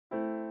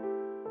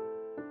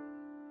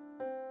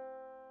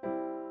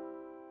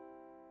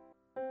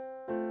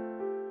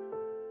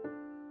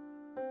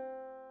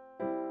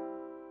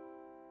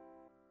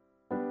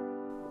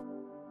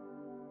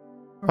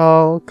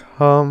I'll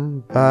come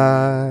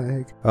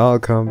back. I'll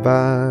come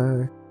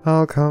back.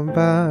 I'll come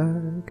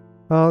back.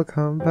 I'll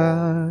come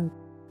back.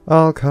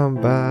 I'll come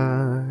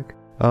back.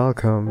 I'll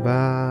come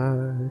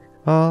back.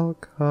 I'll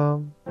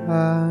come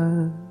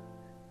back.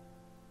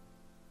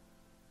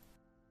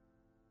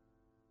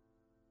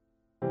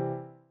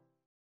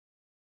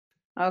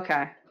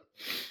 Okay.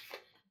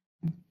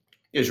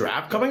 Is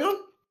Rav coming on?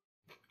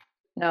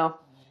 No,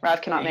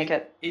 Rav cannot make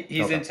it.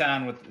 He's Okay. in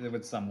town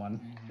with someone.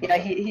 Yeah,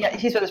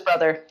 he's with his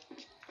brother.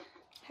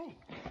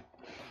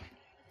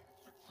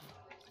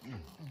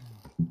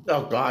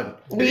 Oh God!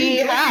 We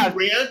have.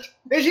 Ranch?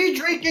 Is he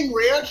drinking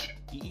ranch?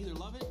 You either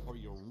love it or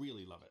you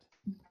really love it.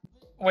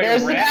 Wait,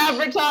 There's an ranch?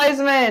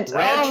 advertisement.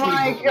 Ranch Oh me,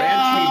 my bro.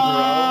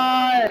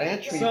 god!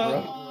 Ranch me,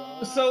 bro.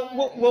 So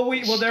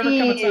will there ever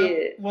come a time?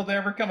 Shit. Will there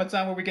ever come a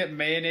time where we get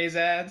mayonnaise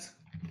ads?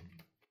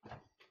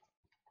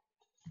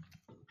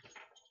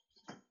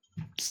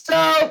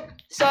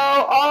 So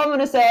all I'm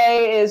gonna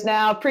say is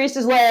now Priest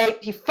is late.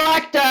 He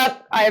fucked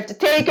up. I have to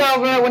take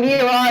over. When he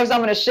arrives,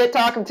 I'm gonna shit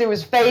talk him to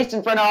his face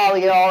in front of all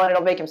of y'all, and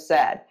it'll make him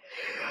sad.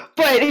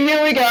 But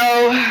here we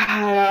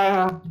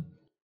go.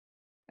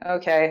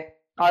 Okay,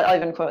 I'll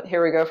even quote.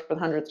 Here we go for the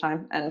 100th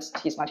time, and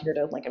he's not here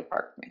to Lincoln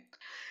Park with me.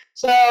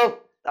 So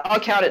I'll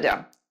count it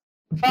down.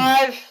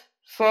 5,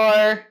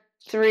 4,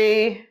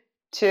 3,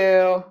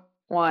 2,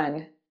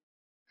 1.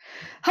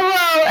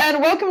 Hello,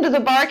 and welcome to the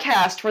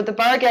Barcast, where the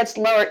bar gets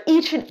lower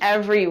each and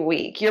every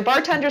week. Your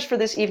bartenders for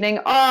this evening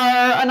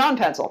are Anon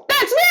Pencil.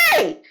 That's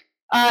me!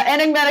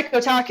 Enigmatic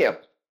Otaku.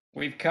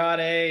 We've caught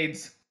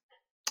AIDS.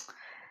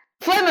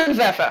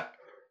 Flemenveffa.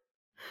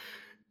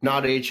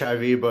 Not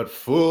HIV, but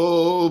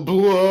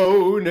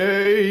full-blown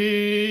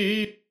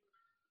AIDS.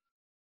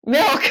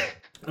 Milk.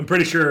 I'm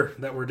pretty sure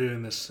that we're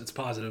doing this. It's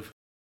positive.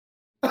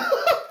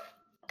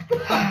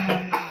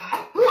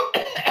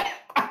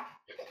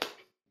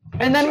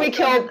 And then we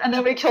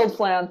killed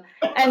Flan.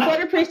 And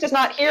Thunder Priest is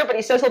not here, but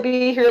he says he'll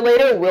be here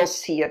later. We'll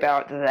see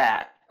about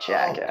that,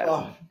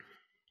 jackass.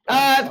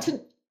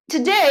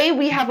 Today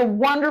we have a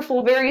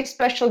wonderful, very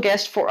special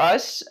guest for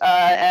us,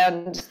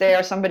 and they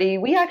are somebody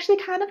we actually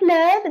kind of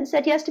love and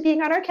said yes to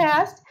being on our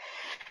cast.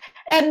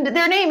 And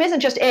their name isn't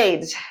just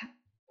AIDS.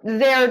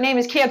 Their name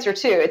is Cancer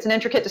too. It's an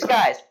intricate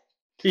disguise.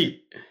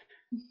 Pete.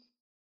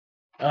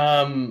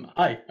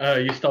 Hi.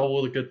 You stole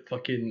all the good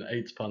fucking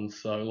AIDS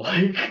puns, so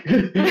like.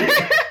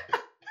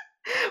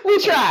 We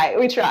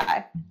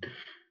try.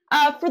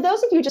 For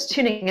those of you just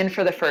tuning in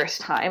for the first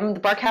time, the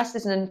Barcast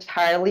is an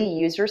entirely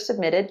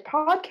user-submitted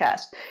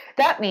podcast.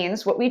 That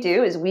means what we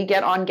do is we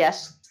get on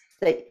guests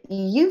that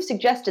you've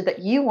suggested that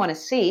you want to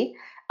see.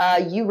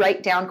 You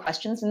write down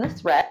questions in the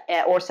thread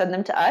or send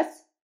them to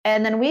us,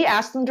 and then we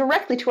ask them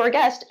directly to our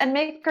guest and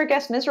make our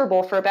guest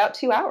miserable for about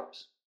 2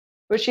 hours,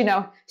 which,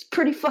 is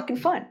pretty fucking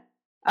fun.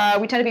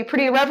 We tend to be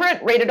pretty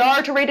irreverent, rated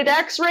R to rated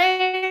X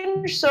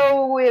range,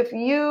 so if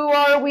you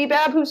are a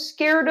weebab who's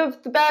scared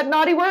of the bad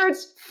naughty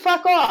words,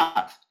 fuck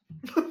off.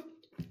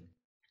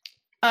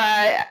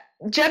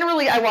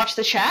 Generally, I watch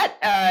the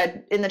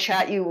chat. In the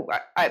chat, you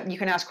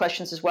can ask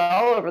questions as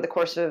well over the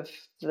course of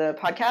the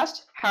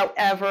podcast.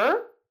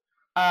 However,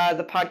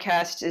 the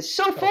podcast is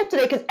so full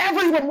today because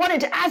everyone wanted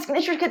to ask an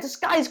intricate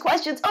disguise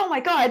questions. Oh my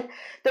god,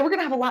 that we're going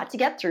to have a lot to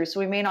get through, so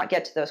we may not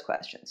get to those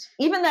questions.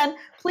 Even then,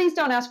 please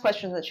don't ask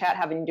questions in the chat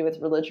having to do with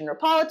religion or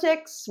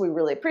politics. We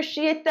really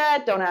appreciate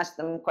that. Don't ask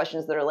them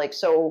questions that are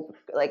so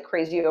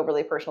crazy,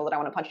 overly personal that I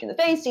want to punch you in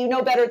the face. So you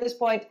know better at this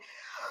point.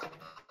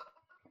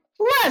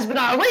 Last but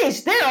not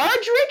least, there are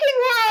drinking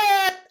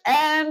words!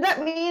 And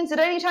that means that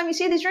anytime you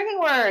see these drinking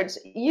words,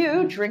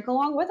 you drink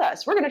along with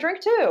us. We're going to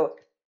drink too.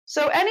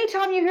 So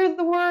anytime you hear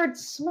the word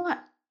smut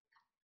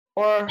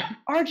or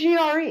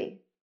RGRE,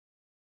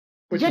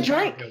 Which you is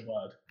drink. not a good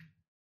word.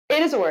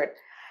 It is a word.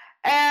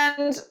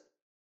 And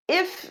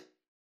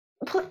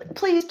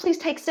please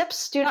take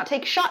sips. Do not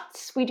take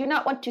shots. We do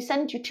not want to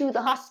send you to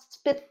the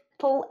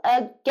hospital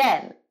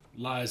again.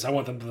 Lies. I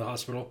want them to the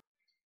hospital.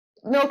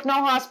 Milk,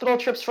 no hospital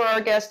trips for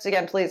our guests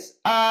again, please.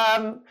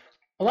 I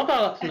love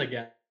how that's an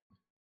again.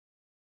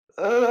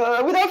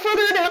 Without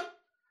further ado,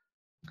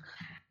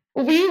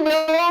 we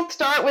will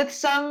start with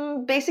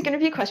some basic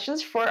interview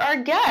questions for our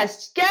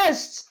guests.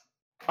 Guests,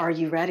 are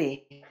you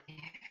ready?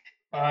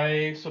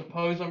 I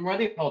suppose I'm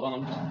ready. Hold on,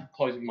 I'm just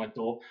closing my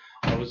door.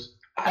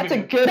 That's a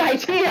good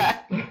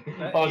idea.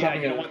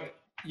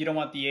 You don't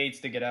want the AIDS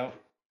to get out.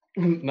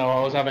 No,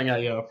 I was having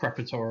a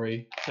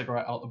preparatory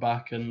cigarette out the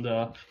back, and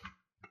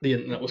the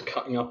internet was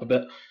cutting up a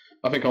bit.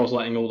 I think I was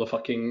letting all the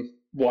fucking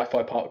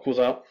Wi-Fi particles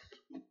out.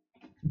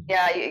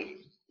 Yeah,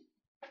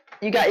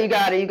 you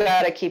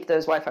gotta keep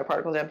those Wi-Fi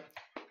particles in.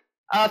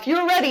 If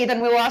you're ready,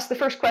 then we'll ask the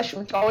first question,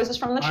 which always is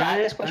from the chat.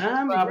 This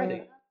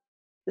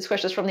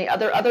question is from the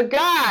other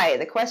guy.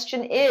 The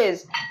question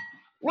is,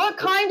 what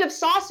kind of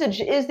sausage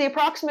is the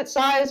approximate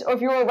size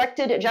of your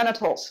erected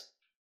genitals?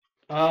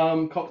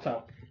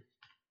 Cocktail.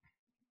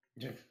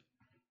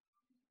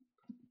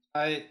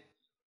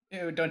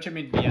 Don't you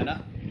mean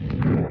Vienna?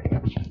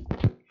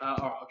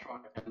 Alright, I'll try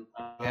again.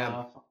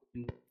 Yeah.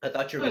 I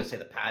thought you were going to say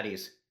the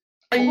patties.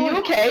 Are you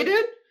okay,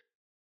 dude?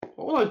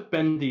 what are those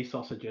bendy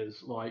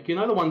sausages? Like, you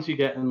know the ones you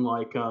get in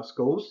like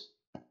schools?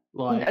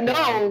 Like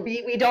No,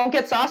 we don't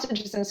get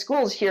sausages in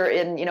schools here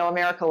in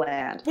America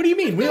land. What do you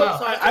mean?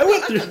 I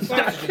went through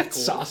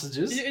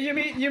sausages.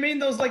 You mean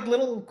those like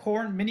little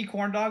mini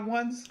corn dog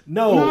ones?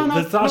 No,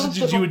 No, the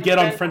sausages you would get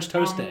on French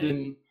Toast Day.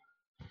 in-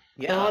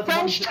 Yeah.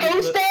 French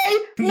toast day?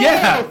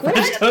 Yeah, Milk, French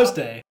what? Toast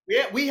Day.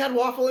 Yeah, we had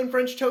waffle and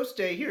French toast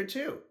day here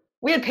too.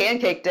 We had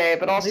pancake day,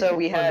 but also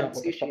we Find out had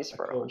what the fuck sushis they're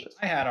for called. lunches.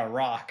 I had a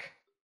rock.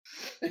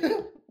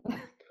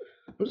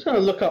 I'm just gonna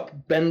look up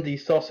bendy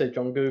sausage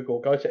on Google,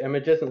 go to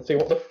images, and see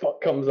what the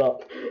fuck comes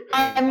up.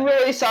 I'm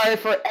really sorry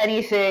for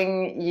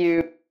anything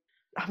you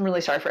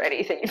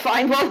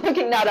find while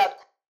looking that up.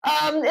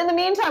 In the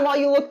meantime, while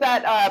you look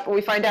that up,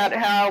 we find out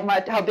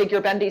how big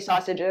your bendy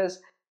sausage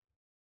is.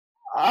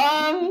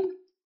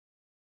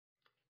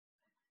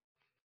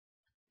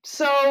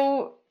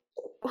 So,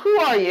 who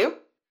are you?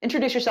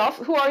 Introduce yourself.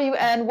 Who are you,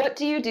 and what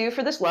do you do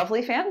for this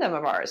lovely fandom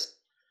of ours?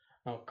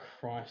 Oh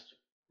Christ!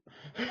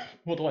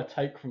 What do I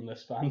take from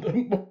this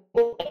fandom?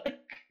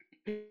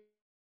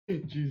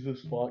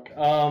 Jesus fuck.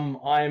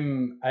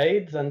 I'm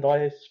AIDS, and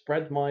I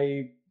spread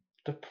my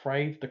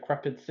depraved,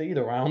 decrepit seed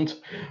around.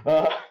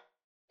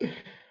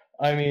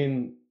 I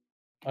mean,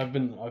 I've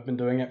been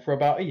doing it for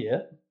about a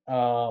year.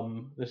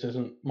 This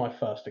isn't my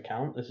first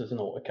account. This is an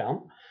alt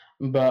account,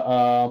 but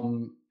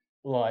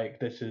like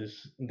this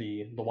is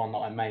the one that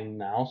I main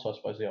now. So I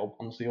suppose the old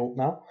one's the alt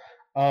now.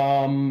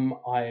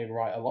 I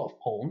write a lot of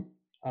porn.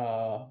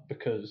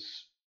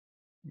 Because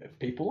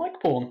people like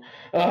porn.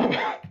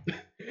 I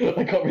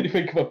can't really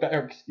think of a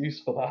better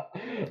excuse for that.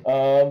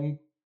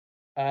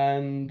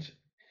 And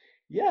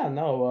yeah,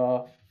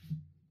 no,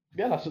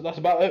 yeah, that's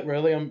about it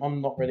really.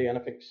 I'm not really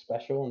anything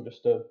special. I'm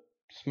just a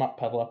smut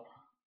peddler.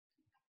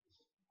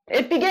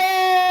 It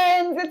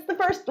begins! It's the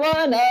first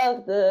one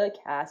of the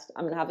cast.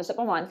 I'm going to have a sip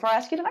of wine before I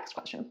ask you the next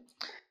question.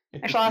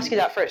 Actually, I'll ask you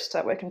that first, so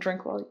that way I can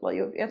drink while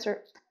you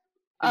answer.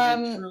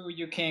 Is it true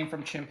you came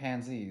from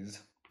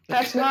chimpanzees?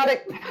 That's not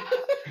it.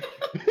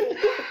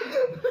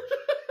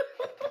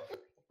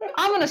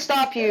 I'm gonna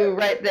stop you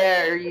right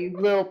there, you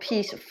little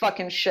piece of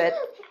fucking shit.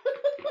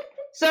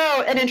 So,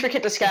 an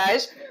intricate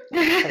disguise.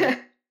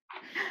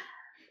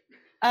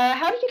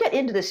 How did you get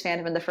into this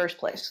fandom in the first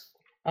place?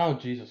 Oh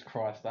Jesus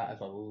Christ, that is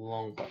a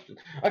long question.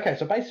 Okay,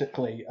 so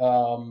basically,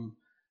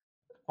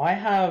 I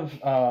have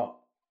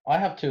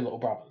two little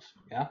brothers,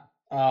 yeah,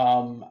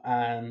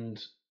 and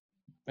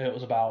it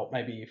was about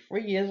maybe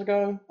 3 years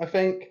ago, I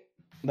think.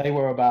 They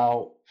were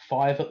about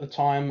 5 at the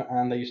time,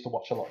 and they used to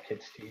watch a lot of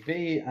kids'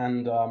 TV,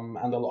 and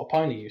a lot of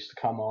Pony used to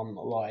come on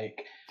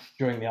like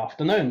during the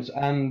afternoons.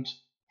 And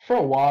for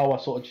a while, I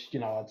sort of just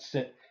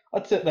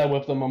I'd sit there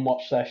with them and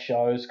watch their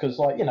shows because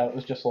it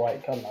was just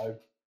like I don't know,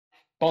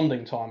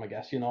 bonding time, I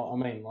guess. You know what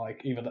I mean?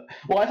 Like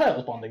I heard it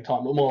was bonding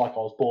time, but more like I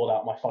was bored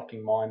out of my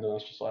fucking mind, and I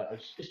was just like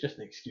it's just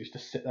an excuse to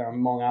sit there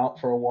and mong out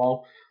for a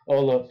while.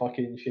 Oh look,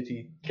 fucking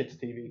shitty kids'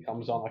 TV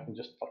comes on, I can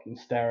just fucking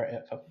stare at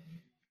it for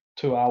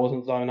 2 hours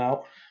and zone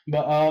out.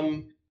 But I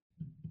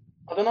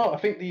don't know. I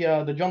think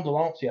the John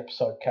Delancey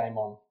episode came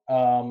on,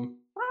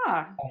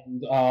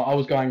 and I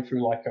was going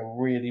through like a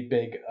really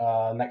big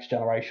Next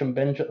Generation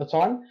binge at the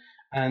time,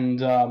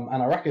 and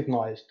I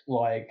recognised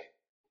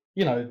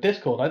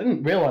Discord. I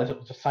didn't realise it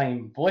was the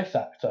same voice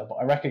actor, but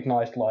I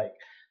recognised like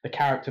the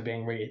character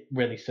being really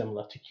really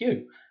similar to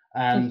Q,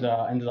 and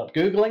ended up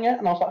googling it,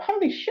 and I was like,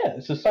 holy shit,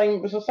 it's the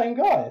same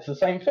guy, it's the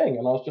same thing,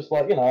 and I was just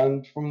like,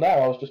 and from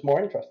there I was just more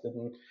interested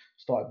and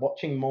started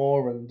watching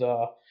more and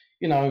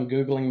and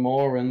googling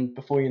more, and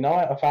before you know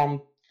it, I found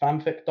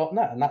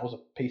fanfic.net, and that was a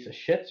piece of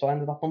shit, so I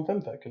ended up on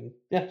Fanfic, and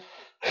yeah.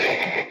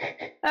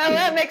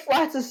 That makes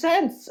lots of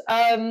sense.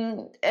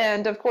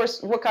 And of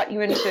course, what got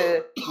you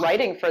into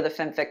writing for the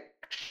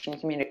fanfiction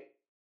community?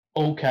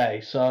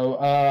 Okay, so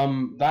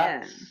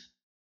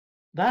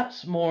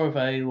that's more of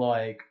a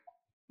like.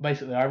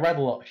 Basically, I read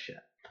a lot of shit.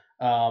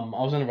 I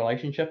was in a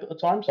relationship at the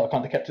time, so I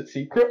kind of kept it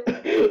secret.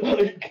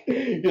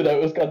 It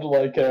was kind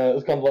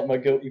of like my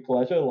guilty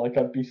pleasure. Like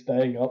I'd be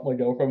staying up, my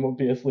girlfriend would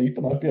be asleep,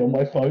 and I'd be on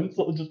my phone,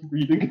 sort of just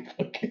reading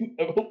fucking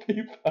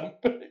MLP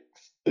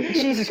fanfics.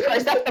 Jesus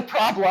Christ, that's the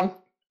problem.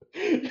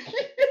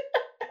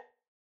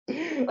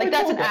 Like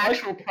that's an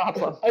actual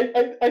problem.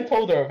 I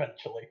told her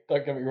eventually.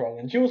 Don't get me wrong,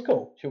 and she was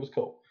cool.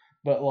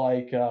 But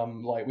like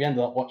we ended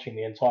up watching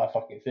the entire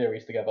fucking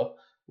series together.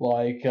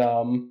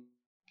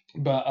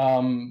 But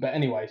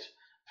anyways,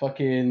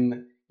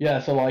 fucking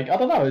yeah. So like I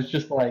don't know. It's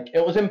just like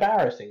it was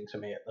embarrassing to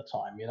me at the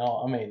time. You know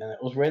what I mean? And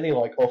it was really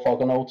like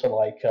orthogonal to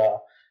like the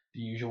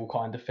usual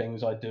kind of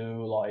things I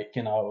do. Like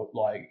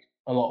like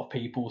a lot of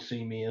people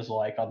see me as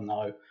like I don't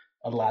know,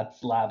 a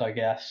lad's lad, I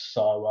guess.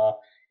 So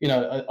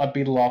I'd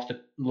be the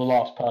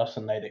last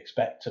person they'd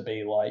expect to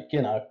be like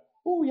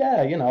oh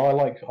yeah, I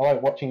like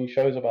watching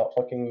shows about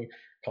fucking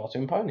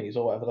cartoon ponies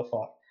or whatever the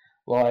fuck.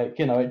 Like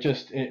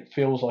it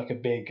feels like a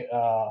big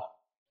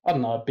I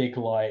don't know, a big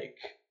like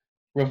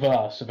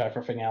reverse of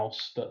everything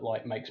else that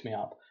like makes me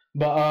up.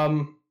 But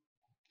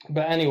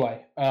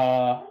anyway,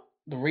 the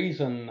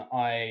reason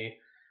I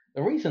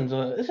The reasons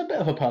are, it's a bit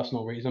of a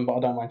personal reason, but I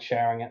don't mind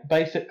sharing it.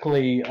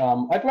 Basically,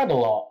 I'd read a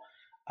lot,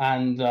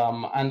 and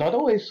I'd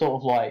always sort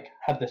of like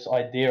had this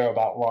idea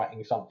about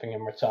writing something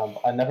in return,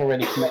 but I never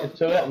really committed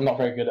to it. I'm not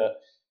very good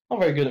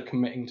at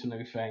committing to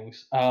new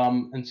things.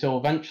 Until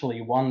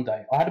eventually one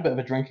day, I had a bit of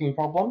a drinking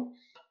problem.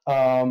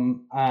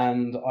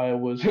 And I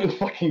was a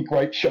fucking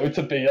great show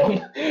to be on.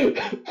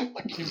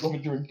 Fucking got a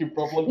drinking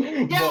problem.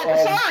 Yeah,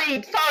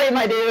 But, sorry,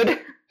 my dude.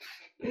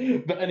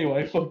 but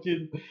anyway, I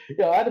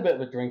had a bit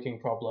of a drinking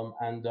problem,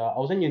 and I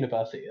was in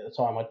university at the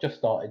time. I just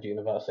started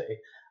university,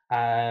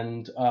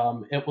 and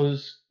it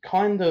was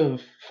kind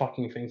of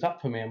fucking things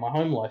up for me in my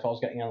home life. I was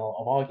getting in a lot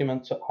of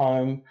arguments at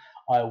home.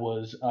 I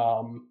was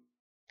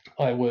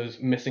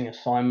missing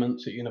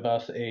assignments at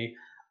university.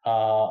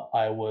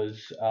 I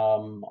was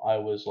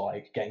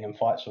like getting in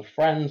fights with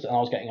friends, and I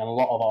was getting in a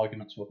lot of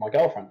arguments with my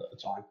girlfriend at the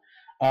time.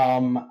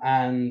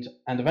 And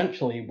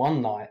eventually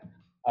one night,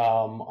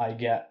 I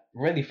get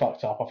really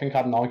fucked up. I think I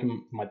had an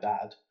argument with my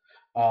dad,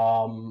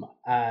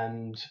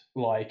 and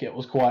like it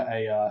was quite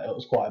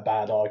a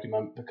bad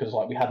argument because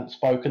like we hadn't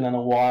spoken in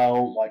a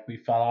while. Like we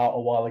fell out a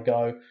while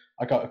ago.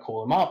 I got to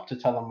call him up to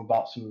tell him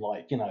about some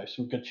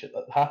some good shit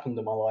that happened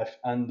in my life,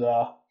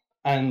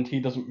 and he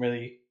doesn't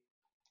really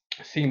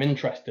seem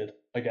interested,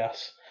 I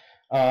guess.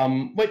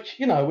 Which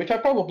I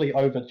probably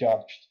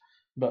overjudged,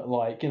 but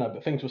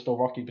but things were still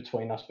rocky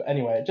between us. But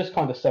anyway, it just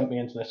kind of sent me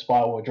into this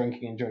spiral of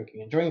drinking and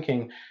drinking and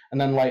drinking.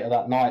 And then later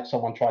that night,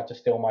 someone tried to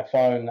steal my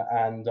phone,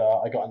 and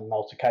I got in an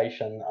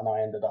altercation, and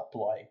I ended up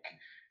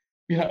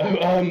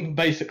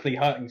basically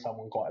hurting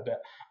someone quite a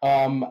bit.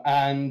 And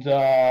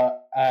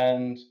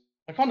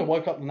I kind of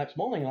woke up the next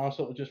morning and I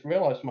sort of just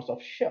realized to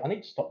myself, shit, I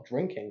need to stop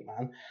drinking,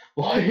 man.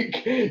 I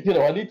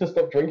need to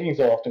stop drinking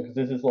so often because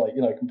this is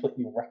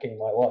completely wrecking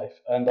my life.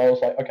 And I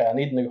was like, okay, I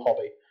need a new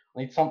hobby.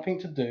 I need something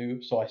to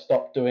do, so I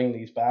stop doing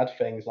these bad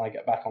things and I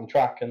get back on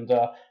track. And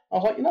I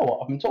was like, you know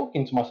what? I've been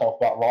talking to myself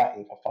about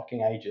writing for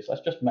fucking ages.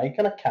 Let's just make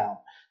an account,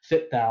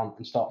 sit down,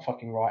 and start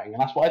fucking writing.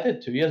 And that's what I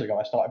did 2 years ago.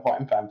 I started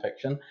writing fan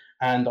fiction,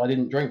 and I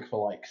didn't drink for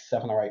like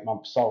 7 or 8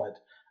 months solid.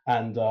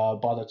 And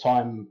by the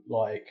time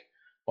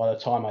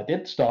I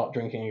did start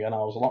drinking again, I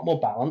was a lot more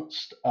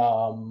balanced.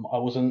 I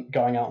wasn't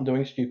going out and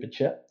doing stupid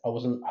shit. I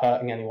wasn't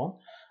hurting anyone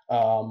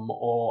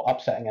or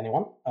upsetting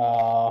anyone.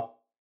 I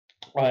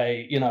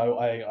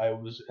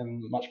was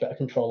in much better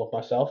control of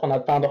myself, and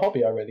I'd found a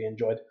hobby I really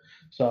enjoyed.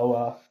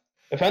 So,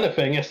 if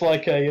anything, it's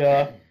like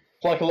a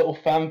little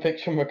fan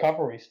fiction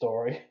recovery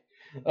story.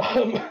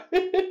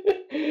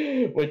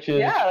 Which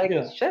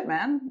is shit,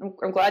 man.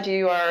 I'm glad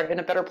you are in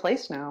a better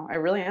place now. I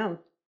really am.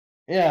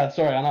 Yeah,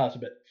 sorry, I know it's a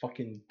bit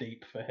fucking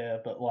deep for here,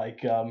 but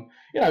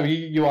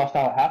you asked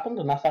how it happened,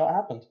 and that's how it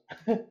happened.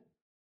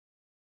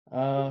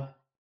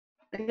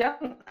 Yeah,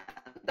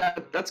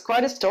 that's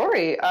quite a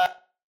story.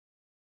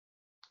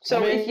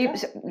 If you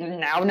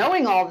now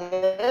knowing all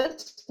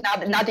this, now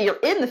that you're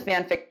in the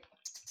fanfic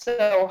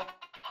so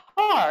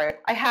hard,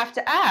 I have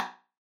to ask.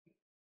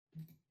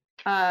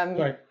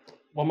 Sorry,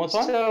 one more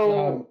time.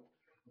 So,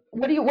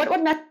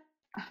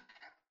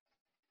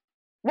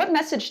 what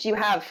message do you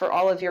have for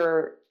all of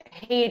your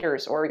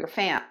haters or your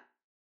fans?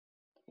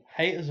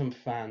 Haters and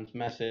fans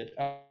message.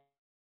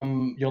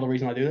 You're the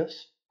reason I do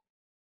this.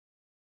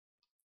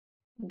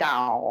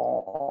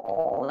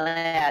 Oh,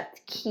 that's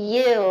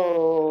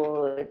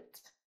cute.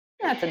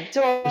 That's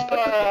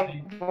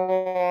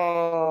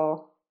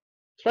adorable.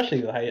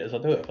 Especially the haters, I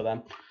do it for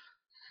them.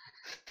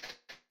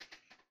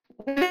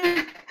 That's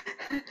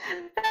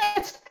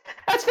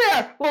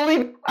fair.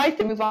 I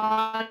think move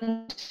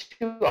on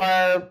to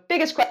our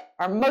biggest question,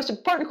 our most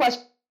important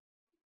question.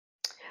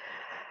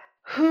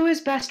 Who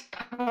is best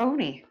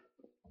pony?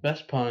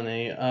 Best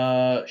pony,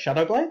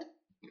 Shadowblade?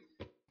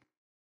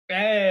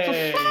 Hey! For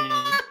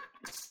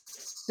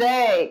fuck's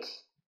sake!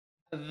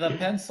 The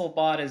pencil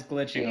bot is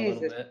glitching a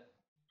little bit.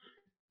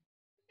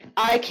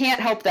 I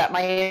can't help that.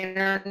 My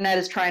internet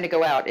is trying to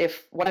go out.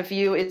 If one of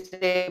you is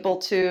able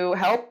to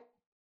help.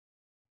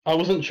 I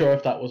wasn't sure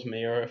if that was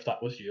me or if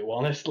that was you,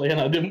 honestly,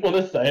 and I didn't want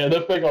to say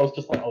anything. I was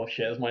just like, oh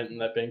shit, is my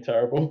internet being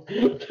terrible?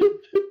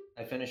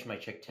 I finished my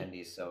chick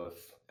tendies, so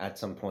if at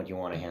some point you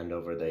want to hand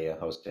over the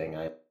hosting,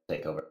 I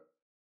take over.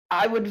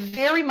 I would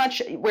very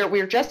much,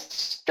 we're just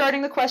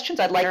starting the questions.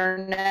 I'd like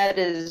internet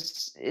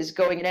is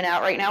going in and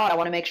out right now, and I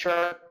want to make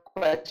sure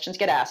questions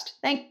get asked.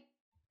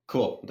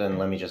 Cool. Then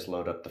let me just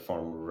load up the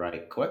form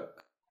right quick.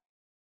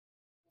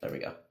 There we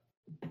go.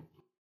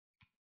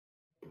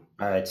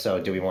 All right.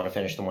 So, do we want to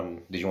finish the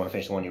one? Did you want to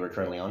finish the one you were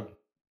currently on?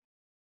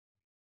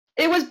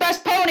 It was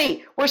best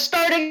pony. We're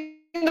starting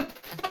the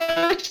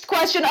first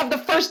question of the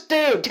first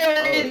dude.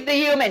 Terry the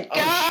human. Go!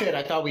 Oh shit!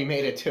 I thought we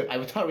made it too. I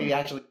thought we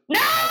actually. No!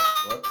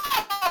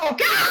 Go!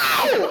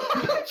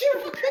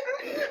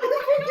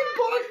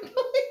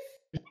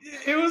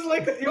 It was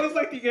like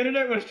the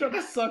internet was trying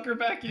to suck her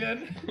back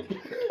in.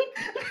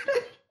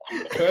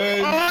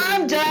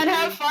 I'm done.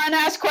 Have fun.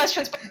 Ask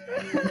questions.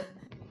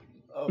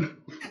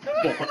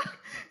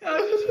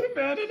 Just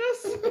abandon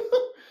us.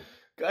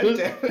 God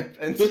damn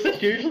it! Does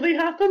it usually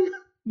happen?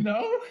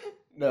 No.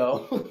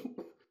 No.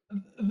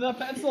 The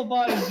pencil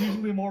bot is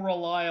usually more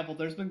reliable.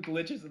 There's been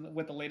glitches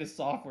with the latest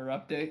software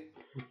update.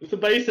 So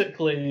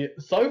basically,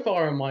 so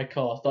far in my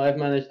cast, I've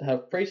managed to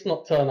have Priest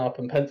not turn up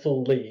and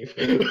Pencil leave.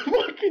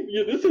 Fucking,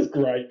 yeah, this is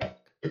great.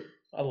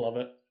 I love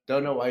it.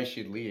 Don't know why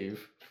she'd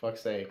leave.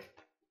 Fuck's sake.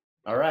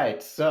 All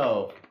right,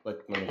 so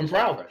let me. I'm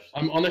proud.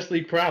 I'm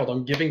honestly proud.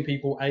 I'm giving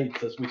people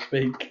AIDS as we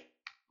speak.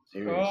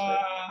 Seriously.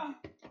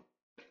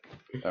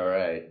 All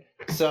right.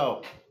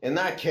 So in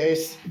that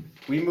case,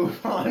 we move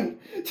on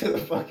to the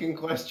fucking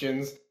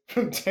questions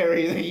from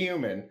Terry the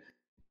Human.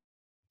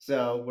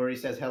 So where he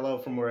says hello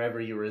from wherever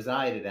you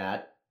resided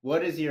at.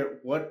 What is your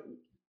what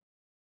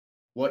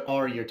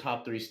are your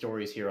top 3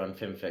 stories here on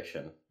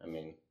FimFiction? I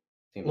mean,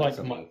 seems like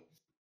something.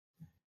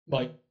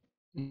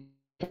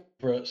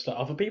 Favorites that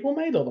other people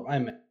made or that I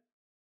made?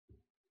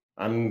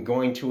 I'm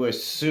going to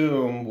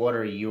assume what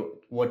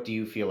do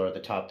you feel are the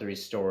top 3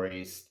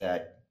 stories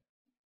that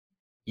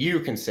you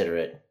consider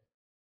it?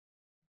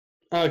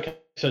 Okay,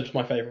 so just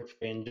my favorite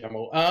in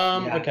general.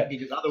 Yeah, okay.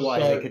 Because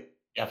otherwise they could,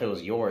 if it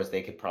was yours,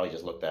 they could probably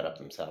just look that up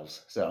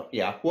themselves. So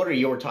yeah, what are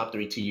your top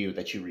 3 to you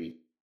that you read?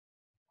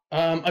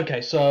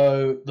 Okay,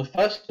 so the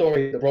first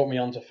story that brought me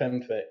onto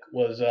Femfic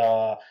was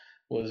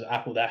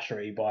Apple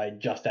Dashery by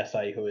Just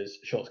SA, who is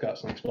Short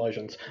Skirts and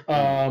Explosions.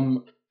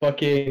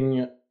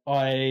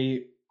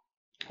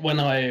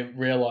 When I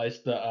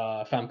realized that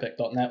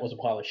fanfic.net was a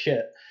pile of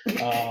shit,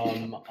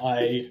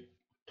 I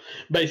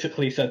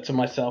basically said to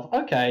myself,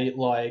 okay,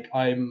 like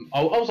I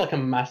was like a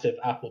massive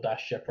Apple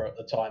Dash shipper at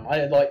the time.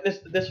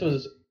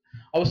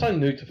 I was so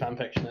new to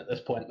fanfiction at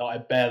this point that I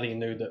barely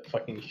knew that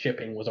fucking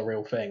shipping was a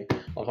real thing.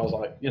 Like I was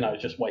like,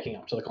 just waking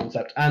up to the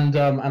concept. And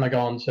I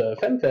go on to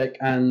Femfic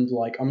and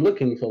like I'm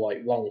looking for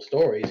like long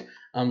stories.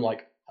 I'm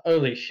like,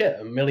 holy shit,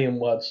 a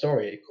 1,000,000-word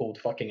story called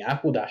fucking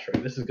Apple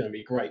Dashery. This is going to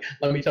be great.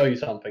 Let me tell you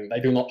something. They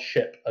do not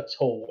ship at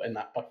all in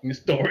that fucking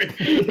story.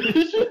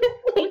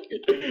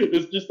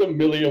 It's just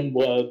 1,000,000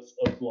 words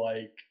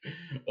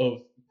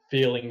of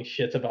feeling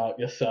shit about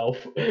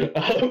yourself.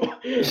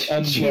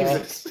 And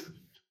Jesus.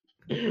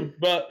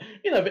 but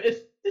but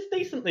it's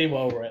decently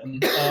well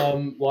written.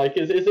 Like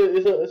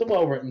it's a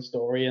well written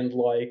story, and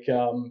like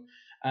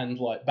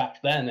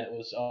back then it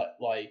was I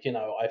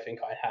think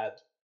I had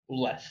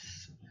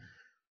less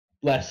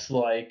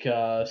like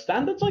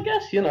standards, I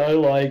guess.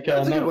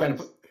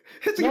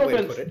 That's a good way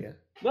to put it. Yeah.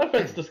 No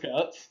offense to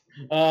skirts.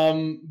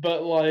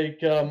 But I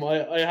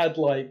had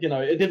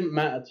it didn't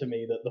matter to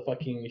me that the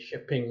fucking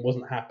shipping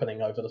wasn't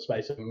happening over the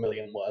space of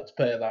 1,000,000 words,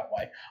 put it that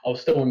way. I was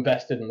still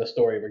invested in the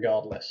story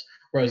regardless.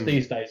 Whereas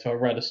these days, if I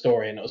read a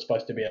story and it was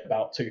supposed to be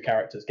about 2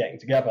 characters getting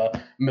together,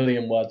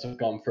 1,000,000 words have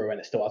gone through and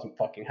it still hasn't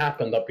fucking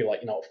happened, I'd be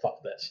like,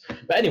 fuck this.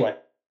 But anyway,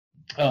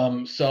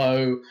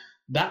 so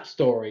that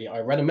story, I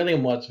read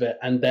 1,000,000 words of it,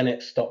 and then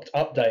it stopped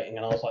updating,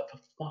 and I was like, for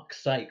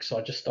fuck's sake. So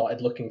I just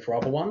started looking for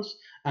other ones,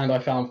 and I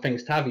found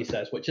Things Tavi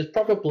Says, which is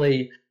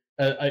probably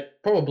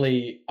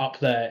up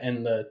there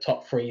in the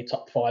top 3,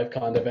 top 5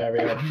 kind of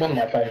area. One of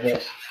my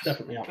favourites,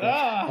 definitely up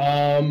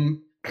there.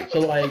 So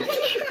like...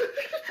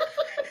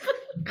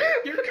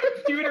 Your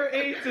computer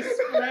AIDS is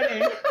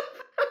spreading.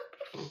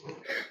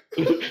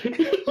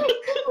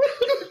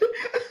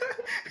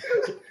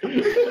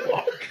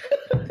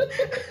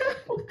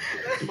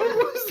 What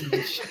was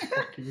this?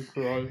 Fucking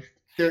Christ.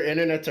 Their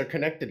internets are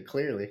connected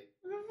clearly.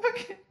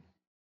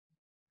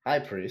 Hi,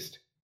 Priest.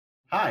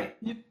 Hi.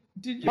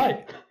 Did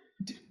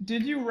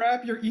you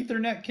wrap your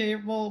Ethernet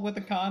cable with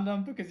a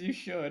condom? Because you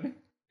should.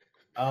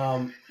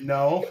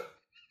 No.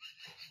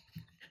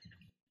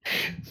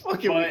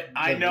 But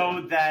I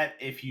know that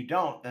if you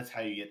don't, that's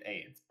how you get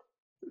AIDS.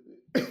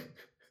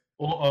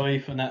 Auto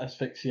Ethernet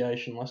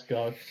asphyxiation, let's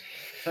go.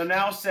 So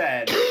now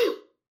said,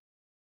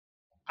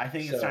 I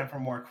think it's time for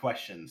more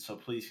questions, so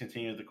please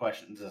continue the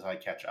questions as I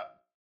catch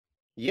up.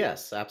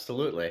 Yes,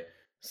 absolutely.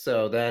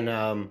 So then,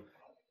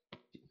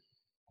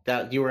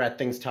 that you were at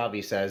Things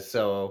Tavi Says,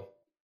 so...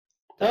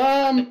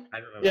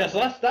 Yeah,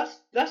 so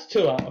that's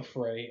 2 out of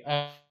 3.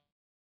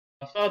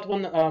 The third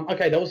one,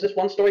 okay, there was this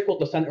one story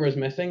called The Center is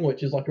Missing,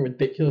 which is like a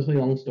ridiculously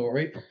long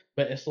story,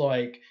 but it's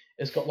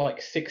got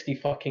like 60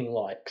 fucking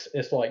likes.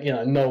 It's like,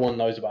 no one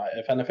knows about it.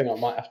 If anything, I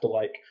might have to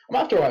write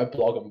a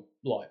blog and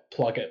like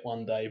plug it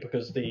one day,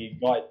 because the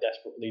guy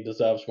desperately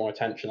deserves more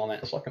attention on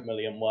it. It's like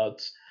 1,000,000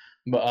 words.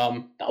 But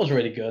that was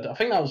really good. I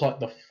think that was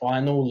like the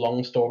final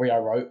long story I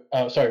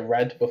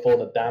read before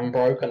the dam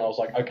broke, and I was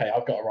like, okay,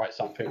 I've got to write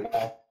something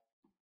now.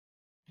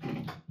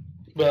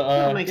 But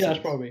yeah, that's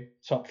probably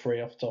top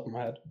 3 off the top of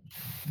my head.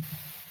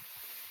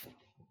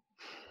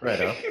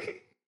 Right.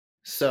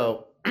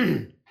 So,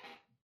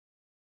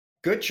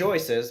 good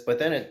choices, but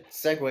then it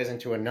segues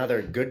into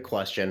another good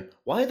question.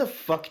 Why the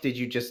fuck did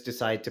you just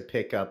decide to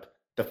pick up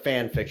the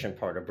fan fiction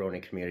part of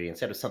Brony Community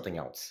instead of something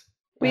else?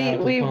 We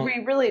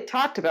really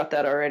talked about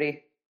that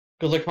already.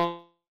 Because I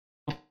can't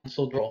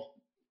cancel draw.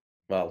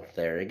 Well,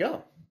 there you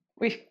go.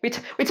 We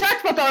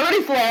talked about that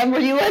already, Flam. Were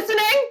you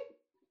listening?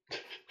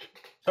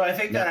 So I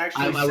think that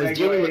actually I was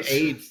dealing with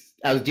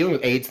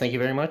AIDS. Thank you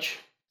very much.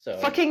 So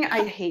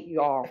I hate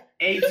y'all.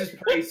 AIDS is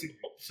pretty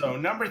simple. So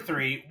number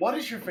 3, what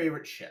is your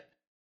favorite ship?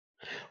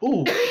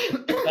 Ooh,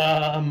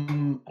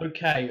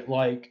 okay,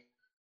 like,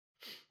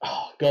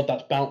 oh god,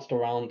 that's bounced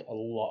around a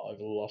lot over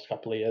the last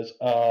couple of years.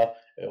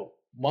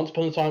 Once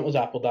upon a time it was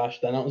Apple Dash,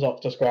 then it was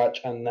Octa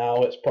Scratch, and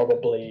now it's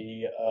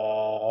probably,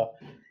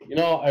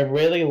 I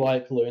really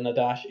like Luna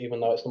Dash, even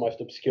though it's the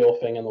most obscure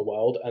thing in the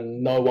world,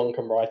 and no one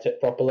can write it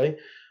properly.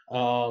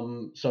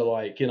 So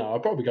like,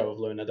 I'd probably go with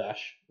Luna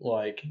Dash.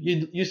 Like,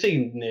 you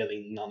see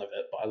nearly none of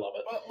it, but I love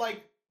it. But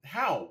like,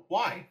 how?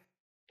 Why?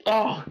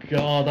 Oh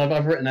god,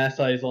 I've written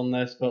essays on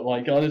this, but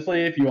like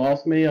honestly, if you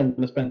ask me, I'm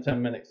gonna spend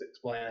 10 minutes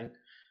explaining.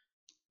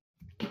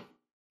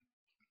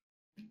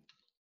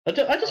 I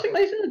just think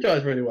they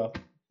synergize really well.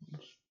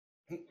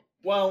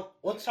 Well,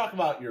 let's talk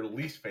about your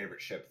least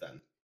favorite ship then.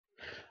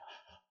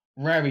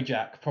 Rary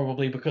Jack,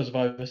 probably because of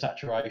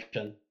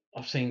oversaturation.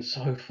 I've seen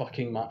so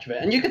fucking much of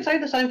it. And you could say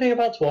the same thing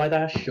about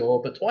Twidash,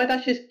 sure, but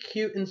Twidash is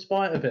cute in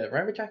spite of it.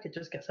 Rary Jack, it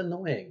just gets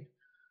annoying.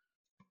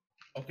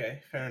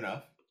 Okay, fair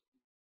enough.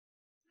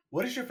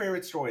 What is your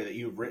favorite story that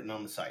you've written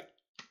on the site?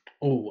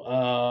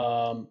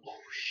 Oh,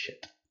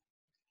 shit.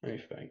 Let me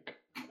think.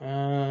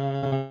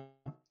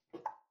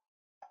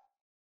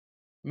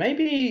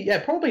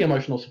 Probably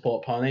Emotional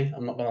Support Pony,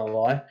 I'm not gonna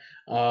lie.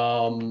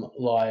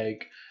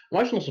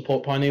 Emotional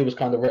Support Pony was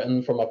kind of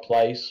written from a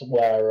place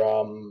where,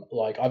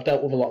 I've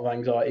dealt with a lot of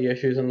anxiety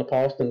issues in the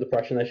past and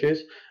depression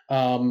issues,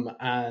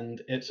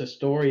 and it's a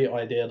story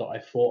idea that I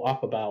thought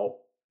up about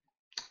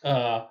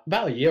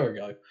a year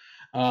ago,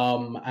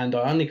 and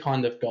I only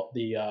kind of got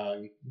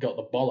the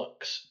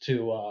bollocks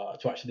to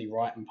actually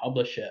write and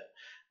publish it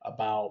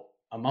about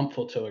a month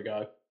or two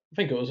ago. I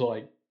think it was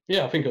about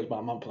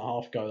a month and a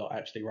half ago that I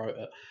actually wrote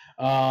it.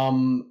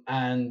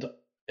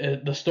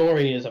 The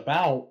story is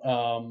about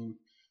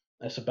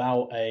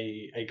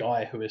a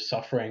guy who is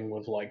suffering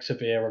with like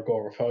severe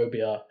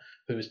agoraphobia,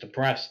 who is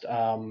depressed,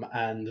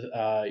 and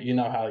you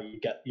know how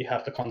you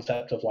have the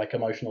concept of like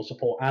emotional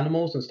support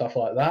animals and stuff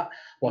like that.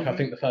 Like I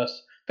think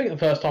the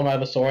first time I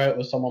ever saw it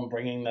was someone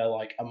bringing their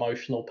like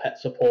emotional pet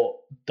support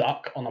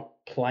duck on a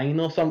plane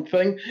or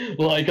something.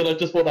 Like, and I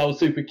just thought that was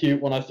super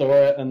cute when I saw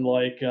it, and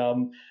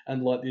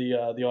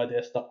the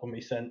idea stuck with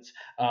me since.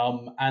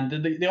 And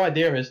the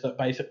idea is that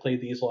basically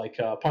these like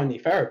pony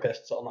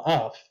therapists on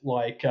Earth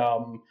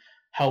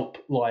help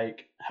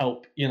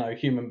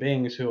human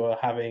beings who are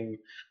having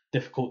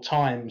difficult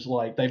times.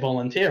 Like, they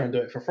volunteer and do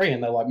it for free,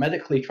 and they're like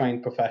medically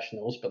trained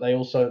professionals, but they're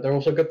also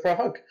good for a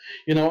hug.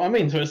 You know what I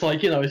mean? So it's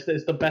like,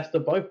 it's the best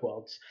of both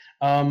worlds.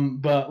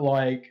 But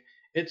like,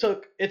 it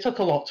took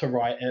a lot to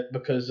write it,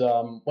 because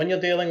when you're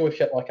dealing with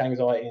shit like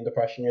anxiety and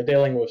depression, you're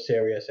dealing with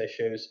serious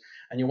issues,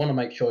 and you want to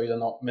make sure you're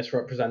not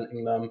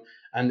misrepresenting them,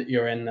 and that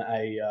you're in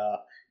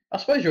I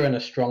suppose you're in a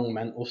strong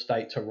mental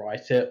state to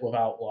write it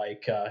without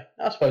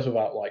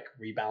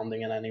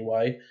rebounding in any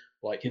way.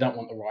 Like, you don't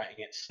want the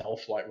writing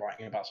itself, like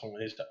writing about someone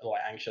who's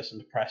like anxious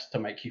and depressed, to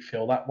make you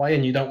feel that way,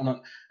 and you don't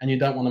want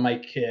to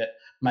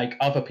make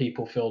other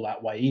people feel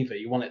that way either.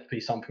 You want it to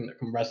be something that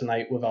can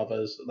resonate with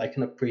others, that they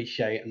can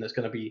appreciate, and that's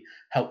going to be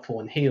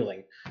helpful and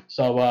healing.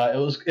 So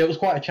it was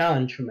quite a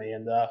challenge for me,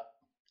 and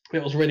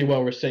it was really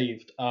well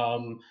received.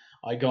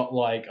 I got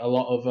like a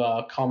lot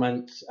of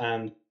comments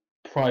and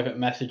private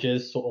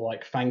messages, sort of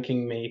like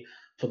thanking me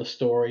for the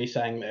story,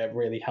 saying that it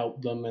really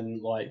helped them, and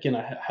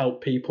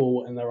help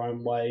people in their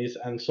own ways,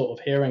 and sort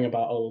of hearing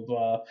about a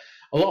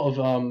lot of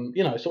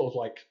sort of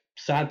like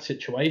sad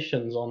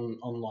situations on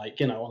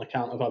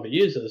account of other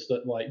users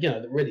that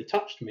that really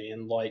touched me,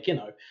 and a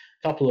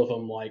couple of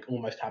them like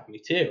almost had me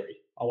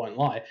teary, I won't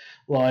lie.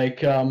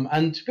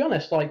 And to be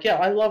honest,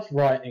 I love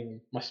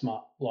writing my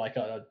smut, but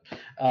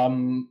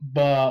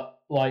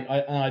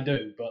I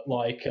do, but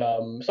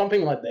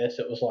something like this,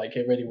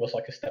 it really was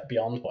like a step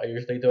beyond what I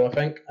usually do, I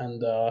think,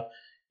 and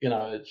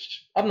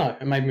it's, I don't know,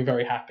 it made me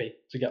very happy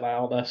to get that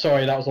out there.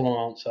 Sorry, that was a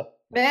long answer.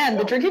 Man,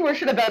 the drinking word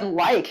should have been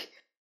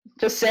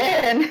just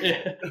saying.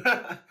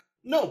 Yeah.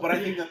 No, but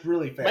I think that's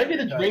really fair. Maybe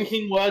the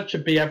drinking word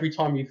should be every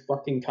time you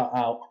fucking cut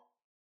out.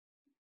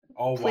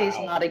 Oh, Please,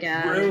 wow. not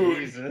again.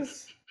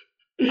 Jesus.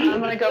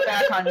 I'm gonna go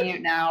back on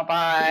mute now.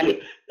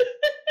 Bye.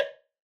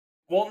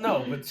 Well,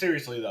 no, but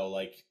seriously though,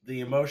 like,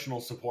 the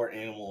emotional support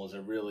animal is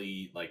a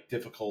really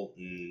difficult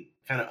and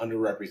kind of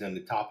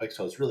underrepresented topic,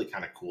 so it's really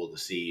kind of cool to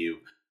see you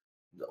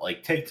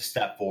take the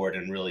step forward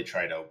and really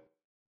try to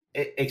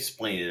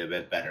explain it a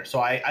bit better. So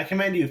I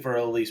commend you for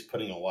at least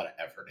putting a lot of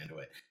effort into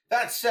it.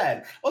 That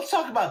said, let's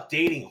talk about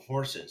dating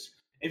horses.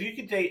 If you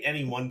could date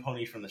any one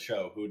pony from the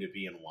show, who would it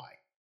be and why?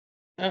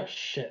 Oh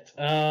shit.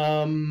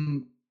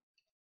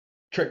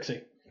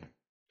 Trixie.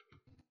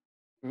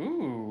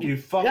 Ooh. You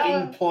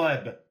fucking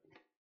pleb.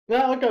 No,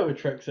 I'll go with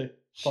Trixie.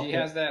 She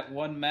has that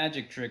one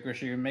magic trick where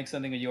she can make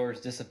something of yours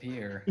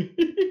disappear.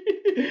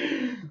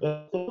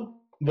 But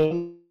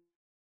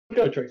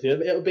go Trixie.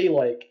 It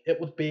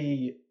would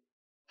be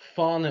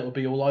fun. It would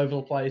be all over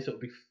the place. It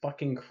would be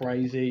fucking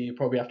crazy. You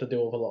probably have to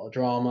deal with a lot of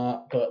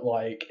drama, but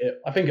I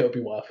think it would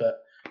be worth it.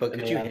 But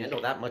could you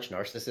handle that much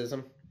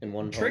narcissism in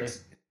one pony?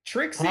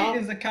 Trixie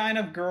is the kind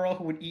of girl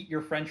who would eat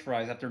your French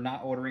fries after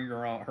not ordering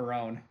her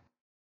own.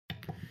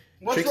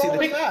 What's Trixie wrong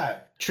the- with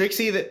that?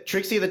 Trixie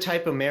the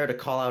type of mayor to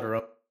call out her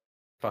own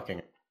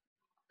fucking.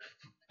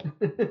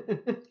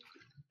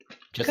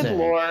 Just Good saying.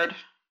 lord.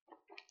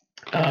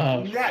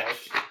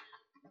 Next.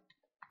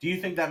 Do you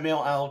think that male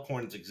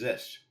alicorns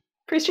exist?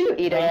 Priest, are you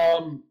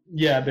eating?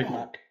 Yeah, Big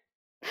Mac.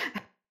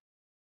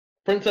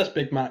 Princess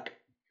Big Mac.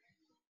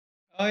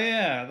 Oh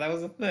yeah, that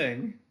was a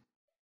thing.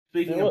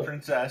 Speaking Yeah, of what?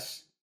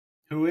 princess,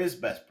 who is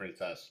best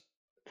princess?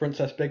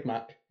 Princess Big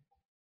Mac.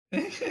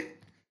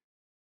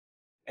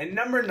 And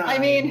number 9. I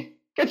mean,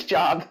 good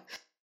job.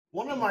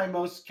 one of my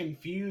most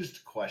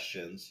confused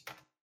questions.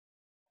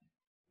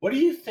 What do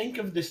you think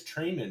of this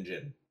train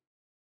engine?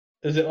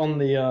 Is it on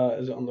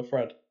the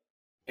thread?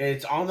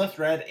 It's on the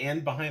thread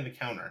and behind the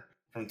counter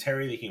from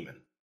Terry the Human.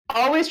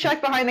 Always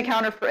check behind the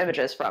counter for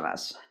images from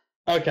us.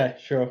 Okay,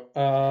 sure.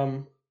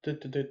 Fuck,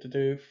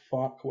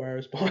 where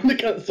is behind the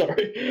counter?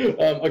 Sorry.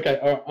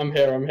 Okay, I'm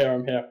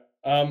here.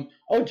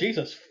 Oh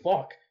Jesus,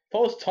 fuck. If I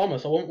was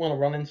Thomas, I wouldn't want to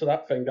run into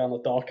that thing down the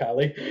dark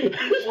alley.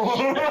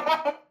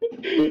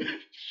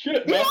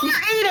 Shit, man.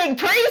 You're eating,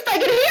 Priest! I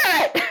can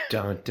hear it!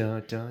 Dun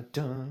dun dun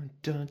dun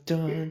dun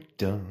dun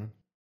dun.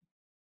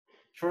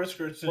 Short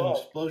Skirts and Whoa.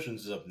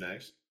 Explosions is up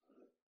next.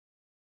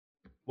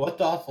 What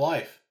doth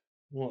life?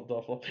 What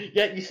the fuck?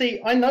 Yeah, you see,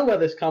 I know where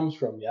this comes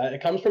from, yeah?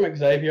 It comes from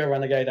Xavier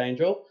Renegade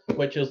Angel,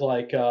 which is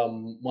like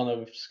one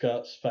of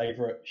Skirt's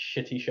favorite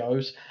shitty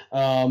shows.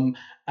 And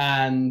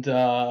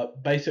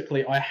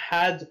basically I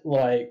had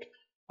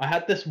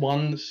this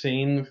one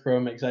scene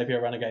from Xavier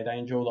Renegade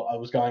Angel that I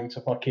was going to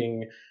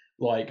fucking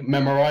like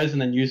memorize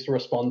and then use to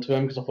respond to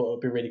him because I thought it would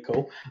be really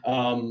cool.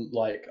 I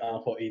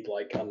thought he'd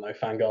I don't know,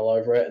 fangirl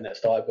over it, and it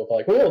started with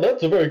like, "Well,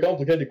 that's a very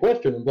complicated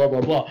question," and blah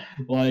blah blah.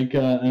 And it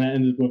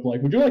ended with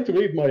like, "Would you like to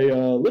read my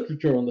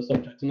literature on the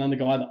subject?" And then the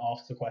guy that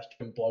asks the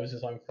question blows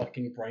his own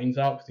fucking brains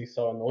out because he's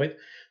so annoyed.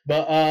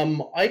 But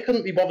I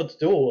couldn't be bothered to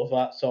do all of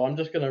that, so I'm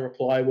just gonna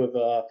reply with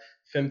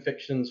Fem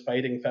Fiction's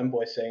fading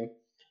femboy scene.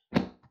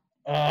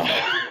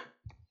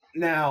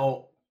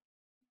 Now,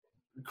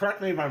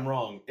 correct me if I'm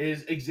wrong,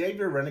 is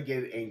Xavier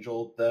Renegade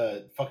Angel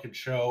the fucking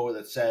show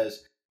that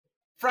says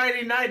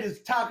Friday night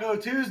is Taco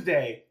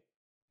Tuesday?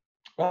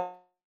 So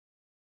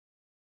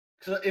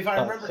if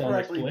I remember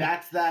correctly,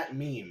 that's that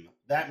meme.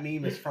 That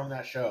meme is from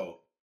that show.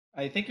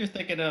 I think you're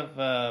thinking of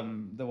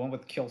the one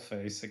with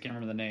Killface. I can't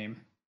remember the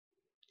name.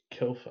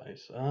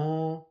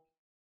 Killface.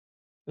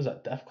 Is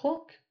that Death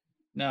Clock?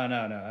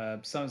 No.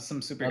 Some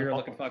superhero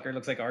looking fucker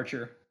looks like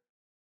Archer.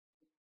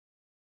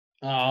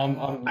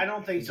 I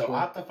don't think so. I'll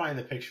have to find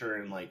the picture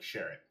and like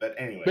share it. But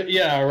anyway. But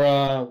yeah,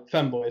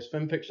 femboys.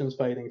 Fem Fiction's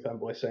fading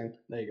femboy scene.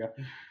 There you go.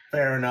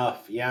 Fair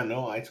enough. Yeah,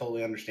 no, I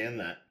totally understand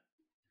that.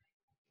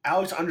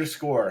 Alex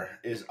 _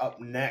 is up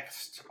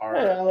next, our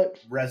Hey, Alex.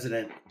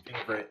 resident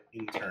favorite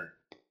intern.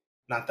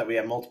 Not that we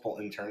have multiple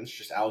interns,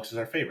 just Alex is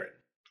our favorite.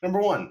 Number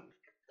 1.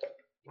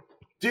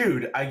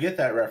 Dude, I get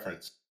that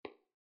reference.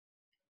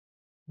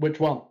 Which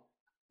one?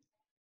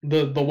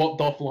 The what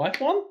doth life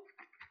one?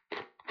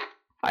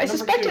 I Number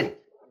suspected.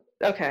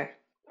 Okay.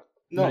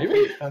 No, Maybe?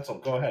 please, pencil,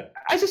 go ahead.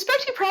 I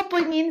suspect he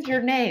probably means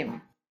your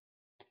name.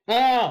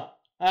 Ah.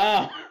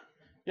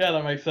 Yeah,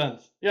 that makes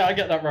sense. Yeah, I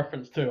get that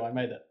reference too. I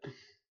made it.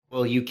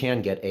 Well, you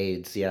can get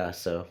AIDS, yeah.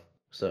 So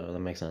that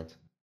makes sense.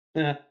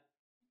 Yeah.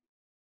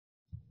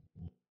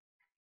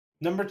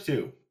 Number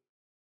 2.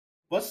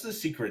 What's the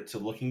secret to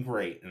looking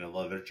great in a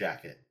leather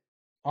jacket?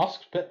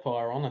 Ask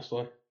Spitfire,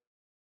 honestly.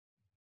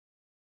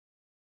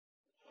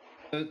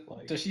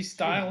 Does she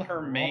style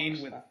her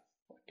mane with?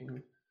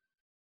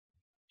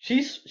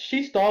 She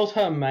styles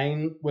her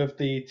mane with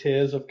the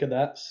tears of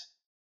cadets.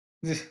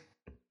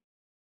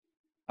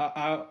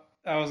 I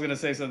was gonna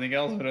say something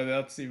else, but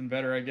that's even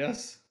better, I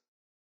guess.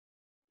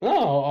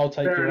 No, I'll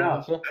take Fair your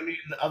enough. answer. I mean,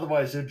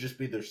 otherwise it would just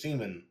be their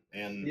semen,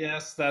 and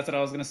Yes, that's what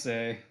I was gonna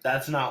say.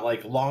 that's not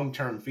like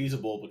long-term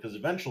feasible because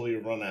eventually you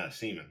run out of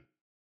semen.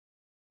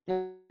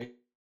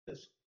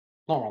 It's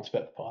not around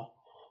Spitfire.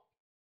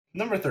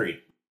 Number 3.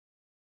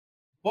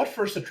 What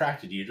first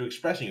attracted you to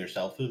expressing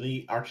yourself through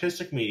the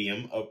artistic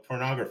medium of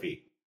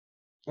pornography?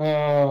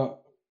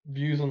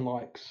 Views and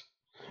likes.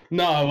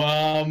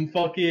 No,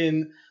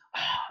 fucking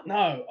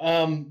no.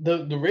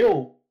 The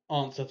real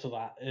answer to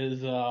that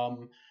is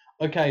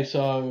okay.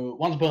 So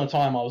once upon a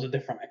time, I was a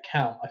different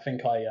account. I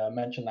think I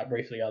mentioned that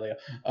briefly earlier.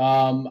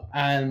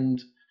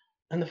 And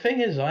the thing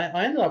is,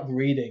 I ended up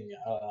reading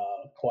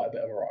quite a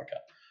bit of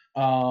erotica.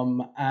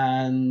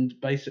 And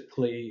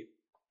basically,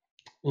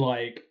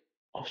 like,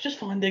 I was just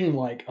finding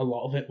like a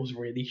lot of it was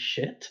really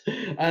shit,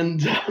 and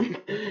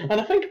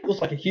I think it was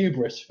like a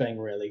hubris thing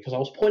really, because I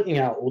was pointing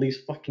out all these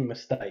fucking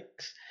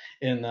mistakes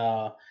in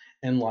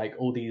like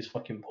all these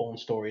fucking porn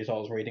stories I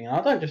was reading, and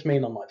I don't just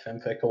mean on like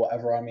fanfic or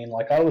whatever. I mean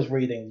like I was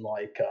reading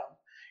like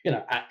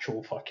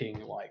actual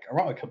fucking like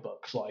erotica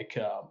books, like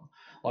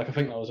I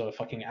think there was a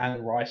fucking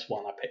Anne Rice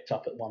one I picked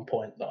up at one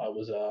point that I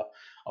was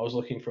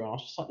looking through, and I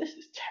was just like, this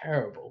is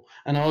terrible,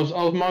 and I was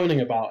moaning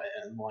about it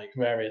in like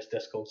various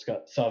Discord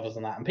servers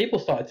and that, and people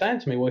started saying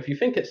to me, well, if you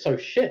think it's so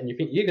shit and you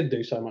think you could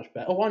do so much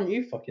better, why don't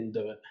you fucking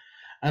do it?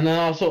 And then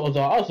I was sort of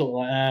like,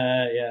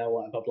 yeah,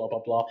 whatever, blah,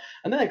 blah, blah.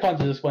 And then it kind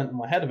of just went in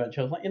my head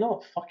eventually. I was like, you know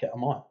what, fuck it, I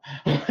might.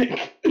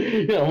 Like,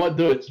 I might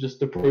do it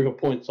just to prove a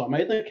point. So I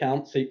made the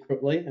account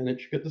secretly, in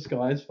intricate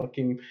disguise,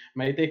 fucking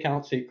made the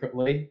account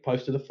secretly,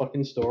 posted a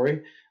fucking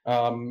story.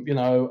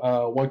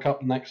 Woke up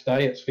the next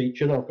day, it's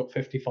featured, I've got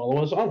 50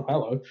 followers. Oh,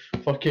 hello.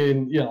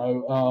 Fucking,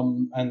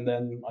 and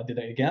then I did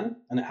it again,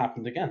 and it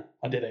happened again.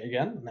 I did it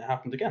again, and it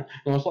happened again.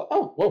 And I was like,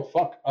 oh, well,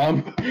 fuck.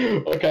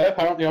 Okay,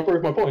 apparently I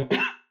proved my point.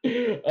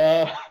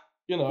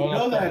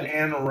 That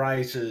Anne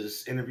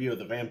Rice's Interview with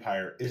the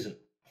Vampire isn't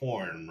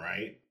porn,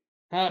 right?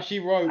 She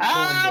wrote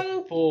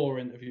porn before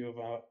Interview with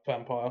a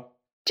Vampire.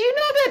 Do you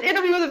know that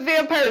Interview with a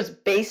Vampire is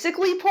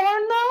basically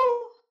porn, though?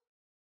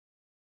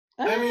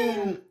 I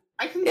mean,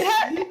 I can see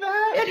that.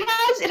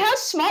 It has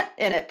smut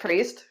in it,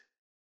 Priest.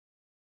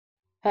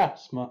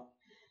 Smut.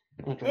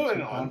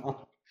 Moving on.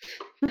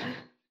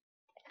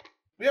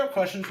 We have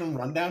questions from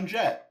Rundown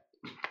Jet,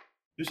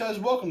 who says,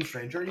 "Welcome,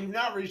 stranger. You've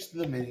now reached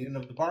the dominion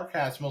of the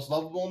Barcast's most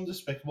lovable and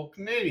despicable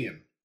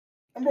Canadian.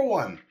 Number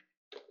 1.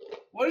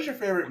 What is your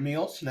favorite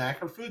meal,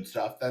 snack, or food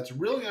stuff that's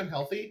really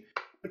unhealthy,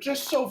 but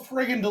just so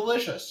friggin'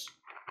 delicious?"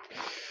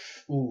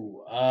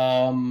 Ooh,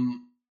 I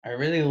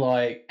really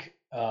like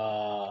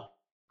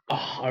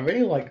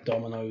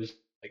Domino's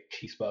like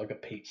cheeseburger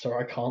pizza.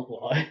 I can't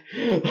lie.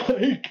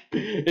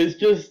 It's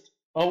just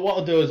what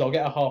I'll do is I'll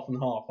get a half and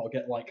half. I'll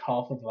get like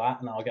half of that,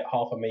 and I'll get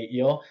half a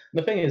meteor.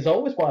 The thing is, I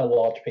always buy a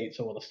large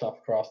pizza with a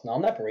stuffed crust, and I'll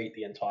never eat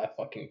the entire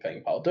fucking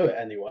thing, but I'll do it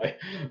anyway.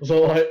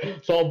 So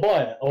I'll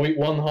buy it. I'll eat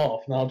one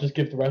half, and I'll just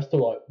give the rest to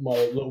like my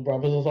little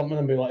brothers or something,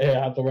 and be like, "Here,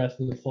 have the rest."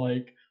 And it's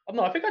like, I don't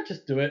know. I think I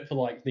just do it for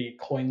like the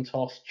coin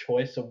toss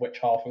choice of which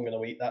half I'm going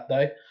to eat that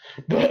day.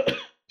 But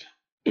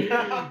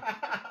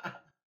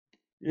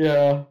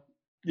yeah.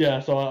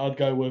 So I'd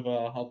go with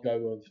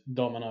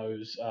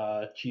Domino's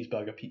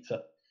cheeseburger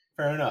pizza.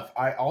 Fair enough.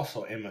 I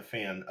also am a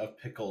fan of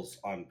pickles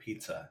on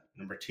pizza.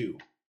 Number 2.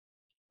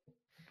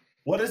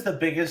 What is the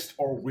biggest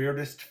or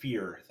weirdest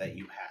fear that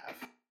you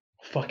have?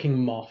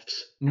 Fucking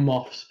moths.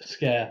 Moths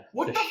scare.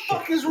 What the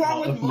fuck is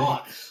wrong with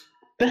moths?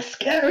 They're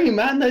scary,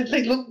 man.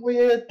 They look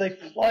weird. They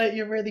fly at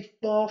you really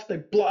fast. They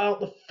blot out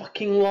the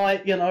fucking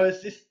light.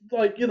 It's just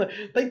like,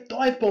 they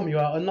dive bomb you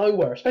out of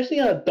nowhere, especially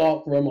in a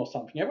dark room or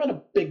something. You ever had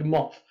a big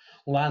moth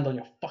land on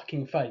your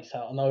fucking face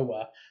out of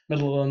nowhere,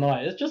 middle of the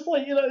night? It's just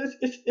like,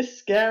 it's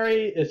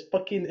scary.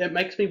 It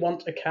makes me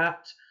want a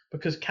cat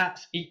because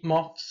cats eat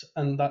moths,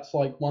 and that's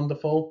like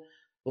wonderful.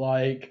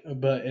 Like,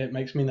 but it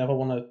makes me never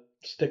want to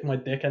stick my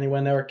dick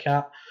anywhere near a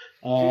cat.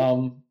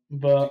 Do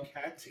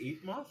cats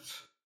eat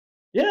moths?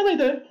 Yeah, they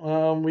do.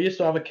 We used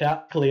to have a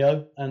cat,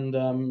 Cleo,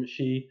 and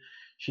she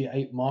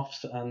ate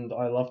moths, and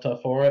I loved her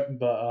for it,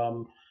 but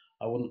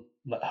I wouldn't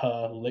let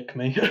her lick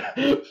me.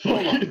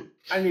 Hold on.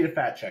 I need to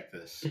fact check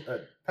this.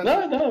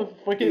 No.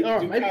 Do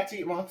maybe. cats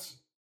eat moths?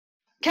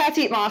 Cats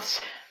eat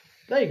moths.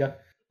 There you go.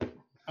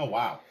 Oh,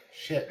 wow.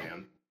 Shit,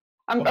 man.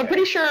 I'm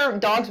pretty sure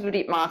dogs would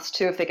eat moths,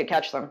 too, if they could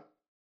catch them.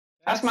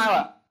 Ask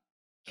Milo.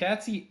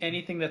 Cats eat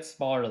anything that's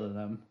smaller than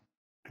them.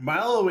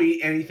 Milo will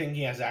eat anything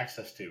he has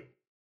access to.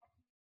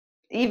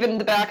 Even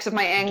the backs of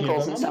my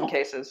ankles in some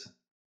cases.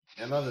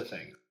 Another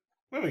thing.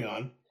 Moving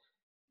on.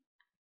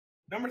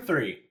 Number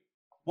 3.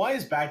 Why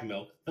is bag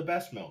milk the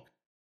best milk?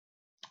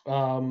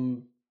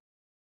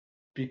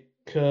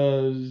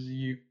 Because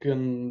you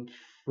can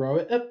throw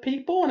it at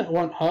people and it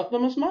won't hurt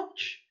them as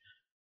much.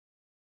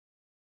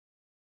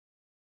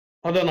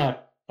 I don't know.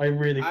 I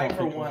really can't. I,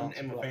 for one,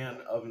 am a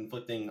fan of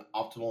inflicting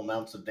optimal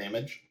amounts of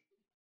damage,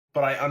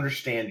 but I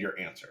understand your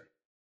answer.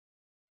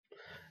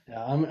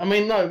 Yeah, I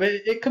mean, no, but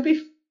it could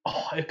be.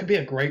 It could be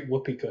a great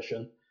whoopee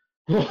cushion.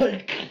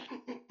 Like,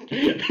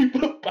 you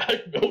put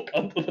bag milk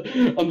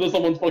under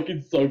someone's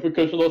fucking sofa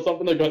cushion or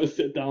something, they're going to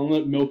sit down on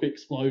it, milk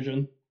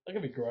explosion. That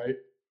could be great.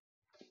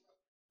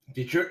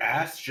 Did your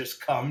ass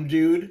just come,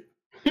 dude?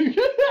 There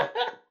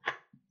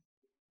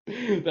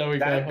we go.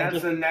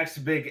 That's the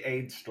next big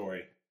AIDS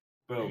story.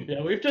 Boom.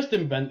 Yeah, we've just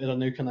invented a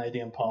new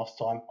Canadian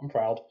pastime. I'm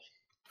proud.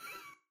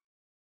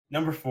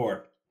 Number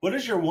 4. What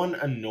is your one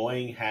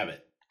annoying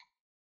habit?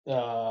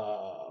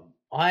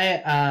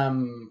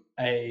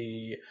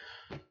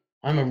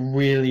 I'm a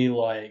really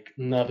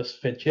nervous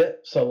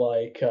fidget. So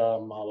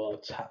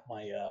I'll tap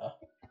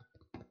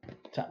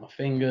my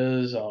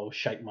fingers, I'll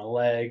shake my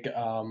leg,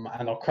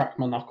 and I'll crack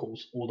my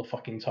knuckles all the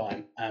fucking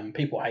time. And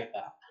people hate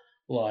that.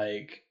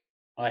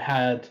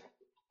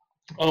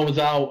 I was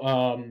out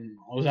in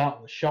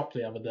the shop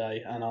the other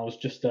day, and I was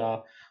just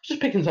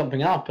picking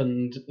something up,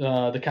 and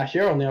the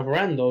cashier on the other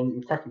end,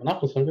 I'm cracking my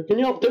knuckles. I'm like, "Can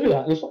you not do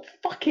that?" And it's like,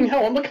 "Fucking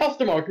hell, I'm the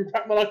customer. I can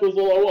crack my knuckles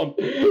all I want."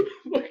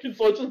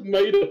 So I just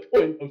made a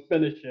point of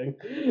finishing,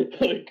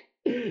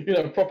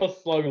 proper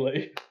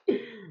slowly.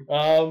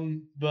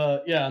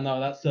 But yeah,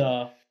 no, that's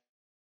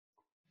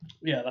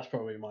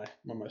probably my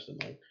most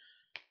annoying.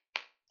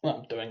 Well,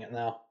 I'm doing it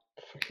now.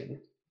 Fucking.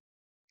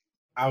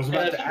 I was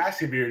about to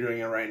ask if you're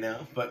doing it right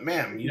now, but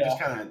man, you just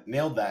kind of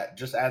nailed that.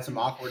 Just add some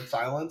awkward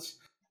silence,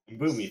 and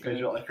boom, you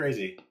finish it like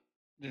crazy.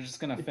 They're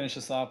just gonna finish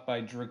us off by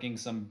drinking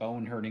some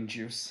bone-hurting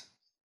juice.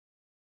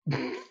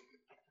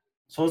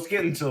 So let's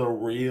get into the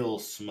real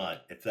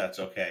smut, if that's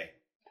okay.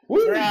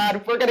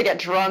 God, we're gonna get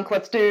drunk.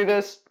 Let's do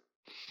this.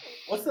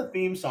 What's the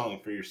theme song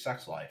for your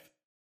sex life?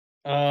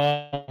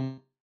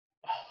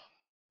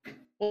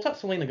 What's that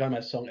Selena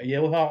Gomez song? A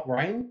Year Without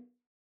Rain?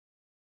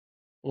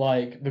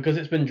 Like, because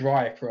it's been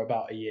dry for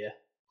about a year.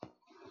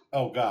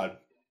 Oh God.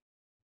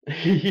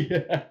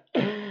 Yeah.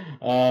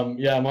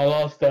 Yeah, my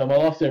last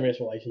serious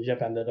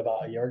relationship ended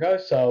about a year ago.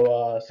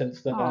 So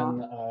since then,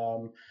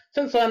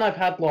 I've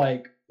had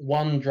like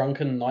one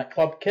drunken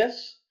nightclub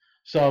kiss.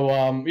 So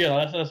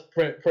that's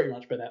pretty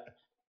much been it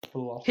for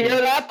the last Hear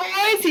year. that,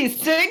 boys?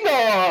 He's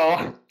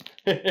single.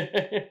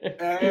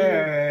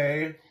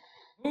 Hey.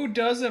 Who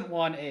doesn't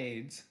want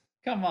AIDS?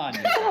 Come on.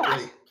 you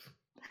guys.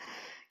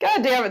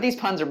 God damn it, these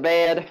puns are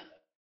bad.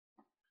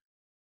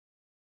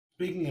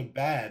 Speaking of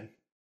bad,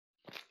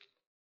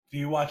 do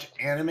you watch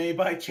anime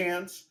by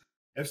chance?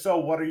 If so,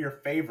 what are your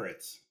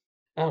favorites?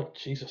 Oh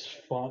Jesus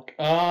fuck.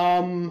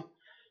 I've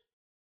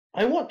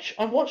watched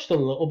a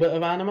little bit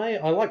of anime.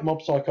 I like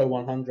Mob Psycho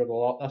 100 a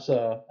lot. That's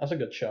a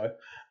good show.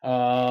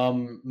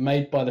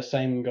 Made by the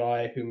same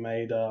guy who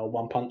made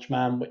One Punch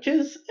Man, which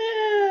is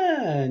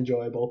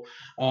enjoyable.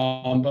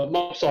 But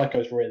Mob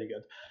Psycho is really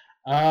good.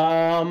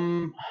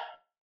 Let's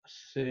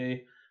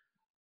see.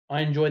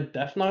 I enjoyed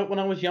Death Note when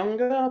I was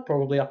younger,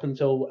 probably up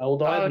until L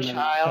died, and then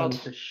it turned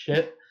to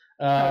shit.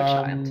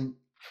 child.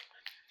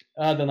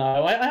 I don't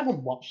know. I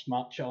haven't watched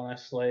much,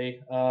 honestly.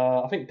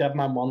 I think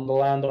Deadman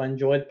Wonderland I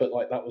enjoyed, but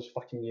like that was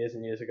fucking years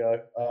and years ago.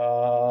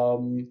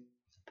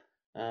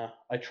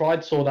 I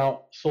tried Sword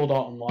Art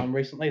Online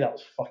recently. That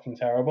was fucking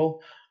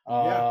terrible.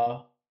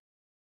 Trying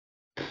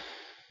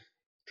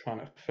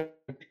to think.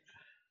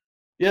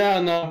 Yeah,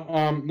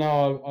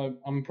 no,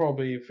 I'm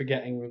probably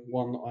forgetting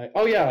one.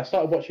 I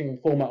started watching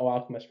Full Metal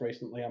Alchemist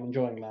recently. I'm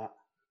enjoying that.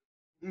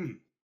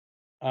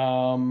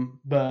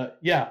 But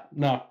yeah,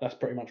 no, that's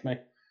pretty much me.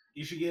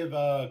 You should give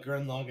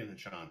Gurren Lagann a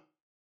chance.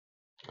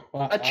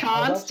 A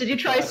chance? Did you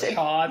try to say?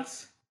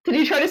 Chance. Did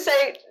you try to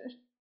say?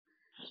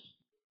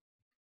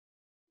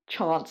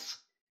 Chance.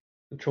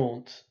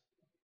 Chance.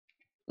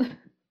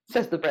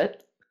 Says the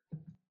Brit.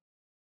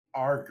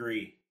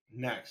 Agree.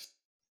 Next.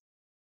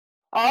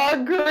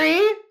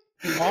 Agree.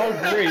 Agree. Is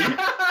that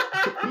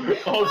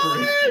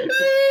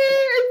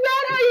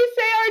how you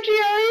say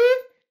RGRE?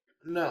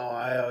 No,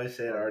 I always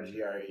say it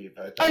RGRE.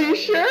 But Are you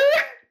sure?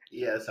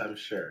 Yes, I'm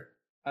sure.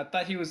 I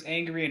thought he was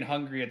angry and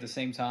hungry at the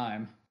same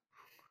time.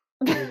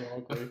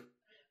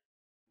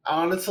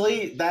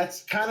 Honestly,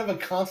 that's kind of a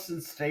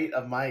constant state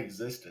of my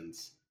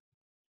existence.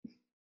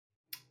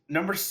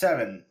 Number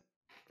 7.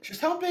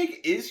 Just how big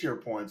is your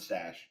porn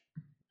stash?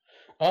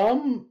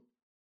 I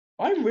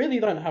really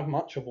don't have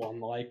much of one.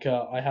 Like,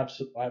 I have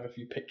a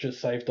few pictures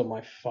saved on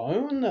my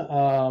phone.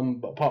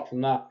 But apart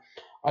from that,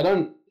 I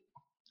don't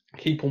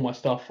keep all my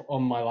stuff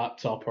on my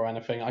laptop or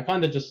anything. I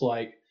kind of just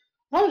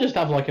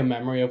have like a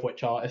memory of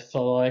which artists I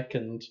like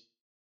and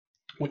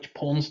which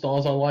porn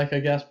stars I like, I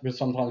guess, because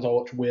sometimes I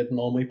watch weird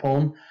normie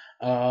porn.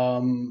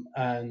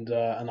 And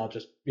I'll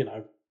just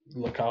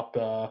look up.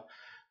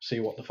 See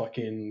what the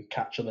fucking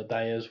catch of the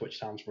day is, which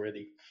sounds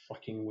really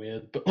fucking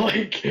weird, but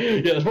like,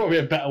 yeah, there's probably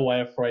a better way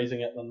of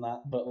phrasing it than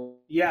that. But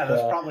yeah,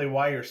 that's probably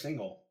why you're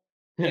single.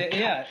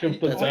 Yeah,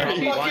 That's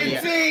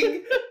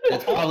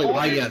probably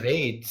why you have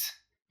AIDS.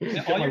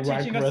 All you're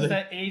teaching us is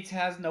that AIDS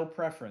has no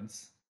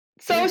preference.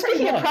 So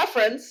speaking of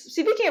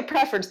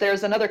preference,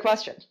 there's another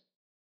question.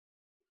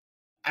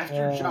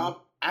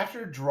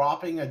 After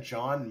dropping a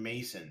John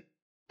Mason,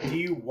 do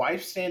you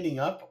wife standing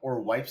up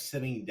or wife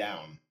sitting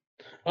down?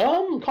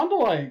 Kind of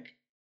like,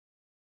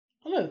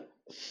 I don't know,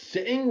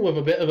 sitting with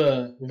a bit of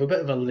a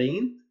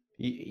lean.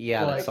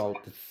 Yeah, that's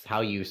how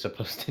you're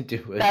supposed to do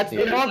it. That's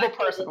the normal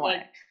person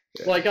way.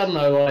 Like, I don't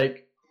know,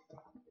 like,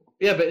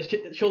 yeah, but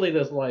surely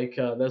there's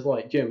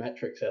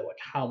geometrics here, like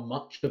how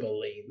much of a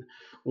lean,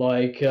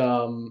 like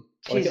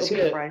Jesus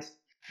Christ.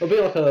 It'll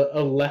be like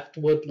a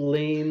leftward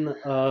lean,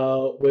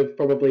 with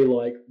probably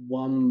like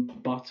one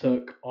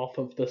buttock off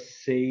of the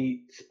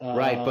seat.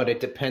 Right, but it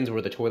depends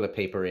where the toilet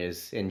paper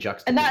is in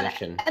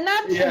juxtaposition. And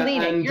that's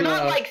leaning. You're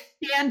not like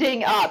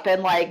standing up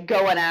and like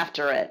going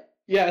after it.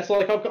 Yeah, it's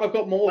like I've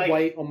got more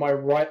weight on my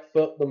right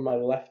foot than my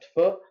left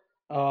foot.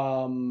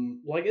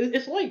 Like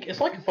it's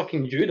like a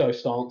fucking judo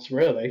stance,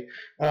 really.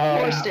 You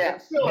weren't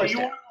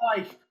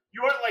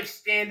like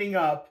standing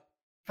up.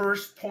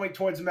 First point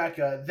towards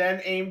Mecca, then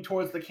aim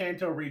towards the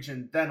Kanto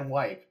region, then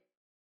wipe.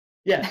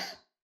 Yes.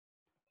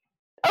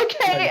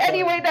 Okay,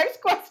 anyway,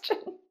 next question.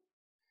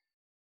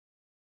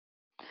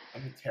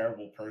 I'm a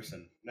terrible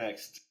person.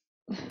 Next.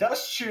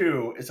 Dust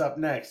Chew is up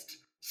next.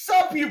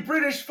 Sup, you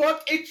British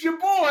fuck, it's your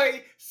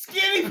boy,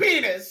 Skinny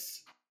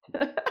Penis!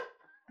 Number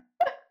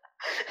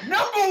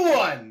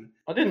 1!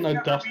 I didn't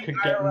know Dust could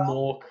get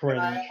more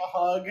cringe. I have a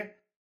hug.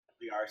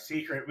 We are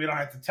secret, we don't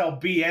have to tell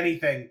B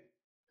anything.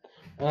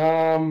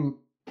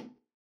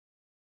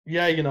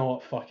 Yeah, you know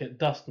what? Fuck it.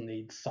 Dust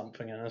needs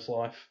something in his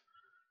life.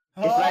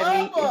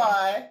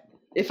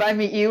 If I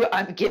meet you,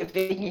 I'm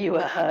giving you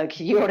a hug.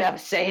 You don't have a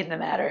say in the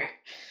matter.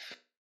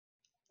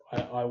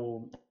 I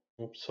will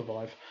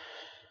survive.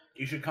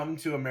 You should come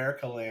to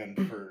America Land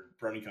for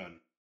BronyCon.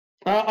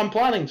 I'm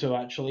planning to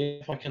actually,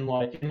 if I can,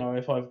 like,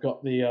 if I've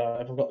got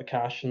the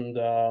cash and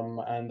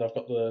I've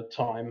got the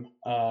time.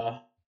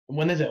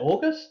 When is it?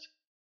 August?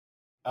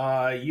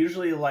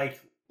 Usually like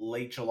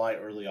late July,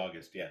 early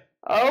August. Yeah.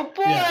 Oh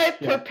boy, Yeah,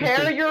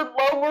 prepare your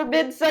lower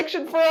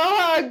midsection for a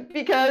hug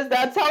because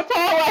that's how tall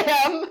I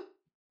am.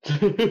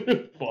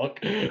 Fuck.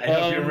 I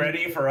hope you're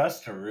ready for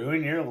us to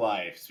ruin your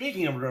life.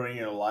 Speaking of ruining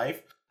your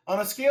life, on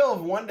a scale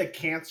of 1 to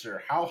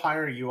cancer, how high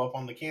are you up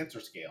on the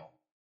cancer scale?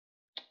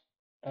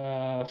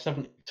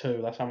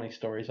 72. That's how many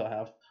stories I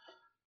have.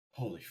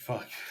 Holy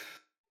fuck.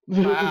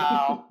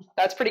 Wow,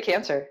 that's pretty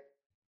cancer.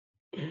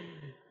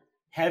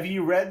 Have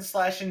you read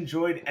 /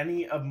 enjoyed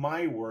any of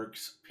my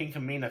works,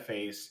 Pinkamena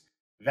Face,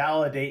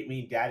 Validate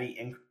Me,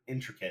 Daddy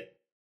Intricate?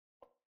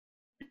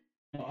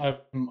 I'm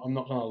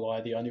not gonna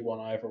lie, the only one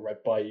I ever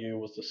read by you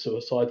was the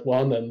suicide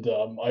one, and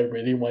I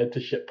really wanted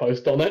to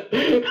shitpost on it.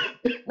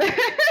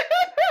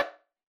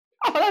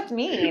 Oh, that's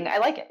mean. I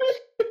like it.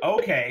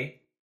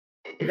 Okay.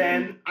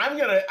 Then I'm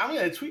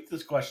gonna tweak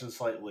this question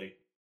slightly.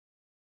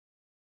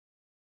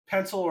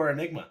 Pencil or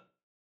Enigma?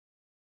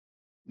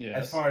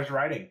 Yes. As far as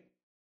writing.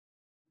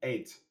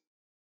 8.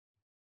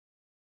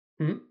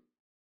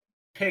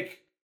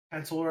 Pick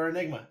Pencil or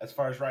Enigma as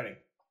far as writing.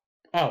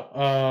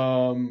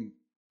 Oh,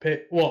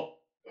 pick what?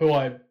 Who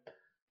I've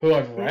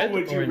read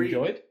would you or read?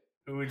 enjoyed?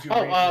 Who would you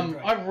Oh, read and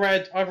enjoy?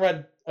 I've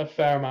read a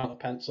fair amount of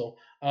Pencil.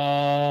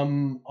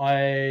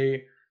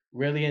 I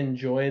really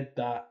enjoyed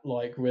that,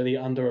 like, really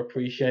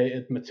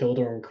underappreciated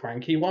Matilda and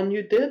Cranky one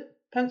you did,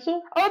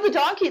 Pencil. Oh, the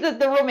donkey,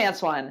 the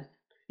romance one.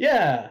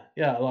 Yeah,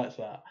 I liked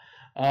that.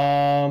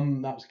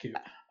 That was cute.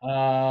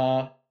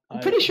 I'm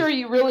pretty sure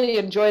you really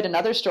enjoyed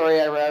another story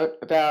I wrote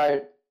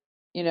about,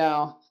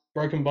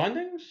 Broken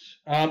Bindings.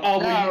 coming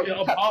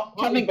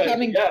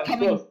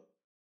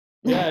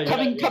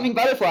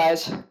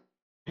butterflies.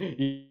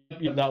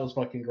 Yeah, that was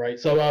fucking great.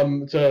 So,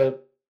 to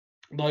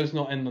those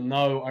not in the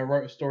know, I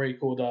wrote a story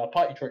called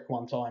Party Trick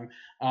one time,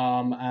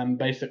 and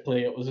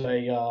basically it was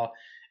a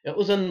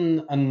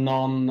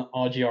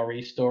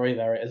non-RGRE story.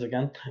 There it is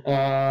again,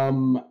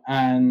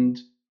 and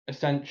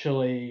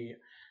essentially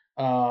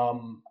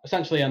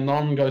a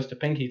non goes to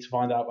Pinky to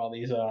find out about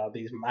these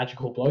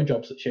magical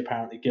blowjobs that she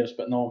apparently gives,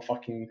 but no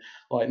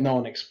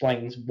one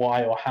explains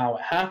why or how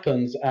it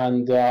happens,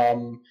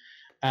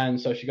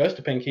 and so she goes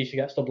to Pinky, she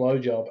gets the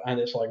blowjob, and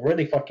it's like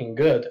really fucking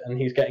good, and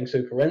he's getting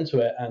super into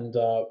it, and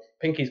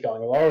Pinky's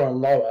going lower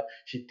and lower.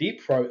 She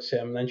deep throats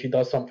him, and then she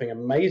does something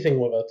amazing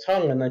with her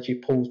tongue, and then she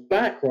pulls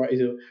back right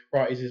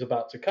as he's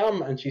about to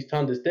come, and she's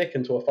turned his dick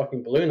into a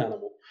fucking balloon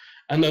animal.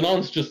 And the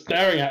non's just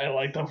staring at it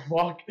like, the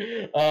fuck,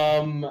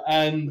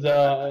 and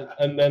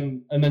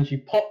then she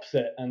pops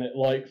it, and it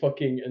like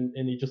fucking,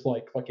 and he just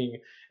like fucking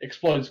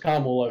explodes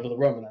cum all over the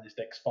room, and then his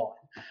dick's fine.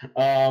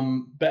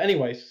 But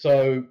anyway,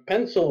 so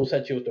Pencil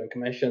said she was doing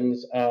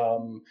commissions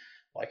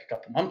like a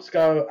couple months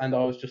ago, and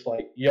I was just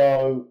like,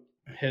 yo,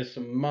 here's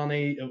some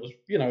money. It was,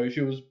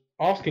 she was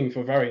asking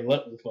for very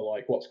little for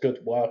like what's good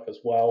work as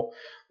well.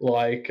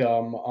 Like I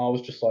was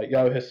just like,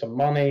 yo, here's some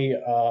money,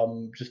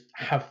 just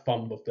have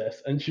fun with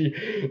this. And she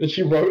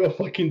wrote a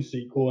fucking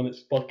sequel, and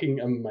it's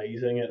fucking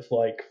amazing. It's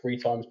like 3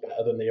 times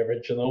better than the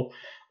original.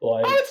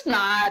 Like, no, it's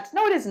not.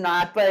 No, it is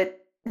not. But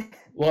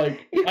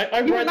like, I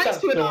read nice that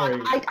story.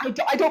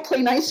 I don't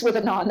play nice with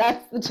a non.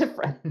 That's the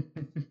difference.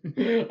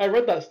 I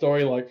read that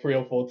story like 3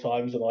 or 4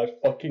 times, and I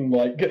fucking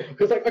like,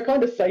 because like I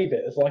kind of save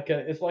it. It's like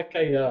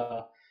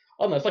a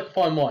I don't know, it's like a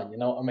fine wine, you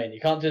know what I mean?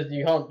 You can't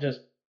just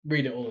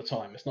read it all the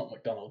time. It's not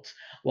McDonald's.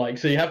 Like,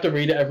 so you have to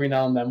read it every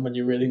now and then when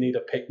you really need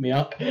a pick me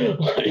up.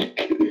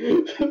 Like,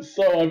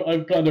 so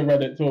I've kind of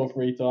read it 2 or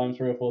 3 times,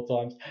 3 or 4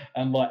 times,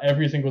 and like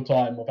every single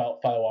time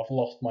without fail, I've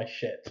lost my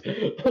shit.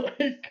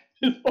 Like,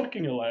 it's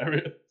fucking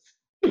hilarious.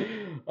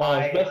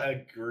 I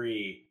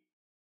agree.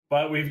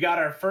 But we've got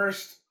our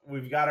first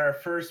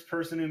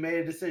person who made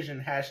a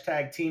decision.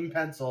 # Team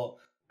Pencil.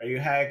 Are you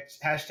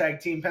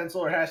 # Team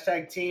Pencil or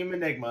 # Team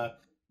Enigma?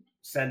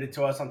 Send it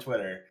to us on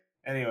Twitter.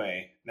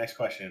 Anyway, next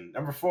question.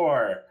 Number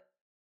 4.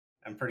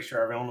 I'm pretty sure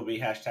everyone will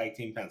be #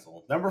 Team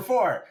Pencil. Number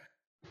 4.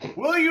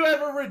 Will you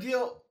ever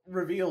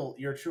reveal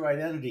your true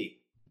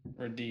identity?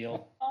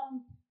 Reveal.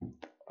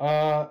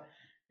 Yeah,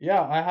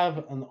 I have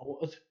an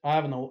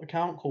alt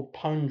account called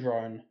Pwn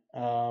Drone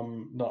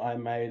that I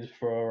made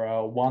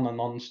for one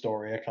Anon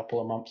story a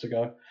couple of months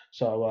ago.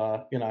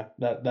 So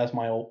there's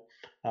my alt.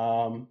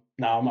 No,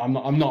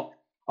 I'm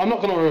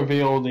not going to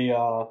reveal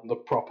the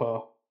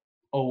proper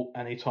alt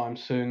anytime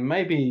soon.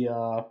 Maybe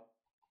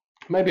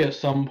at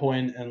some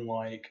point in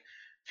like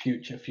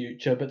future.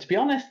 But to be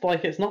honest,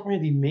 like, it's not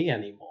really me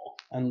anymore.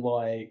 And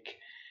like,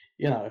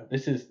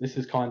 this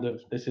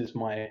is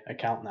my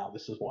account now.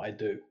 This is what I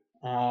do.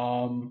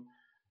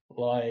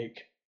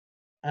 Like,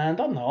 and I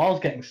don't know, I was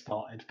getting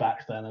started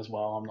back then as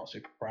well. I'm not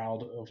super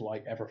proud of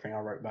like everything I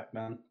wrote back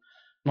then.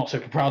 Not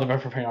super proud of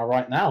everything I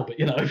write now, but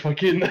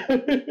fucking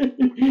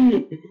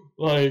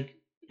like,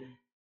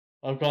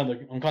 I'm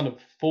kind of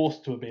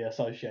forced to be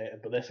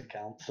associated with this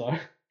account, so.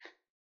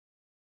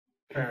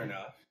 Fair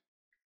enough.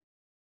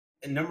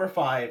 And number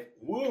 5,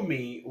 woo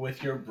me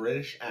with your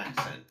British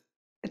accent.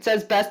 It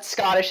says best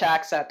Scottish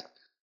accent.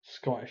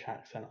 Scottish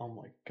accent. Oh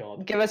my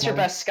god. Give us your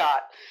best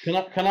Scot.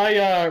 Can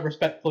I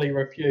respectfully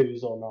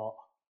refuse or not?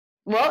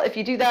 Well, if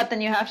you do that,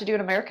 then you have to do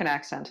an American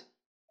accent.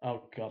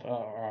 Oh god. Oh,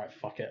 all right.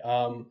 Fuck it.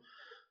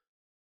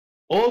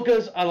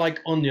 Augurs are like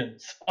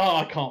onions. Oh,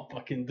 I can't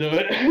fucking do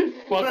it.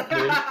 Fuck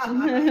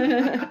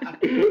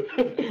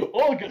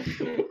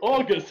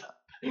this.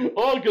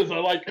 Augurs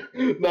are like.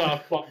 Nah,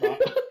 fuck that.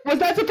 Was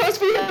that supposed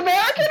to be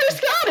American or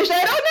Scottish?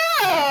 I don't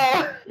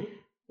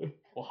know.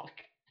 Fuck.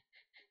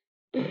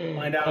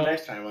 Find out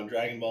next time on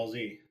Dragon Ball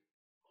Z.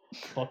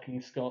 Fucking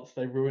Scots,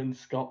 they ruined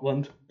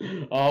Scotland.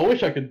 Oh, I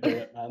wish I could do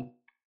it, man.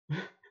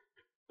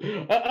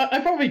 I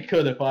probably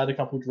could if I had a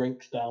couple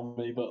drinks down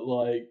me, but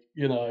like,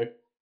 you know,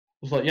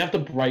 it's like you have to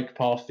break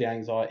past the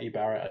anxiety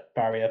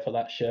barrier for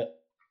that shit.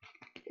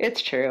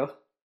 It's true.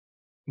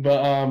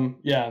 But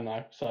yeah,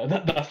 no. So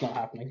that's not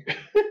happening.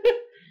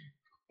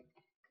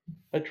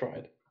 I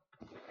tried.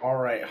 All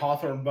right,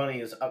 Hawthorne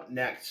Bunny is up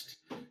next.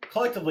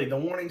 Collectively, the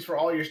warnings for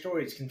all your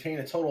stories contain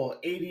a total of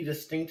 80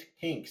 distinct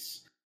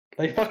hints.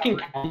 They fucking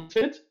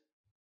counted?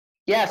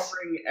 Yes.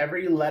 Covering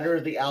every letter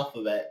of the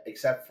alphabet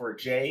except for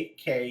J,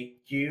 K,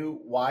 Q,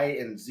 Y,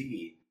 and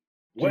Z.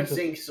 What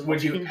Jesus zincs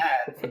would you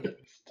add for the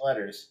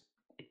letters?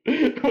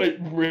 Wait,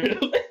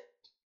 really?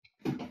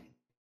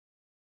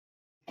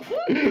 How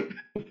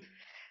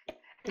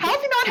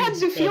have you not had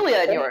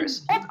zoophilia in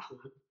yours?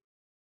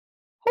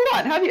 Hold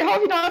on. How have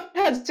you not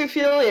had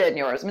zoophilia in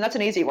yours? I mean, that's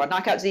an easy one.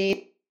 Knock out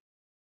Z.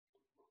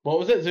 What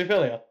was it?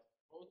 Zoophilia?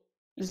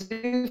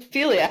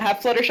 Zoophilia. Have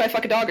Fluttershy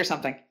fuck a dog or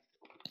something.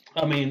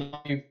 I mean,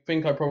 I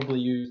think I probably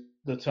used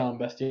the term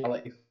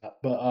bestiality for that,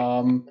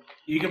 but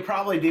You could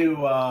probably do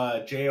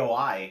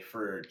JOI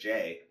for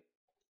J.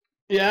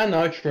 yeah,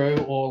 no, true.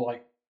 Or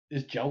like,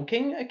 is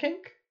joking a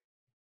kink?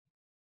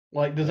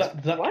 Like, does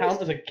that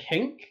count as a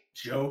kink?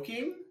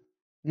 Joking?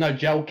 No,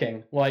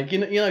 joking. Like, you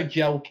know,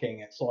 joking.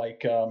 It's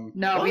like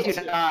No, we do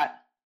not.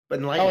 But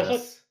enlighten Oh,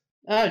 it's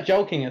us.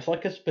 joking. It's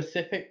like a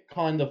specific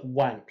kind of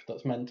wank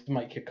that's meant to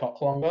make your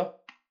cock longer.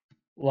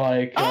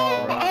 Like,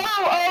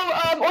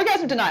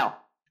 orgasm denial.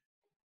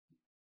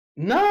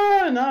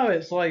 no,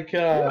 it's like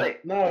Really?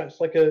 no, it's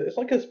like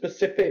a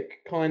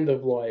specific kind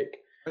of like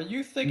Are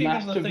you thinking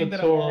of the thing that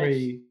involves?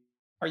 masturbatory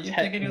Are you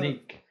thinking of?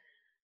 technique.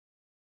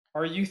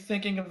 Are you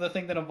thinking of the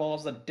thing that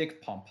involves a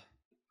dick pump?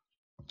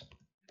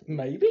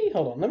 Maybe.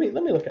 Hold on. Let me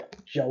look at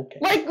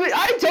joking. Like,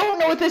 I don't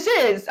know what this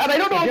is, and I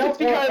don't know if it's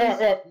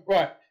because...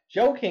 Right.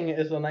 Joking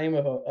is the name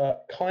of a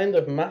kind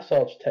of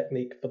massage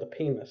technique for the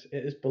penis.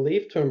 It is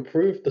believed to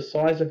improve the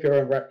size of your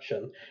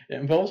erection. It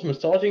involves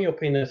massaging your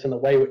penis in a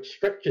way which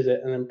stretches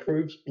it and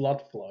improves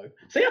blood flow.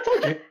 See, I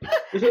told you.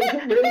 It's a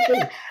real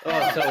thing.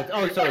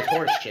 So it's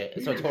horse shit.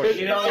 So it's horse You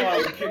shit.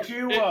 know, could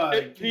you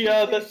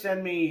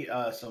send me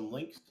some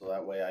links so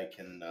that way I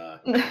can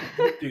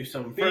do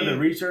some further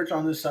research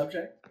on this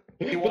subject?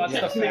 He wants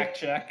to fact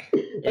check.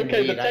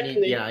 Okay, the Indeed,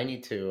 technique. I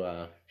need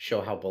to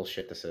show how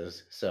bullshit this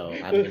is. So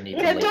I'm gonna need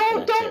to Yeah, link to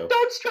that too.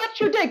 don't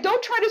stretch your dick.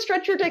 Don't try to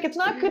stretch your dick. It's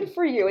not good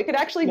for you. It could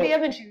actually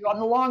damage you on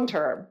the long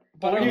term.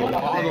 But On the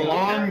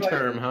long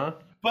term, huh?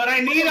 But I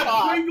need a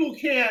Pringle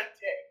can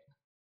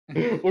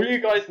dick. All you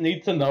guys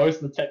need to know is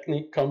the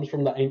technique comes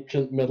from the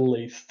ancient Middle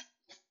East.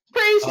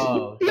 Priest,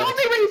 Oh, the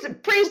only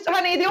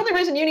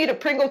reason you need a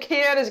Pringle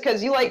can is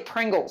because you like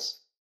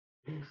Pringles.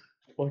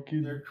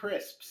 Fucking. They're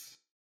crisps.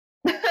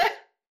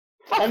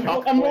 I'm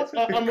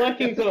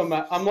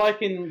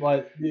liking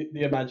like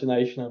the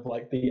imagination of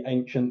like the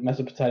ancient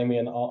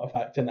Mesopotamian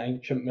artifact and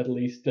ancient Middle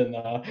Eastern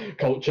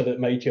culture that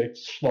made you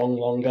schlong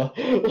longer.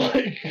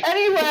 Like...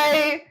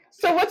 Anyway,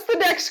 so what's the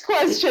next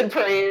question,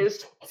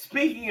 Priest?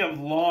 Speaking of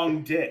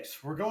long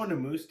dicks, we're going to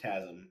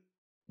Moose-tasm.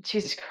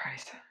 Jesus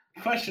Christ.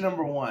 Question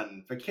number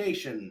 1: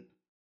 vacation.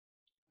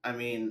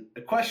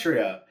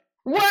 Equestria.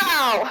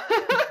 Wow!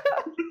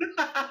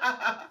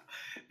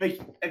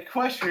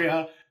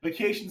 Equestria,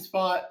 vacation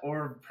spot,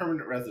 or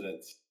permanent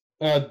residence?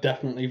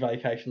 Definitely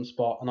vacation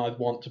spot, and I'd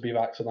want to be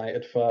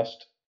vaccinated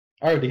first.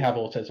 I already have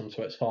autism,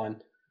 so it's fine.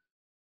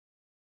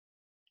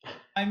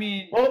 I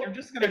mean, Well, you're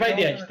just gonna if go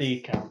there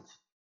ADHD counts.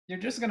 You're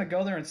just gonna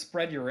go there and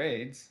spread your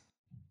AIDS.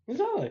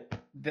 Exactly.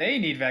 They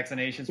need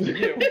vaccinations for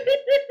you.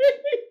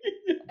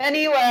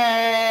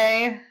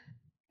 Anyway.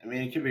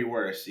 It could be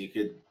worse. You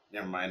could...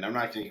 Never mind. I'm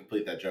not going to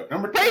complete that joke.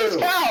 Number 2. Praise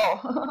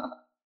go!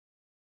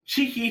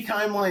 Cheeky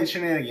timeline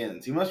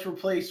shenanigans. You must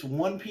replace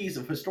one piece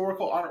of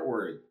historical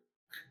artwork,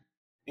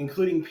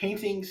 including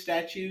paintings,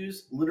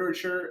 statues,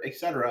 literature,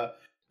 etc.,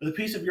 with a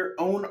piece of your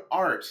own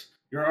art.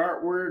 Your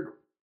artwork.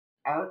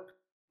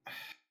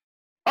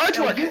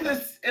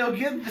 It'll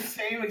give the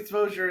same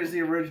exposure as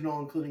the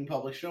original, including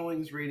public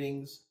showings,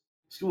 readings,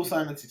 school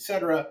assignments,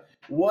 etc.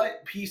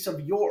 What piece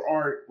of your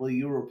art will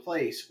you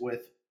replace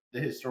with the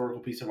historical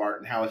piece of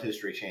art, and how has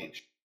history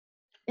changed?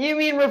 You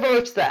mean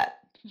reverse that?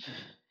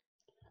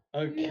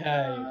 Okay.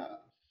 Yeah.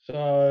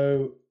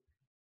 So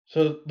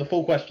the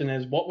full question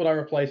is, what would I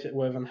replace it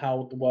with, and how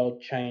would the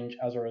world change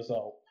as a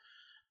result?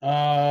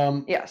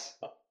 Yes.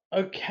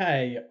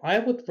 Okay, I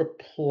would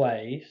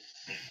replace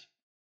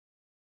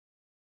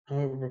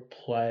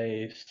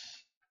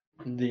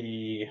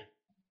the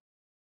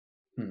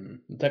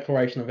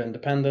Declaration of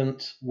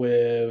Independence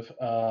with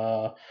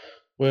My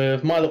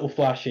Little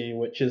Flashy,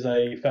 which is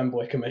a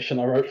femboy commission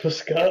I wrote for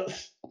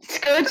Skirts.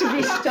 Skirts would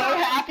be so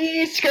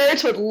happy.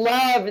 Skirts would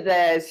love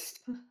this.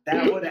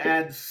 That would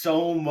add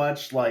so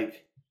much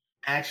like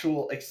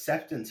actual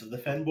acceptance of the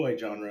femboy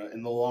genre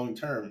in the long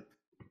term.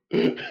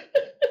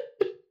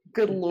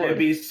 Good lord. There'd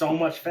be so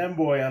much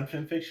femboy on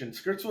fanfiction.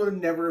 Skirts would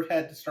have never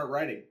had to start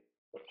writing.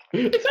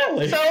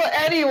 Exactly. So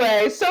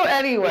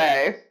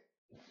anyway.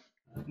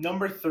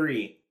 Number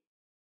 3.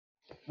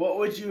 What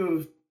would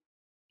you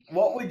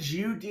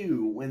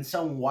do when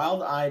some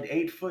wild-eyed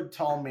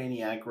 8-foot-tall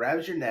maniac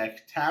grabs your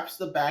neck, taps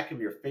the back of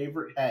your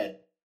favorite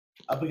head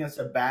up against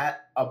a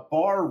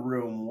bar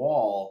room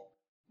wall,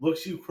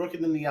 looks you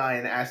crooked in the eye,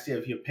 and asks you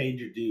if you paid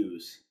your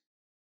dues?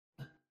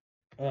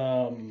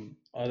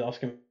 I'd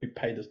ask him if he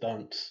paid his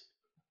don'ts.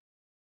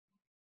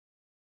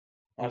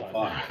 I don't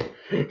know.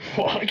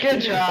 Fuck.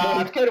 Good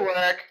job. Good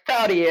work.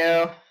 Proud of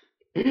you.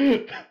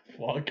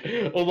 Fuck.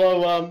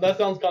 Although that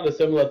sounds kind of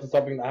similar to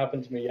something that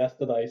happened to me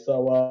yesterday.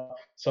 So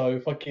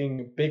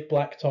fucking Big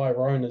Black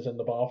Tyrone is in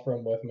the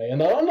bathroom with me,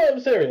 and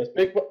I'm serious.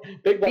 Big Black.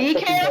 Be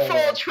careful.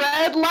 Tyrone.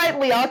 Tread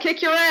lightly. I'll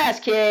kick your ass,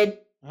 kid.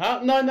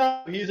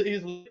 No.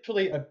 He's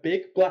literally a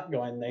big black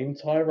guy named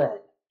Tyrone.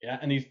 Yeah,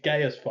 and he's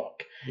gay as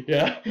fuck.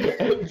 Yeah,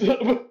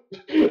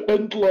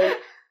 and like.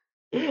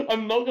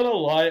 I'm not gonna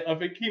lie, I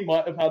think he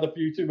might have had a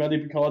few too many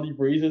Bacardi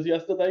breezes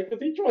yesterday because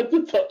he tried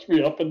to touch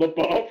me up in the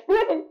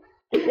bathroom.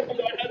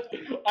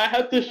 And I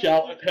had to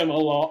shout at him a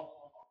lot.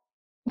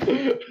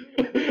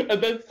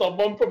 And then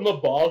someone from the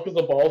bar, because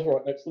the bar's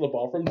right next to the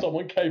bathroom,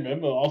 someone came in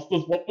and asked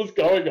us what was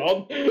going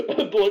on.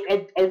 And like,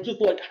 I'm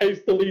just like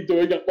hastily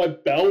doing up my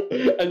belt,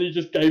 and he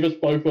just gave us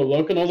both a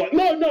look, and I was like,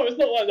 no, it's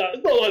not like that,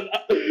 it's not like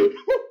that.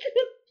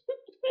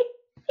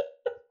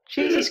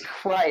 Jesus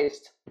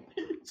Christ.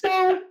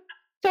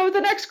 So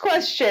the next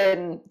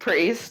question,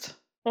 Priest.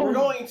 We're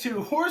going to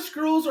Horse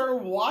Girls Are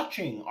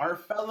Watching, our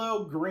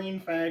fellow green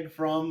fag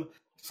from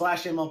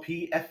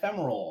 /MLP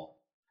Ephemeral.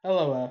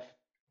 Hello, F.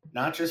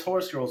 Not just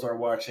Horse Girls Are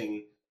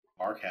Watching,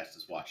 Barcast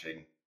is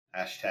watching.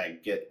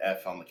 # get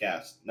F on the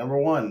cast. Number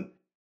 1,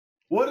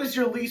 what is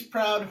your least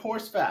proud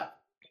horse fap?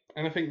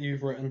 Anything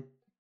you've written.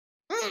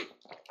 That's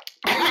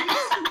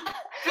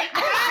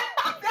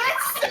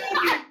so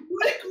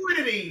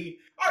liquidy!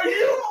 Are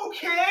you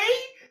okay?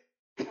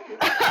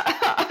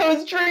 I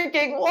was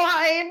drinking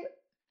wine.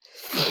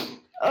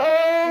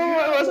 Oh,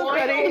 I wasn't wine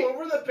ready. all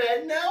over the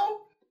bed now?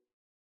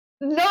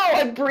 No,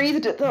 I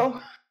breathed it though.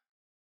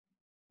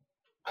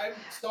 I'm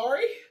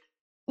sorry?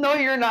 No,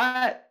 you're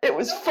not. It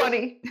was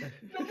funny.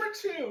 Number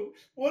 2,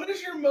 what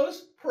is your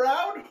most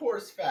proud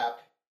horse fap?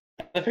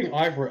 Anything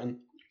I've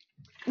written.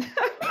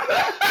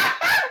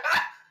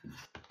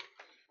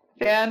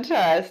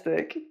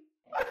 Fantastic.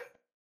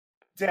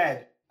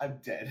 Dead. I'm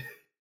dead.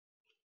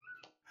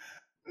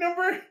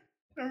 Number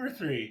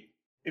 3.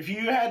 If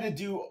you had to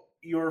do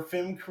your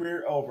film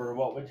career over,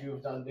 what would you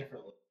have done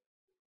differently?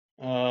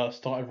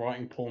 Started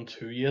writing porn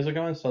 2 years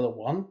ago instead of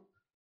 1.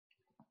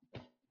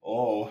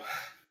 Oh.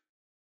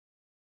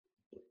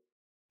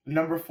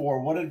 Number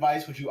 4. What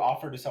advice would you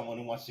offer to someone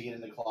who wants to get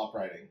into co-op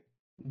writing?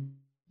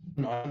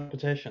 No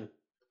competition.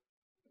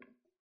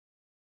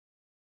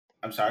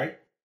 I'm sorry?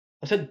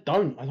 I said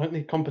don't. I don't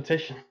need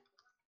competition.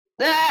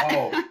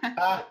 Oh.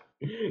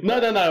 No.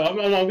 I'm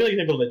going to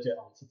give a legit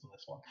answer to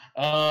this one.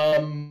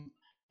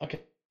 Okay.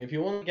 If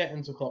you want to get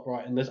into co-op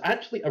writing, there's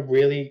actually a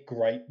really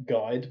great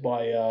guide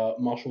by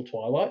Marshall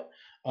Twilight,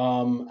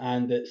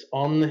 and it's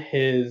on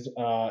his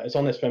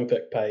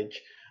fanfic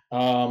page.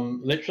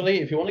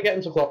 Literally, if you want to get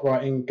into co-op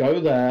writing, go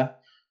there,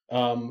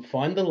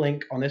 find the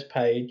link on his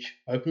page,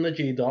 open the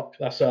GDoc.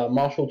 That's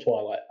Marshall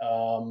Twilight.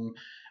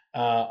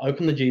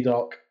 Open the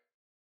GDoc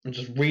and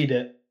just read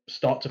it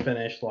start to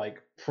finish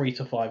like 3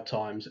 to 5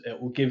 times. It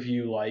will give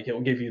you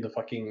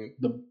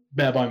the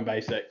bare bone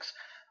basics.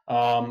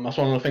 That's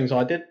one of the things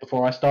I did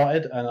before I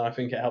started, and I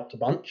think it helped a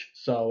bunch.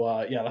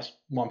 So yeah, that's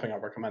one thing I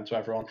recommend to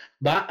everyone.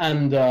 That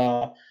and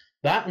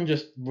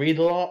just read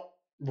a lot,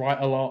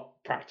 write a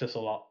lot, practice a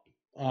lot.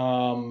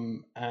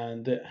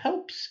 And it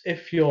helps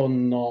if you're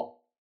not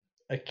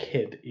a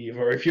kid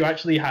either. If you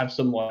actually have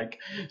some like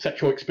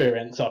sexual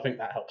experience, I think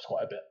that helps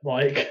quite a bit.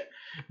 Like,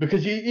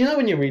 because you know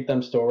when you read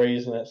them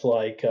stories and it's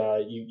like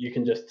you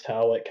can just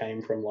tell it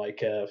came from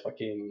like a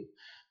fucking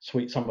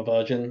sweet summer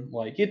virgin.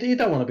 Like you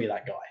don't want to be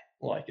that guy.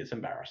 Like it's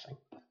embarrassing.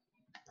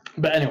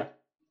 But anyway,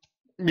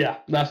 yeah,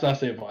 that's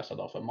the advice I'd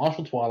offer.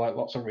 Marshall Twilight,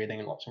 lots of reading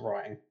and lots of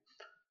writing,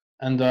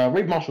 and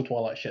read Marshall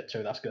Twilight shit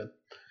too. That's good.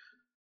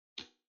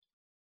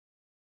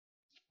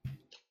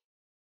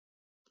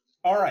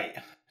 All right,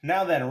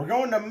 now then, we're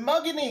going to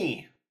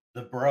Muggany,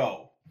 the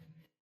bro.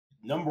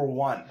 Number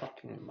 1.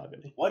 Fucking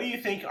Muggany. What do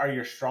you think are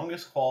your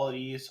strongest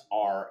qualities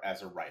are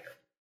as a writer?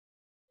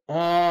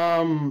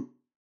 I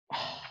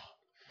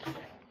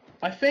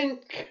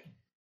think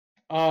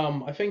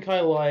I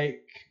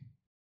like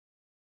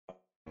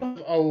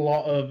have a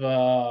lot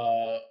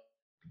of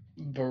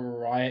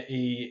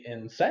variety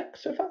in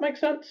sex, if that makes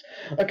sense.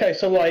 Okay,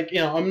 so like,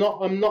 I'm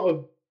not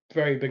a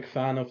very big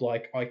fan of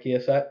like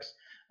IKEA sex.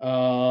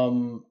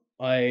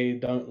 I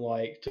don't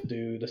like to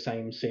do the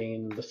same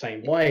scene the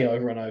same way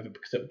over and over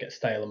because it would get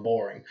stale and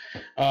boring.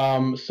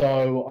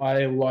 So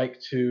I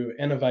like to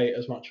innovate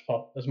as much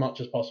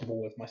as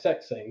possible with my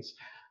sex scenes.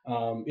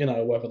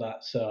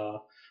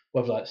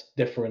 Whether that's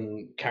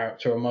different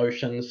character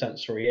emotions,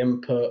 sensory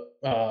input,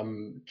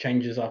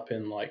 changes up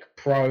in like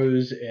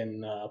prose,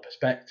 in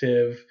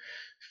perspective,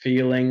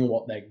 feeling,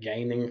 what they're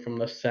gaining from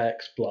the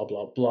sex, blah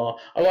blah blah.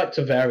 I like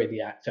to vary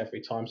the act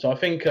every time. So I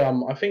think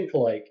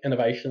like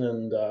innovation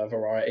and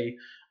variety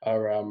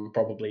are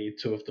probably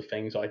two of the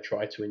things I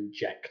try to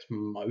inject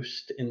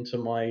most into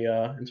my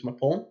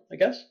porn, I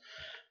guess.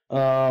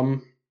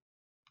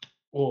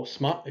 Or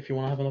smut if you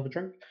want to have another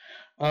drink.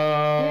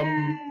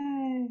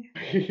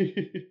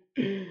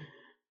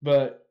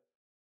 But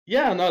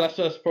yeah, no,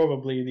 that's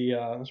probably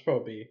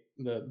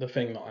the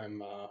thing that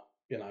I'm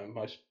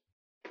most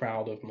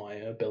proud of my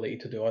ability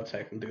to do. I'd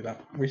say I can do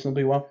that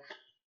reasonably well.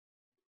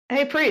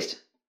 Hey,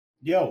 Priest.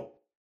 Yo.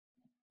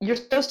 You're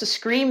supposed to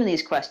scream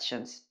these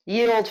questions.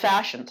 Ye old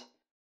fashioned.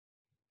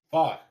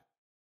 Fuck.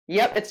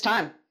 Yep, it's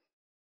time.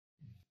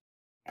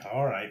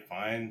 All right,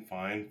 fine.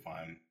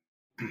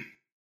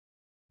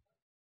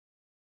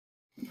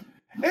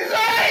 Is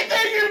there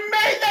anything you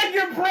made that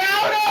you're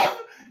proud of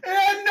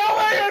and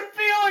nobody would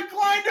feel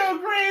inclined to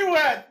agree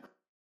with?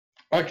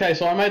 Okay,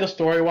 so I made a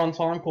story one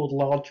time called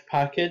Large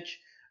Package,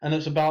 and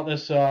it's about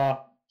this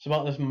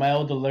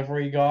male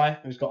delivery guy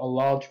who's got a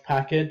large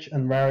package,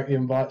 and Rarity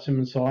invites him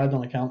inside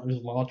on account of his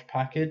large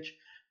package.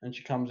 And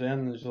she comes in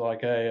and she's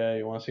like, hey,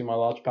 you want to see my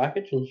large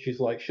package? And she's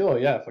like, sure,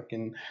 yeah,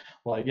 fucking,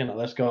 like,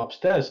 let's go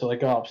upstairs. So they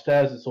go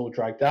upstairs, it's all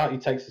dragged out. He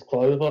takes his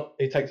clothes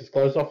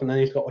off, and then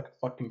he's got like a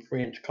fucking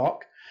 3-inch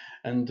cock.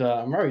 And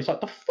Murray's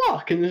like, the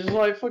fuck? And he's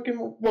like, fucking,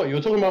 what, you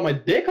were talking about my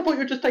dick? I thought you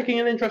were just taking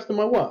an interest in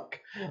my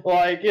work.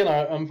 Like,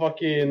 and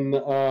fucking,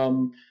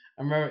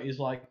 and Rarity's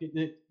like,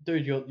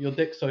 dude, your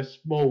dick's so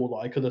small that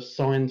I could have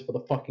signed for the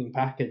fucking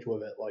package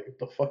with it. Like, what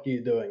the fuck are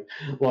you doing?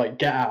 Like,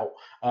 get out.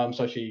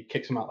 So she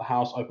kicks him out of the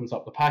house, opens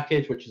up the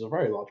package, which is a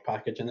very large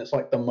package, and it's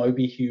like the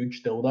Moby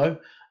huge dildo.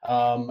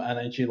 And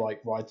then she like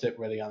rides it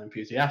really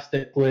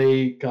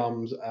unenthusiastically,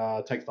 comes,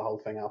 takes the whole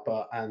thing up,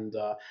 and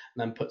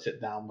then puts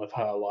it down with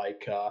her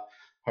like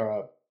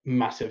her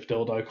massive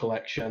dildo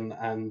collection,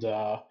 and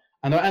I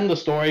end the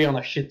story on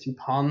a shitty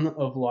pun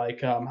of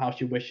like how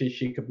she wishes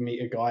she could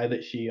meet a guy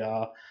that she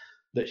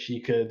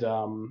could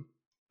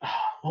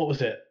what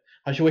was it?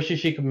 How she wishes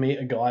she could meet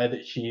a guy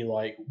that she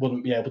like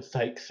wouldn't be able to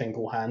take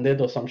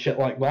single-handed or some shit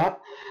like that.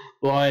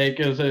 Like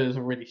it was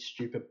a really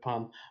stupid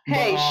pun.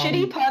 Hey,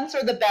 shitty puns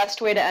are the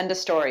best way to end a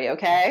story,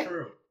 okay?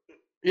 True.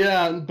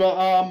 Yeah,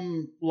 but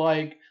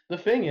like the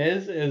thing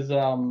is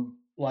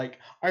like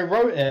I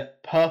wrote it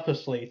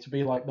purposely to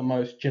be like the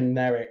most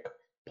generic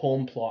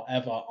porn plot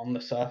ever on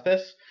the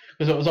surface,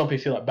 because it was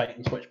obviously like bait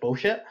and switch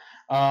bullshit.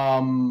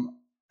 And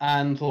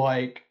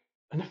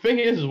the thing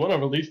is when I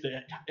released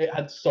it, it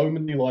had so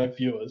many live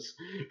viewers.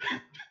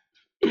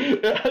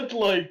 It had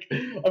like,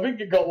 I think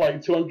it got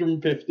like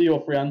 250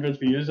 or 300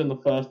 views in the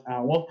first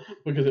hour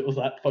because it was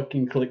that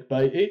fucking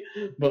clickbaity.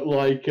 But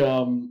like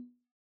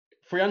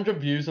 300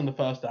 views in the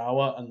first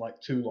hour and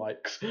like 2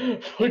 likes.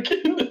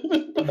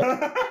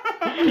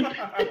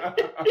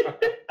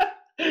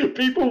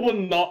 People were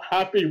not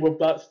happy with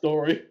that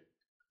story.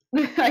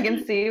 I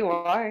can see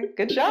why.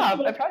 Good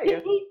job. I'm proud of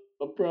you.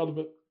 I'm proud of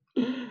it.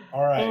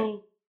 All right.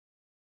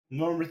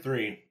 Number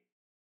 3.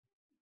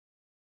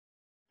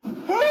 Whose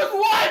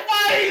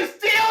Wi-Fi are you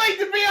stealing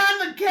to be on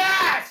the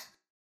cast?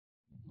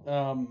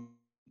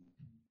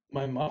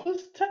 My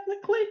mother's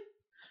technically.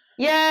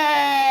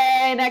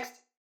 Yay!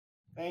 Next.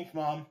 Thanks,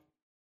 Mom.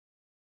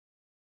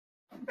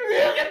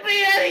 If you could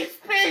be any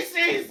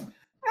species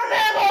from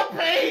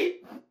MLP,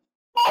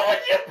 what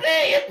would you be?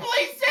 And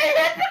please say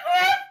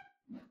hypocrite.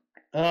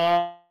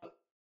 I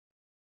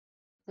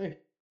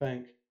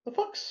think. The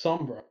fuck's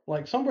Sombra?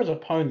 Like, Sombra's a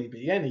pony, but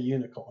he ain't a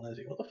unicorn, is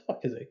he? What the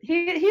fuck is he?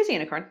 He's a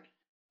unicorn.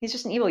 He's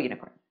just an evil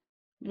unicorn.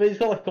 But he's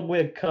got like a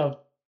weird curved,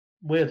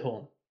 weird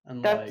horn.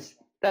 And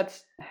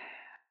that's...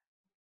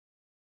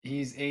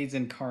 He's AIDS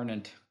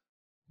incarnate.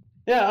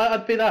 Yeah,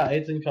 I'd be that.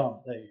 AIDS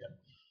incarnate. There you go.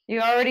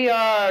 You already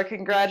are.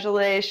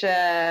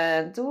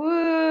 Congratulations.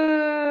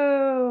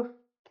 Woo!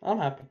 I'm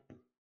happy.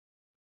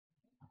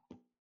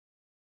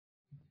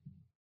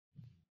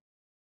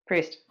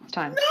 Priest, it's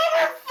time.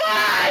 Number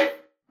 5!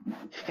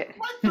 Okay.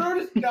 My throat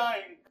is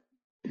dying.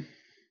 Is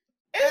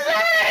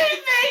there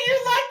anything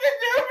you'd like to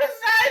do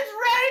besides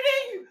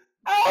writing?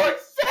 I'll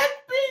accept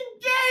being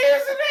gay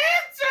as an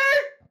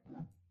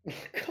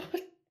answer.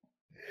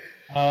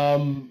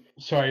 God.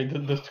 Sorry,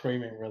 the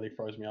screaming really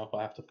throws me off.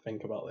 I have to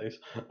think about these.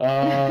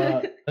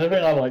 Another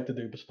thing I like to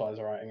do besides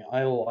writing,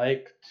 I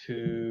like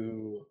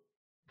to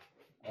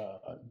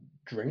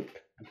drink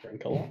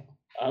a lot.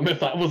 If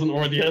that wasn't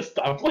already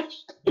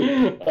established.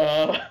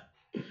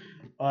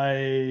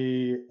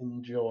 I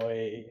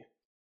enjoy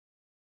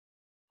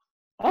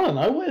I don't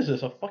know. What is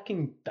this? A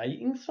fucking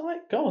dating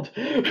site? God.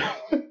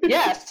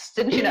 Yes,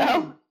 didn't you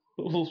know?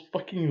 Those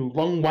fucking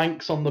long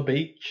wanks on the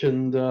beach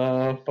and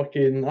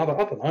fucking I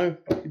don't know.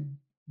 Fucking...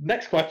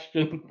 Next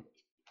question.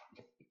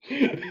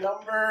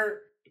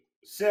 Number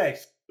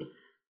 6.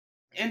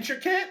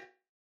 Intricate?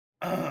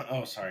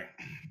 Oh, sorry.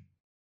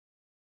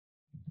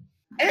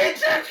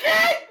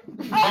 Intricate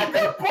on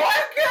the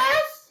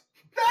podcast?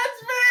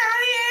 That's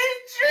very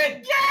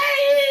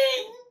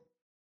intriguing!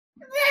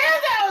 Yeah,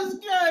 that was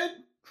good!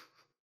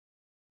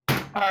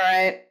 All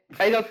right.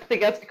 I don't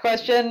think that's the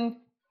question.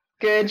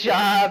 Good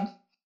job.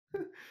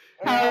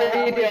 How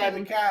are you The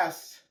doing?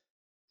 cast.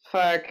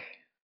 Fuck.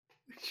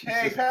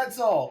 Hey,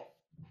 Pencil.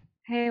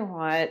 Hey,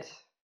 what?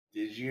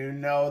 Did you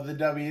know the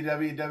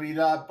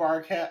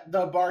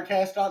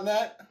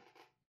www.barcast.net?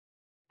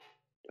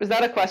 Was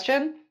that a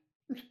question?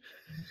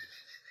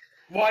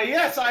 Why,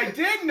 yes, I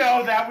did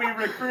know that we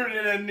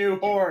recruited a new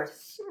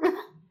horse.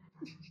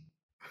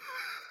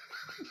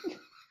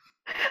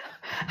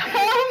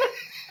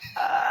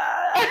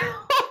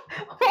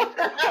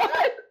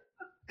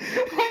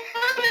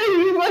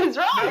 What is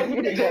wrong with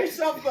you Get today?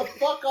 yourself the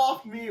fuck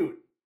off mute.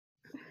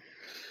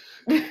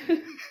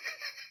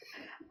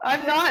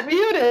 I'm not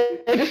muted.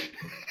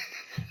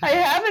 I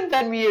haven't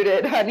been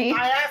muted, honey.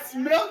 I asked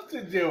Milk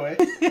to do it.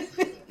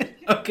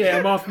 Okay,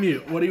 I'm off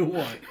mute. What do you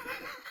want?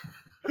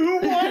 Who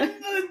won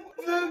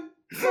the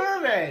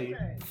survey?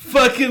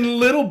 Fucking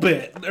little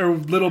bit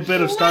of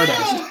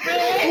Stardust.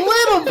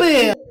 Little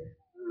bit.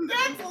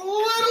 That's a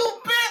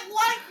little bit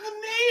like the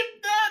name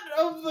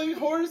of the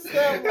horse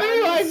that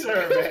won the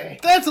survey.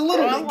 That's a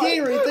little bit gay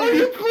right there. Are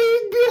you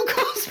playing Bill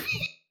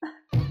Cosby?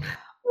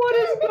 What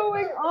is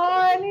going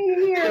on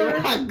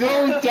here? I'm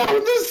going down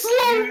the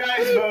slope. You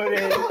guys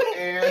voted,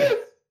 and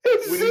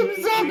It's Zip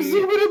Zop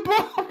Zip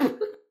Bob.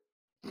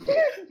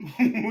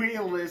 we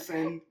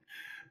listened.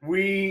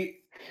 We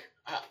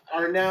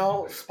are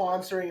now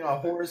sponsoring a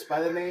horse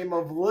by the name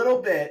of Little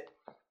Bit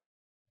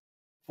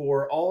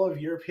for all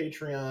of your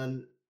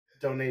Patreon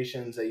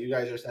donations that you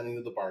guys are sending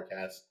to the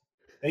Barcast.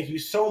 Thank you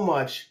so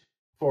much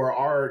for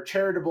our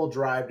charitable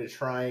drive to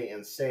try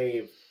and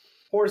save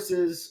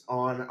horses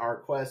on our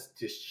quest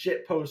to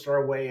shitpost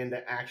our way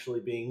into actually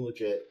being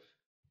legit.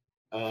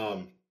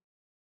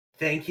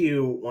 Thank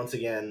you once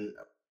again.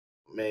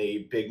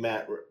 May Big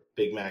Mac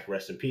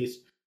rest in peace.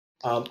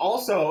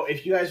 Also,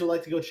 if you guys would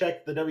like to go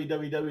check the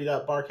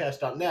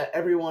www.barcast.net,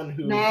 everyone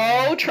who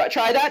No, try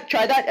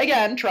that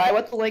again. Try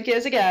what the link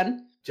is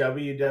again.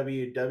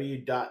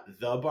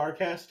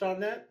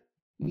 www.thebarcast.net.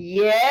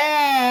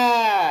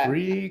 Yeah.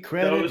 Free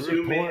credit Those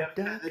who may have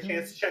had the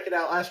chance to check it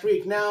out last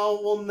week now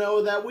will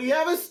know that we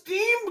have a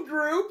Steam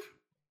group.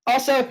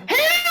 Also,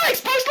 hey, Alex,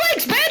 post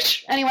links,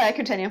 bitch. Anyway,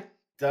 continue.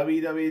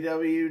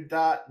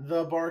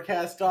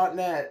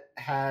 www.thebarcast.net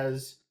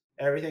has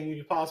everything you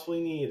could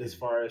possibly need as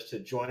far as to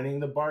joining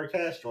the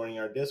Barcast, joining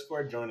our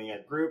Discord, joining our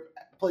group,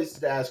 places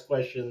to ask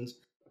questions,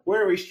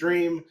 where we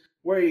stream,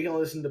 where you can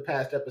listen to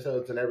past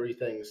episodes and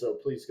everything. So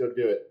please go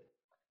do it.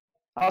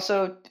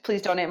 Also,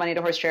 please donate money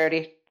to horse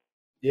charity.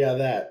 Yeah,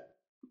 that.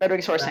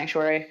 Redwig's Horse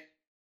Sanctuary.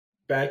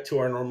 Back to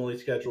our normally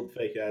scheduled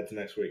fake ads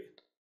next week.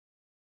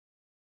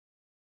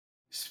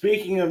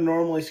 Speaking of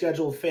normally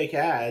scheduled fake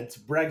ads,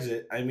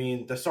 Brexit, I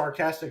mean, the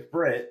sarcastic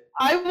Brit.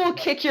 I will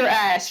kick your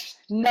ass.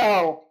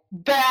 No.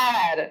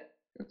 Bad.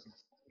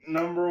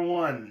 Number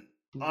 1.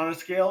 On a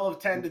scale of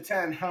 10 to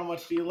 10, how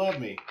much do you love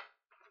me?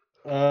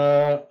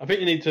 I think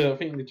you need to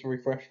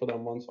refresh for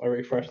them once. I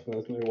refreshed and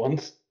there's new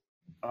ones.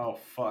 Oh,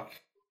 fuck.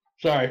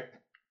 Sorry.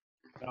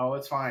 No,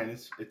 it's fine.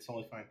 It's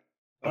only fine.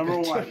 Number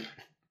Okay. 1.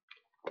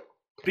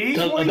 Does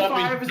that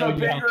mean B25 is a you have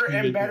bigger to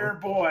and be better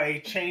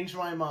boy. Changed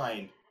my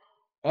mind.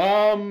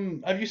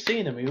 Have you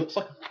seen him? He looks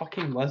like a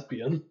fucking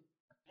lesbian.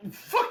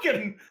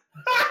 Fucking.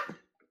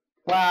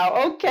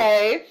 Wow,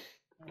 okay.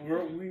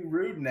 We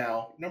rude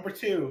now. Number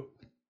 2.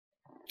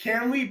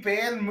 Can we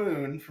ban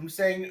Moon from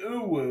saying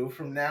ooh woo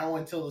from now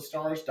until the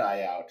stars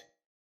die out?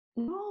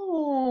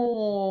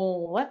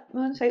 No. Let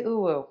Moon say ooh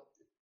woo.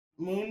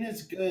 Moon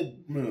is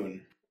good,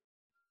 Moon.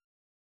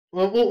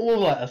 Well, we'll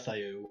let her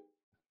say ooh.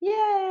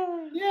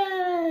 Yeah.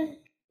 Yay!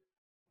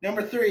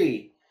 Number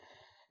 3.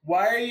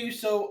 Why are you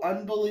so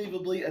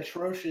unbelievably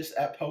atrocious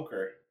at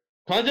poker?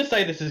 Can I just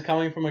say this is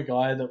coming from a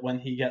guy that when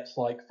he gets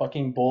like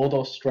fucking bored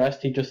or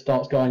stressed, he just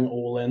starts going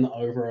all in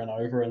over and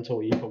over until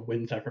he either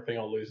wins everything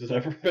or loses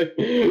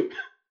everything.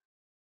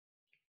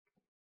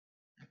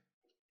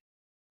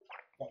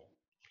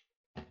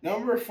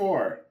 Number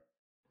 4.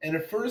 In a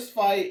fist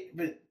fight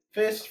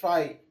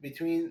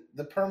between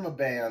the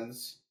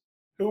permabands,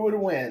 who would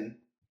win?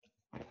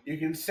 You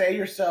can say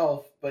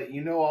yourself, but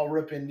you know I'll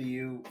rip into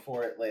you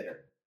for it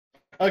later.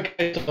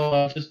 Okay,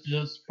 so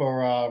just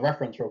for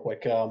reference, real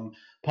quick,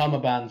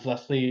 permabands.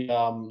 That's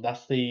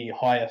the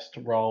highest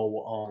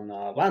role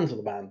on Lands of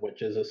the Band,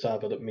 which is a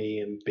server that me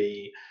and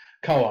B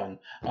co-own,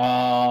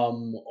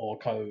 or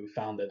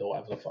co-founded, or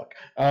whatever the fuck.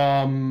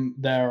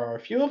 There are a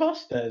few of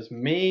us. There's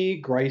me,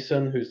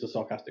 Grayson, who's the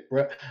sarcastic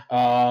Brit.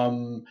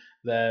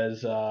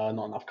 There's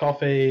Not Enough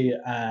Coffee,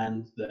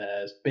 and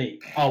there's B.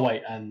 Oh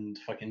wait, and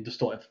fucking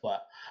Distorted Flair.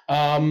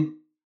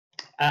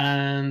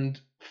 And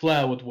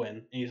Flair would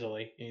win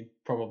easily. He'd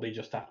probably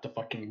just have to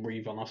fucking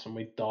breathe on us and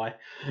we'd die.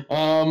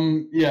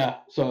 Yeah,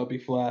 so it'd be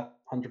Flair,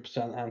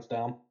 100% hands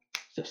down.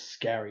 He's a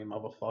scary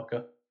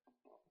motherfucker.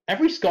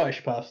 Every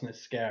Scottish person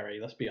is scary,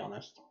 let's be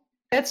honest.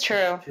 It's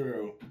true.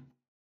 True.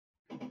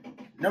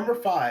 Number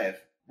 5.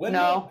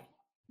 No.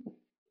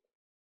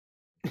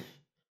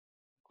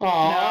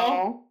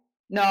 Aww,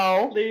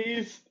 No.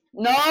 please.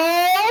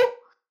 No.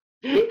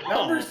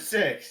 Number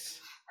 6.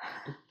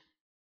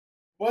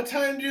 What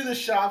time do the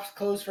shops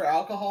close for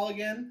alcohol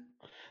again?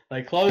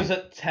 They close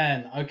at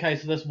 10. Okay,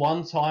 so this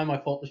one time I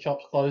thought the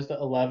shops closed at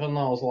 11 and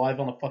I was live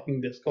on a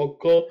fucking Discord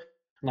call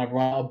and I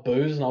ran out of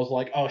booze and I was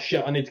like, oh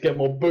shit, I need to get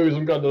more booze.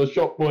 I'm going to the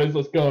shop, boys,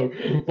 let's go.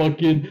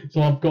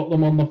 So I've got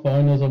them on the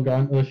phone as I'm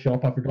going to the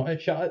shop. I forgot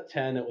it shut at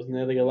 10. It was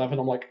nearly 11.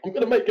 I'm like, I'm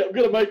going to make it.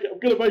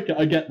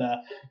 I get there.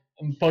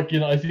 And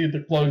fucking, I see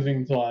the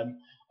closing time.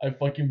 I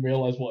fucking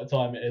realize what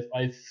time it is.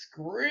 I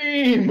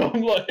scream.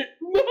 I'm like,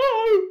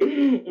 no!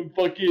 And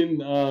fucking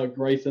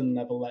Grayson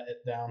never let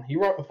it down. He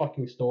wrote a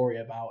fucking story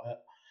about it.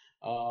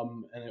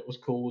 And it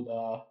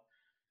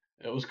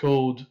was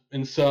called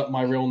Insert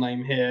My Real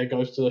Name Here,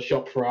 Goes to the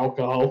Shop for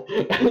Alcohol.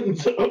 And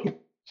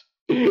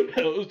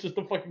it was just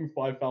a fucking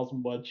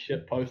 5,000 word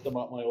shit post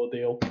about my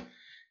ordeal.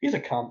 He's a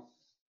cunt.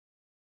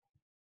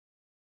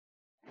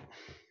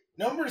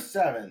 Number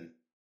 7.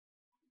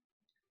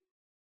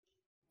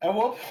 At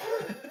what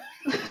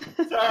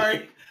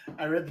Sorry,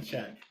 I read the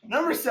chat.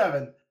 Number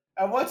 7.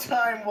 At what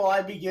time will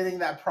I be getting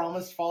that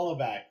promised follow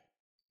back?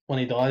 When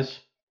he dies.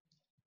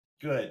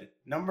 Good.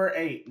 Number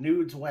 8.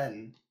 Nudes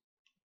when?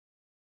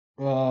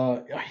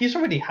 He's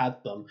already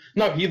had them.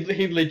 No,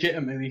 he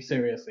legitimately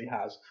seriously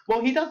has.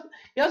 Well, he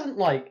hasn't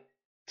like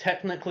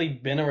technically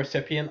been a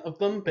recipient of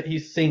them, but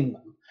he's seen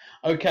them.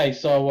 Okay,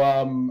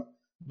 so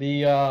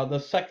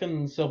the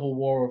second Civil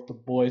War of the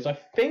Boys. I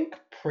think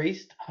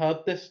Priest heard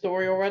this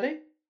story already.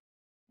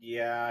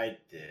 Yeah, I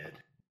did.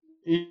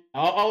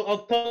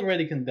 I'll tell a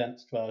really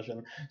condensed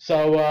version.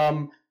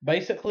 So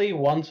basically,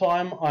 one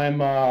time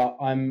I'm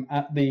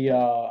at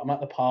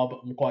the pub.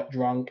 I'm quite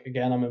drunk.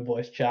 Again, I'm in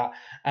voice chat,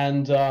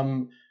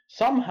 and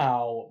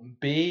somehow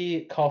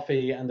B,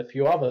 Coffee, and a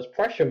few others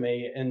pressure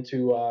me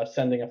into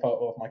sending a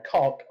photo of my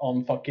cock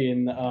on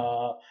fucking.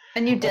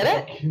 And you did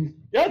it?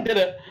 Yeah, I did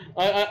it.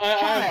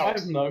 I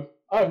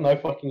have no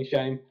fucking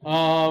shame.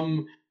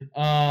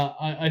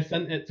 I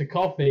sent it to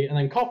Coffee, and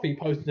then Coffee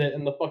posted it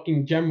in the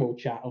fucking general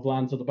chat of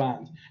Lands of the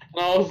Band.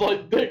 And I was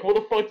like, Dick, what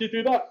the fuck do you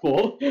do that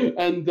for?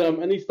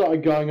 And he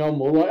started going on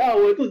more like, oh,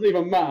 well, it doesn't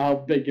even matter how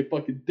big your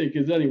fucking dick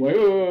is anyway.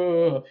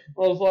 I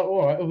was like,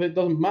 alright, if it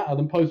doesn't matter,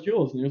 then post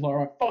yours. And he was like,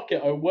 alright, fuck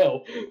it, I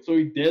will. So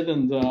he did,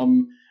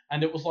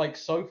 and it was like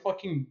so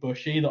fucking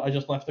bushy that I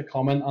just left a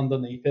comment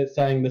underneath it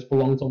saying this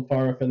belongs on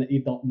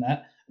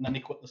furaffinity.net, and then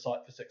he quit the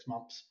site for 6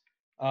 months.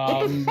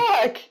 What the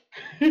fuck?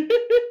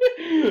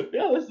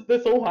 Yeah,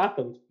 this all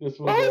happened. This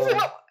was,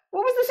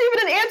 what was this even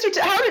an answer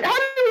to? How did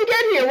we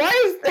get here? Why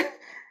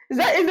is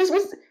this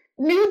was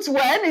nudes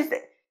when? Is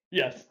it?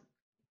 Yes.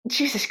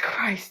 Jesus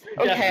Christ.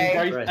 Yes,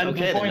 Okay. and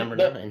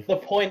the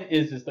point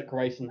is that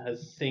Grayson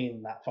has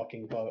seen that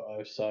fucking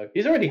photo, so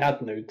he's already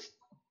had nudes.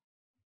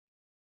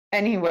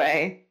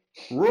 Anyway.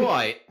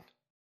 Right.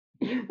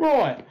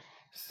 Right.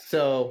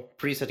 So,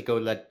 Priest had to go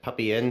let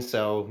Puppy in,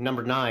 so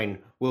number 9.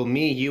 Will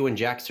me, you, and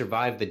Jack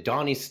survive the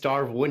Donny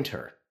Starve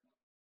winter?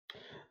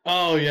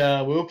 Oh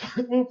yeah, we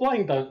were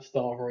playing Don't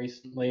Starve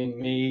recently.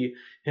 Me,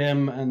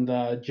 him, and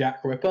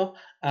Jack Ripper,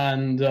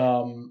 and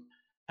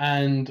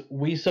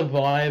we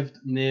survived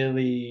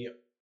nearly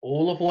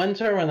all of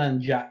winter, and then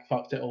Jack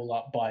fucked it all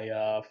up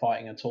by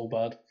fighting a tall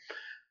bird.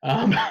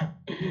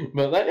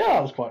 But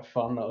that was quite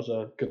fun. That was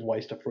a good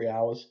waste of 3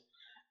 hours.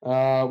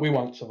 We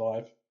won't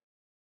survive.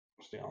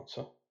 That's the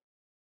answer.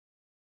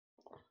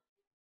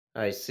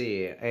 I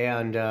see.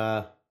 And,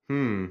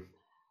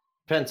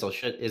 Pencil,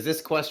 is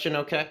this question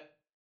okay?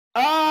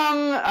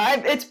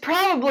 It's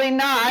probably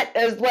not,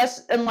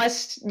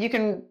 unless you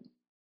can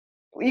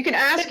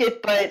ask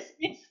it, but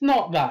it's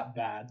not that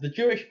bad. The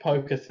Jewish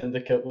Poker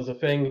Syndicate was a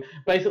thing.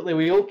 Basically,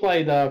 we all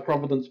played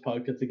Providence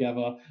Poker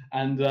together,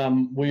 and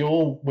we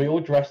all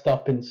dressed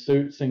up in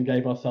suits and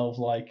gave ourselves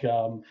like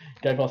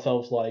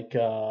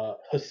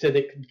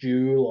Hasidic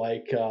Jew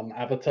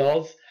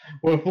avatars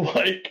with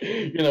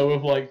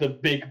with the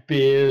big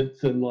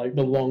beards and like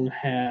the long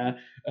hair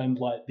and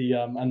like the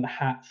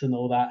hats and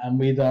all that, and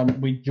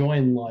we'd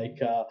join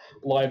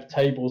live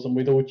tables and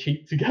we'd all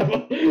cheat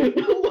together.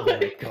 Oh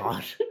my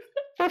god.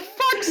 For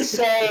fuck's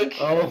sake!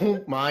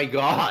 Oh my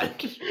god!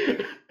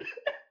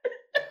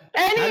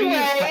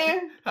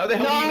 Anyway, How the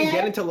hell do you No. even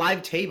get into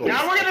live tables?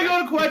 Now we're gonna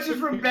go to questions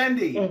from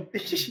Bendy. No,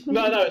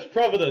 it's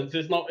Providence.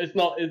 It's not.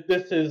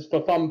 This is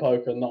for fun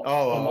poker, not.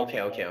 Oh, for money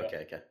okay.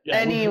 poker. Yeah.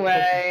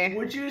 Anyway.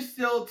 Would you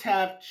still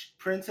tap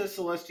Princess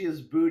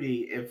Celestia's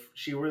booty if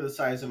she were the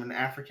size of an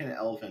African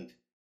elephant?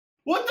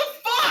 What the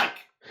fuck?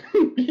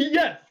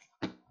 Yes.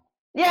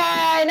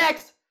 Yay,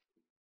 next.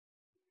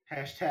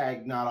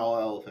 Hashtag not all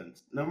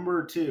elephants.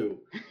 Number 2.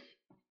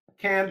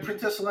 Can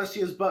Princess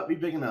Celestia's butt be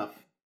big enough?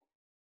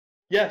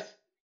 Yes.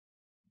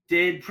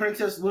 Did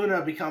Princess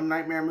Luna become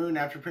Nightmare Moon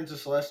after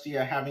Princess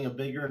Celestia having a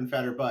bigger and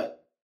fatter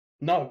butt?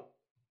 No.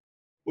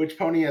 Which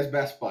pony has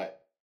best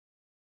butt?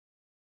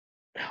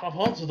 I've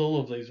answered all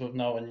of these with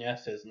no and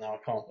yeses. Now I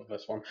can't with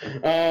this one.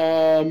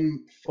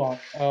 Fuck.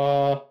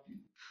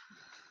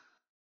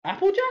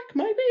 Applejack,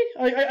 maybe?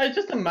 I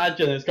just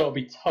imagine it's got to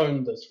be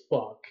toned as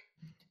fuck.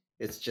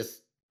 It's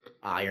just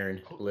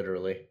iron,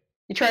 literally.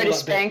 You try to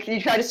spank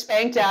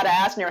dad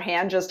ass and your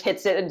hand just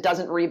hits it and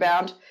doesn't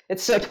rebound.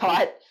 It's so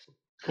taut.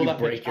 Call You that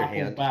break bitch your apple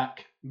hand.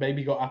 back.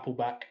 Baby got apple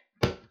back.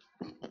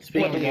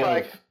 Speaking What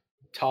of the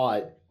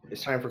Todd,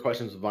 it's time for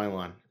questions with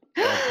Vylon.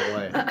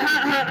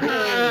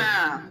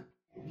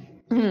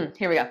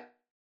 Here we go.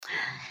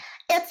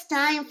 It's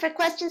time for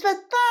questions with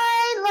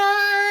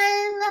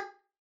Byline.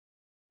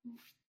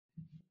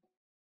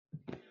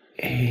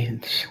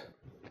 AIDS.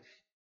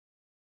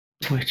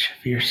 Which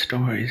of your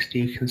stories do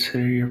you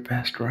consider your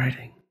best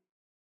writing?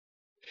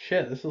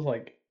 Shit, this is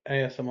like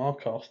ASMR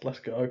cast. Let's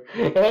go.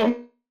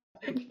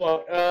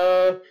 Fuck.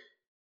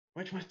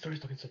 Which of my stories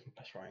do I consider my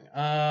best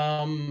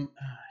writing?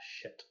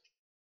 Shit.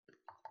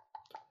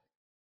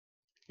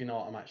 You know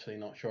what? I'm actually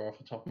not sure off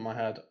the top of my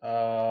head.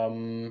 I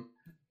don't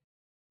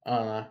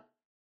know.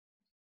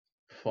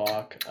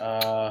 Fuck.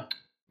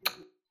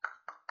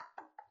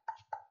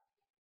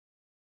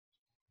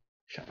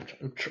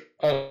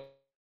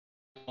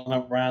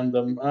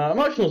 Random.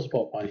 Emotional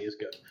support bunny is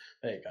good.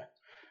 There you go.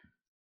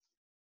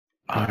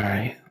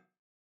 Alright.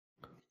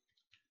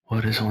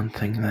 What is one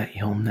thing that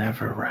you'll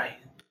never write?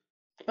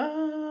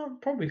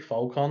 Probably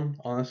Falcon,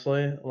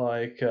 honestly.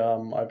 Like,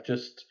 I'm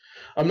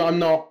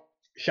not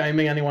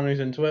shaming anyone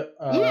who's into it.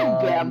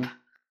 Wimp.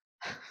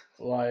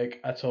 Like,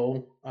 at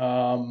all.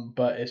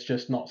 But it's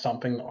just not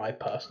something that I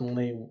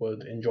personally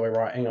would enjoy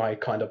writing. I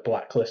kind of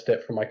blacklist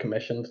it from my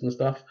commissions and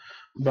stuff.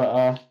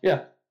 But,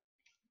 yeah.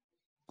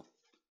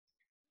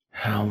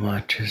 How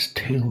much is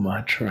too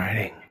much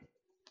writing?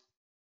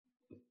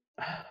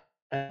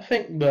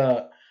 Anything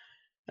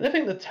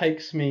that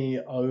takes me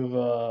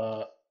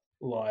over,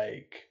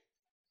 like,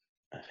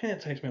 I think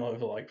it takes me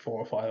over like 4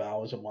 or 5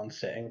 hours in one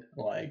sitting.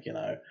 Like, you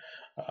know,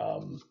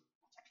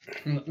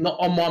 not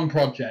on one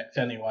project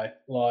anyway.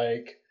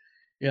 Like,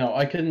 you know,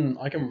 I can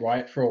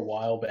write for a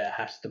while, but it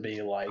has to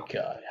be like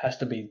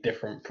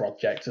different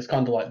projects. It's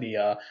kind of like the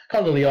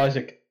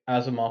Isaac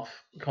Asimov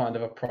kind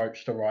of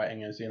approach to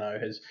writing. Is, you know,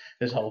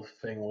 his whole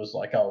thing was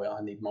like, oh,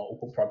 I need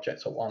multiple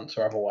projects at once,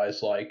 or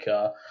otherwise I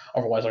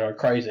go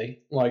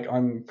crazy. Like,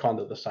 I'm kind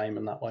of the same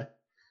in that way.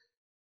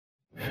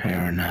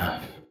 Fair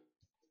enough.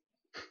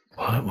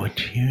 What would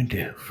you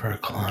do for a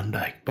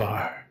Klondike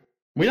bar?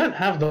 We don't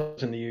have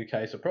those in the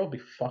UK, so probably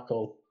fuck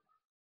all.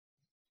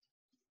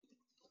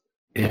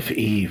 If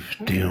Eve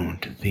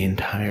doomed the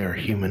entire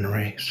human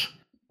race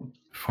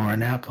for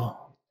an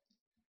apple,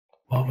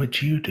 what would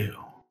you do?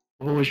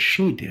 What would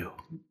she do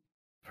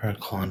for a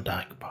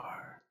Klondike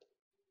bar?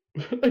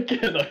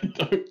 Again, I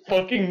don't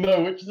fucking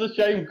know, which is a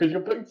shame because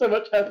you're putting so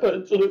much effort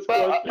into this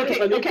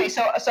question. Okay.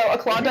 So a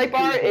Klondike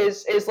bar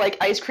is like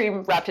ice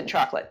cream wrapped in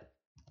chocolate.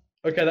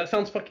 Okay, that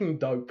sounds fucking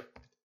dope.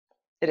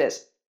 It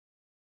is.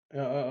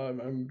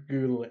 I'm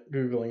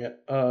googling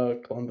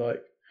it.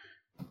 Klondike.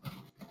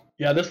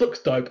 Yeah, this looks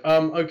dope.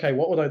 Okay,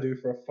 what would I do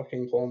for a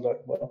fucking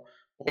Klondike bar?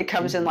 It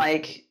comes in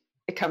like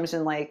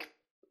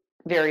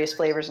various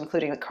flavors,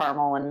 including the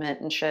caramel and mint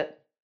and shit.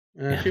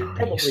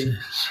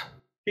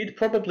 He'd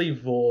probably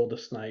vor the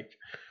snake.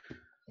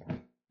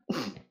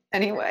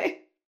 Anyway.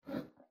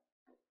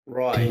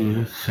 Right. Do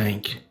you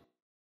think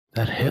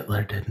that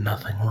Hitler did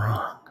nothing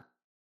wrong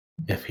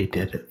if he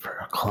did it for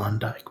a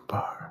Klondike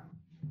bar?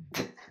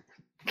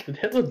 Did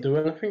Hitler do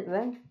anything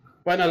wrong?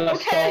 Wait, no,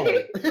 that's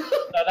Stalin. No,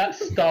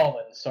 that's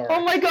Stalin, sorry.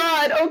 Oh my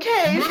god,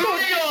 okay.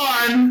 Moving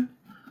on!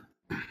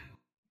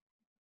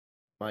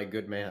 My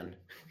good man.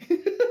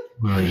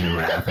 Will you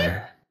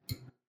rather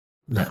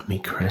let me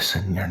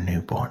christen your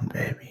newborn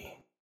baby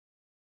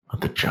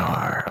with a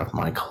jar of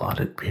my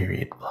clotted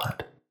period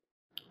blood,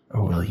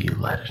 or will you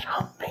let it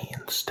hump me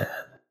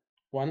instead?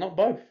 Why not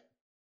both?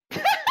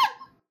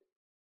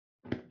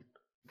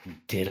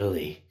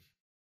 Diddly.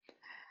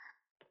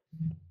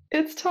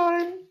 It's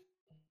time.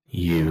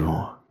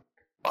 You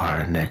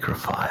are a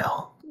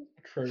necrophile.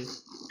 True.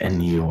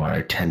 And you are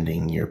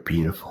attending your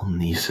beautiful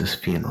niece's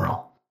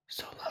funeral.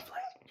 So lovely.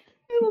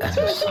 As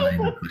a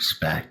sign of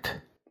respect,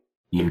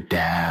 you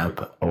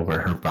dab over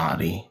her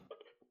body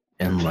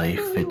and lay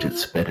fidget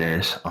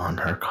spinners on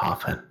her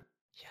coffin.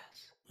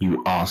 Yes.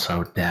 You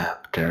also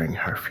dab during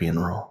her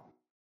funeral.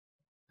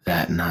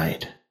 That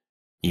night,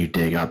 you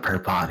dig up her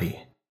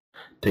body,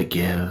 to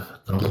give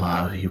the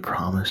love you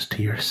promised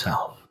to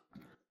yourself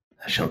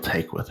that she'll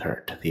take with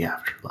her to the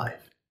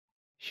afterlife.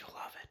 She'll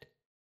love it.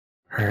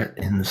 Her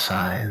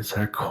insides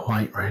are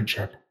quite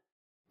rigid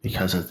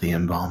because of the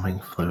embalming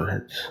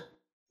fluids,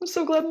 I'm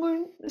so glad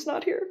Moon is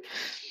not here.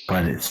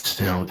 but it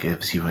still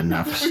gives you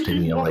enough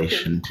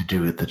stimulation to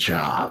do the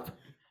job.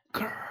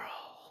 Girl.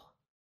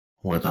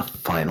 With a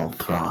final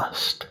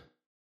thrust,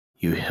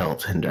 you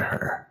hilt into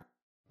her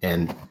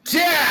and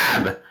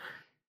dab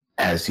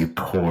as you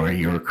pour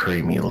your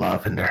creamy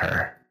love into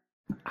her.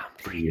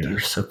 To your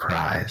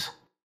surprise,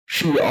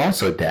 she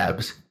also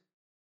dabs.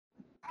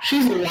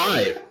 She's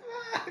alive.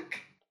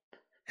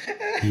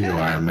 You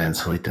are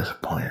immensely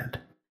disappointed.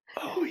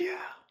 Oh, yeah.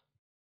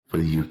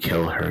 Will you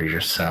kill her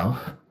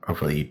yourself, or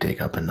will you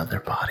dig up another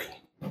body?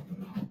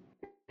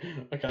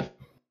 Okay.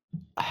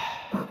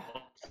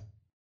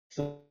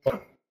 So,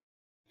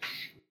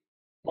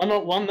 why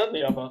not one then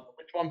the other?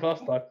 Which one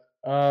first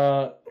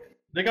though?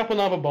 Dig up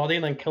another body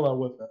and then kill her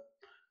with it.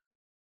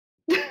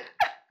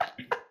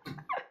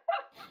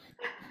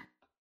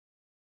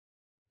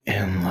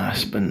 And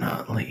last but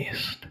not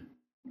least,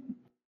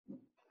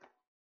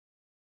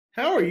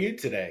 How are you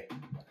today?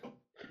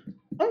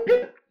 I'm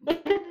good. I'm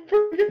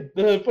pretty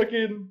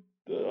good.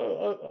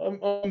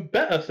 I'm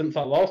better since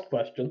our last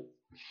question.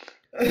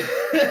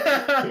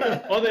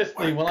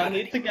 Honestly, when I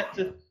need to get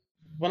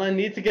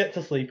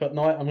to sleep at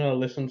night, I'm gonna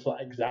listen to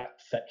that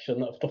exact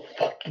section of the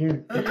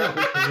fucking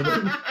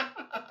recording.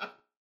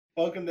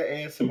 Welcome to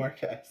ASMR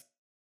Cast.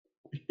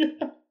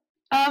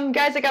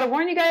 Guys, I gotta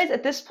warn you guys,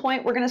 at this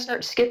point, we're gonna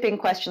start skipping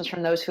questions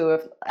from those who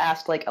have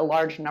asked like a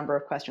large number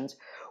of questions.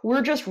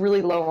 We're just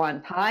really low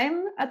on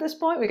time at this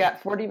point. We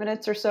got 40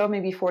 minutes or so,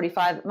 maybe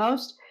 45 at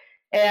most.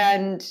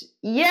 And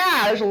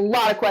yeah, there's a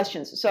lot of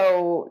questions.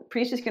 So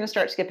Priest is gonna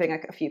start skipping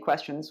a few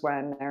questions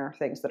when there are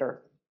things that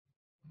are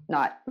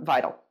not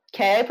vital.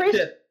 Okay, Priest?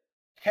 Shit.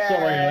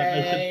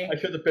 Sorry, I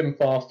should have been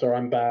faster.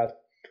 I'm bad.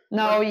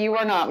 No, you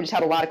are not. We just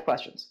had a lot of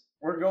questions.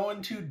 We're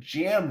going to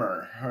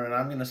Jammer, and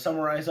I'm going to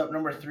summarize up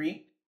number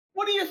 3.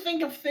 What do you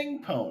think of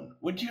Thing Pone?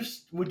 Would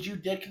you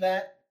dick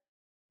that?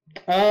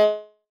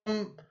 Do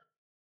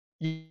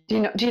you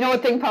know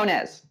what Thing Pone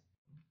is?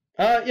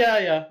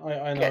 Yeah.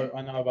 I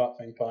know about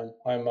Thing Pone.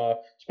 I'm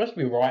supposed to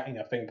be writing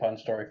a Thing Pone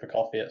story for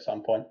coffee at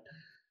some point.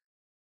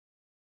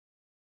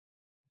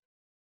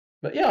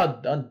 But yeah,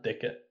 I'd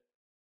dick it.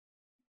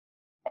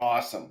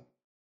 Awesome.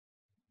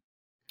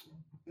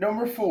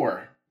 Number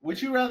 4. Would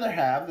you rather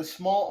have the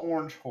small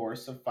orange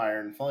horse of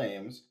Fire and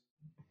Flames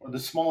or the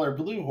smaller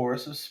blue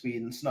horse of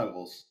Speed and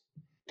Snuggles?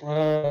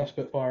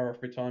 Spitfire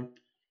every time.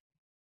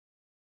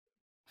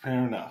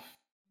 Fair enough.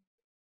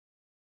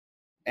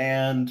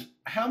 And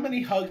how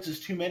many hugs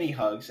is too many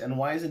hugs, and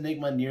why is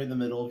Enigma near the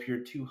middle of your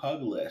 2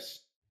 hug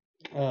list?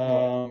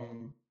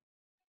 Too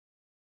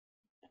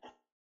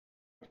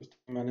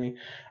many.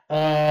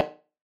 I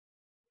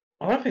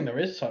don't think there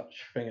is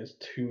such thing as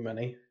too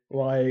many.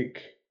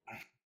 Like,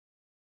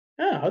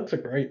 yeah, hugs are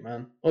great,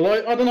 man.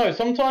 Although, I don't know,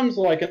 sometimes,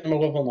 like, in the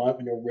middle of the night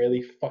when you're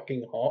really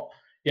fucking hot,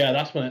 yeah,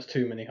 that's when it's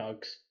too many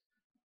hugs.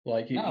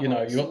 Like, you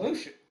know, you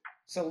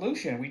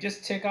Solution. We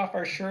just take off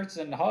our shirts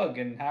and hug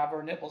and have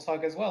our nipples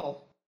hug as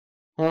well.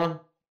 Huh?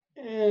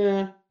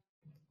 Yeah.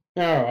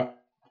 Alright.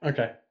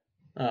 Okay.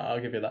 I'll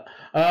give you that.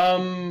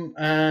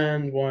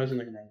 And why isn't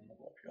it going to remember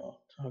your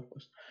hug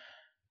list?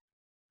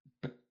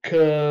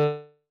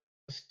 Because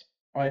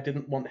I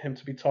didn't want him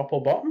to be top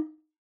or bottom.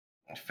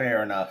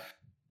 Fair enough.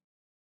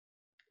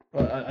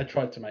 I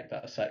tried to make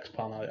that a sex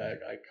pun.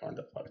 I kind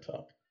of fucked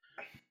up.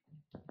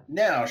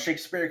 Now,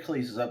 Shakespeare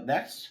Cleese is up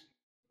next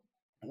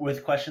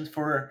with questions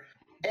for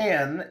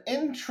an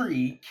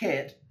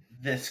intricate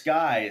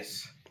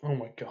disguise. Oh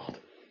my god.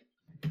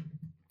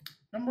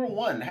 Number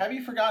 1, have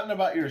you forgotten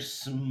about your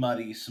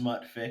smutty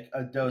smut fic,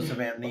 A Dose of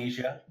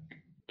Amnesia?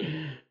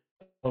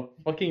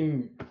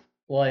 Fucking,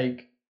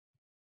 like...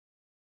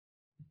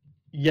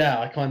 Yeah,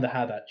 I kind of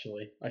had,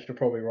 actually. I should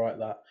probably write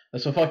that.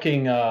 There's a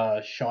fucking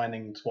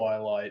Shining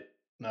Twilight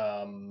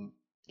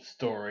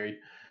story,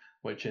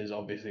 which is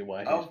obviously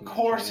why he's Of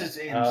course it's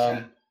in...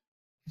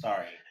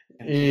 Sorry.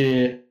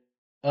 Yeah.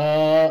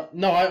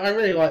 No, I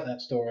really like that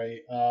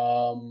story.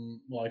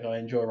 Like, I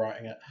enjoy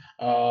writing it.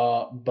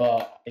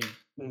 But I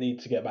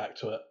need to get back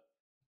to it.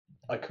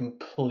 I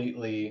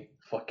completely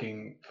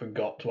fucking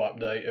forgot to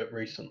update it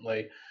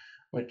recently,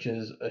 which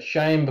is a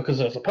shame because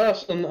there's a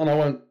person, and I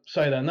won't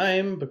say their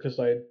name because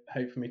they'd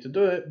hate for me to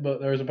do it, but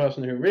there is a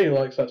person who really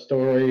likes that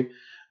story,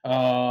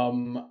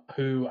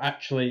 who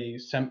actually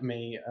sent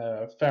me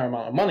a fair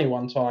amount of money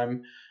one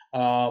time,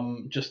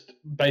 just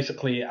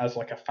basically as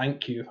like a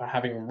thank you for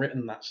having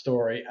written that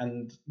story,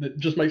 and it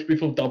just makes me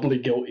feel doubly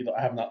guilty that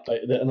I haven't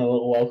updated it in a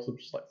little while, so I'm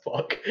just like,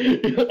 fuck.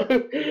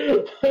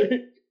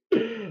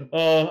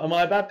 Am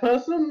I a bad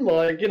person?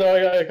 Like, you know,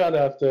 I kind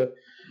of have to...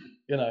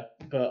 You know,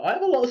 but I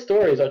have a lot of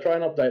stories. I try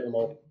and update them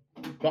all.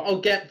 But I'll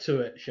get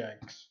to it,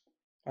 Shanks.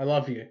 I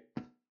love you.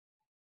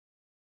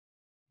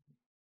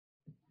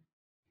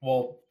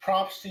 Well,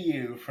 props to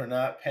you for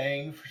not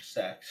paying for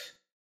sex.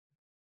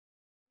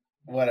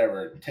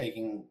 whatever,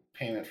 taking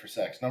payment for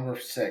sex. Number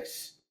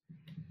 6.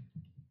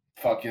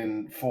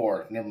 Fucking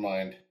 4. Never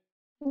mind.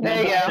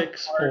 There you go.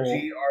 6 for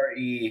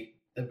RGRE,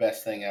 the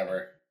best thing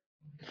ever.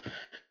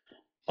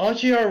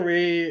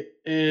 RGRE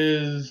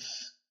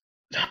is,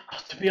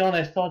 to be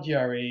honest,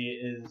 RGRE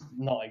is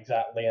not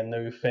exactly a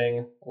new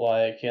thing.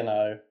 Like, you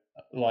know,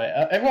 like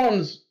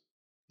everyone's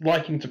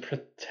liking to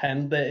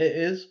pretend that it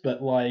is,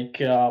 but like,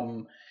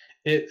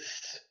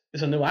 it's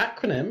a new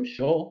acronym,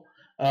 sure.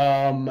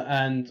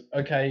 And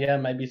okay, yeah,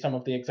 maybe some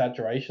of the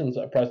exaggerations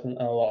that are present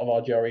in a lot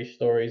of RGRE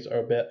stories are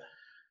a bit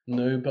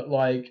new, but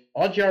like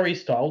RGRE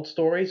styled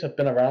stories have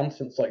been around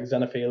since like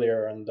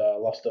Xenophilia and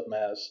Lost of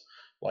Mares,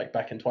 like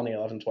back in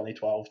 2011,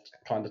 2012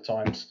 kind of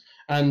times.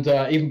 And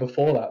even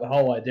before that, the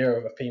whole idea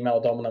of a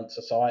female dominant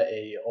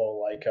society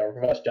or like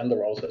reverse gender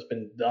roles has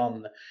been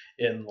done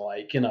in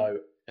like, you know,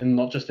 and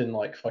not just in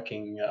like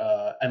fucking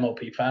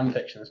MLP fan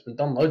fiction. It's been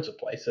done loads of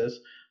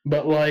places,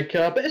 but like,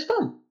 but it's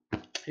fun.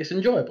 It's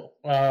enjoyable.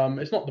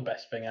 It's not the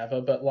best thing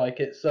ever, but like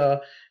it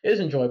is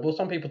enjoyable.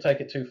 Some people take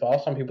it too far.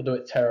 Some people do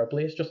it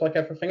terribly. It's just like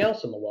everything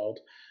else in the world.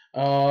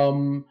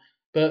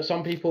 But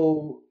some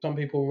people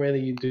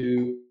really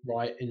do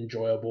write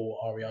enjoyable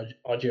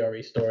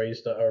RGRE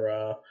stories that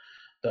are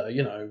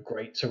you know,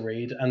 great to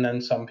read, and then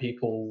some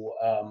people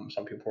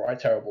write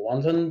terrible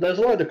ones, and there's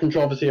a lot of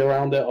controversy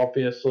around it,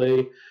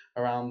 obviously,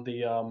 around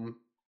the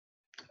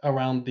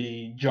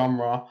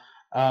genre.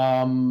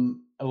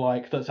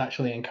 Like that's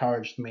actually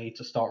encouraged me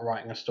to start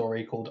writing a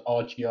story called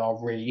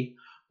RGRE,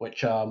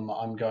 which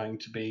I'm going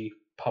to be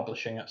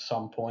publishing at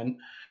some point,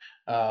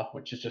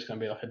 which is just going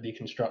to be like a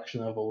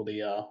deconstruction of all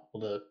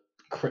the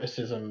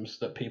criticisms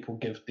that people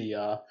give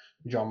the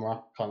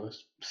genre, kind of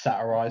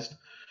satirized.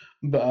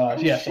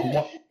 But yeah,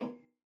 so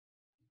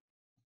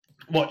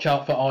watch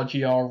out for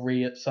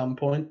RGRE at some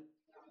point.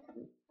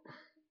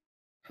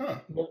 Huh.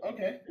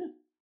 Okay.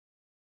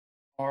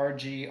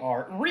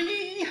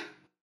 RGRE.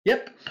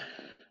 Yep.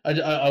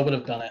 I would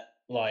have done it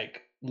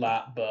like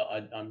that, but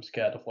I'm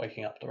scared of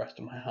waking up the rest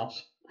of my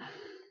house.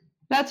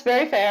 That's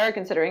very fair,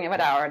 considering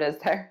what hour it is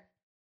there.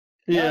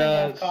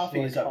 Yeah,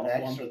 Coffee is like up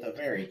next 1:30. with a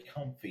very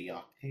comfy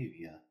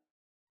Octavia.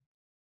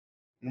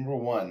 Number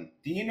 1.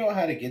 Do you know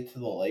how to get to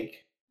the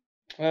lake?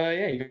 Yeah,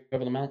 you go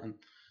over the mountain.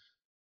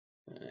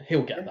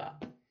 He'll get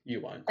that.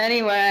 You won't.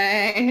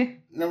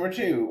 Anyway. Number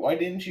 2. Why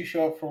didn't you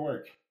show up for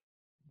work?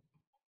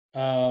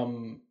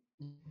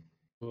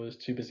 Was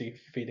too busy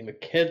feeding the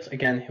kids.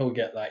 Again, he'll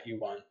get that. You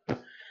won't.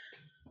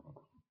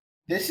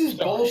 This is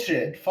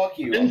bullshit. Fuck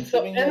you. I'm Inside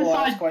giving you the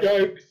last question.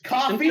 jokes.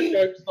 Coffee? Inside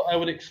jokes that I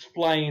would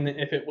explain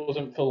if it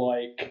wasn't for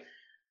like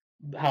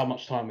how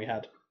much time we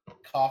had.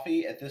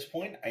 Coffee. At this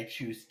point, I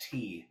choose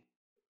tea.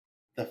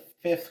 The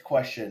 5th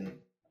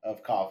question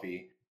of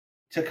coffee.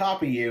 To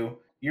copy you,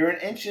 you're an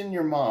inch in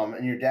your mom,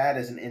 and your dad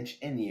is an inch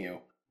in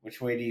you.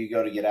 Which way do you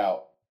go to get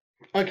out?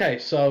 Okay,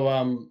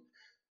 so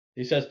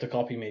he says to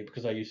copy me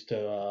because I used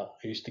to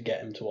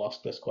get him to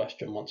ask this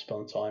question once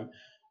upon a time.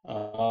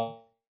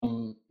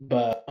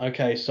 But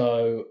okay,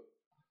 so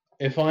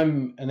if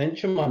I'm an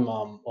inch of my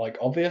mum, like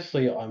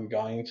obviously I'm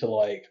going to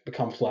like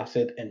become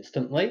flaccid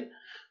instantly.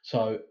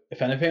 So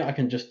if anything, I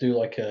can just do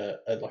like a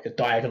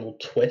diagonal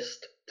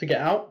twist to get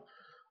out,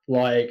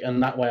 like,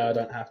 and that way I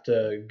don't have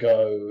to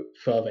go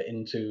further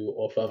into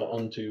or further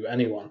onto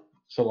anyone.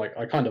 So like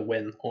I kind of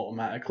win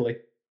automatically.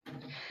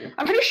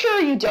 I'm pretty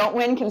sure you don't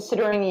win,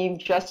 considering you've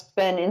just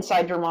been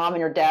inside your mom and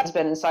your dad's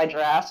been inside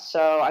your ass.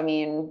 So, I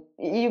mean,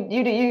 you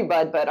do you,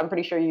 bud, but I'm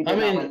pretty sure you did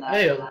not win that.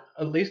 Hey,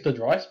 at least the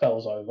dry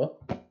spell's over.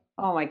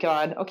 Oh my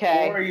god,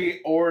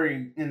 okay. Or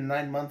in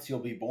 9 months you'll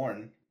be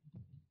born.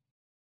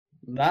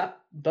 That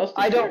does.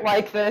 I don't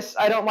like this.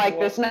 I don't like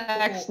this.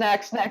 Next.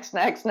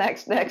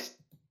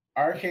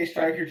 RK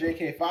Striker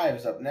JK5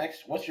 is up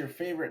next. What's your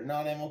favorite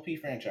non-MLP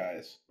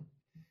franchise?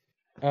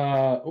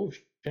 Oh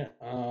shit.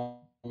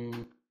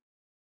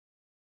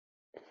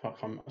 Fuck,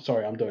 I'm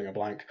sorry, I'm doing a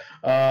blank.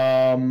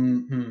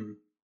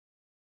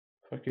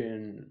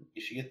 Fucking.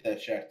 You should get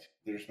that checked.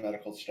 There's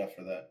medical stuff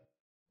for that.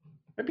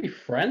 Maybe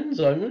Friends.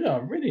 I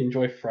really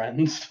enjoy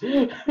Friends.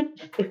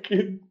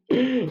 Fucking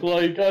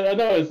like I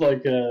know it's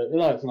like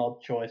it's an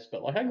odd choice,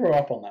 but like I grew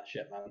up on that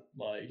shit, man.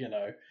 Like, you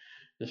know,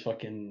 just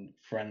fucking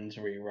Friends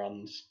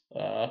reruns.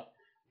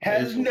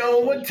 Has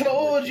no one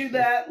told you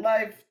that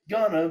life's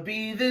gonna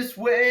be this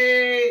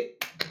way?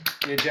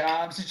 Your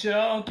job's a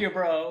joke, you're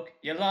broke,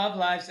 your love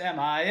life's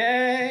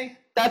MIA.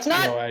 That's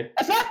not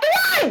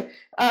the line!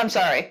 I'm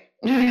sorry.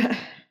 Yeah,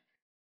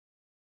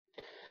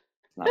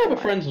 but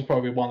Friends is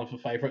probably one of the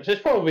favourites.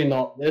 It's probably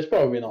not my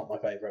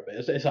favourite, but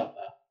it's up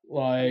there.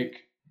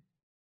 Like,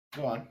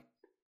 go on.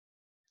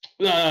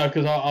 No,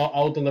 because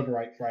I'll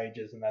deliberate for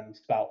ages and then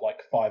spout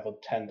like 5 or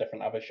 10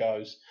 different other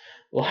shows.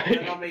 Like,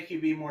 Then I'll make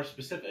you be more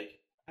specific.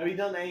 Have you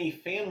done any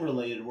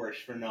fan-related works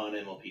for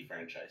non-MLP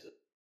franchises?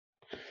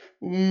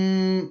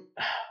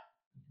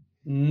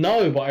 No,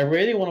 but I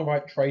really want to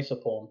write Tracer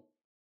porn.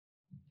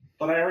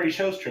 But I already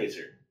chose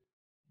Tracer.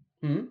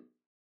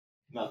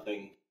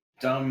 Nothing.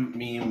 Dumb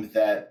meme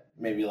that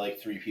maybe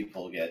like 3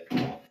 people get.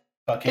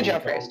 Fucking Good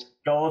job, Priest.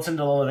 Go listen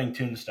to The Living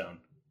Tombstone.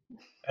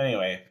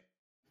 Anyway,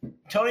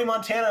 Tony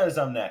Montana is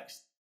up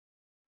next.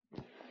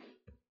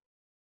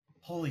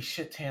 Holy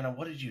shit, Tana,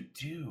 what did you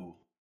do?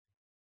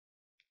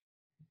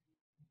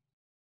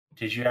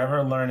 Did you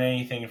ever learn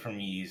anything from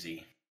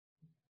Yeezy?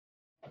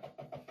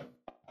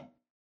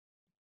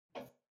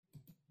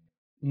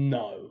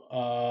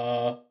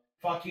 No.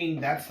 Fucking,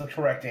 that's the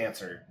correct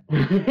answer.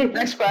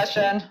 Next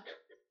question.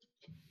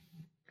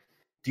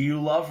 Do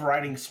you love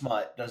writing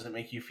smut? Does it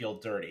make you feel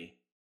dirty?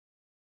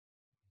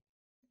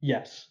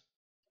 Yes.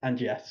 And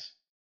yes.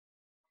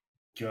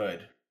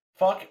 Good.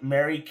 Fuck,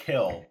 marry,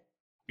 kill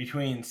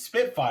between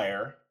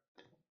Spitfire,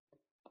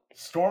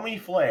 Stormy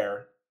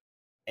Flare,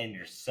 and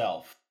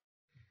yourself.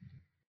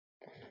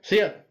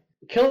 See,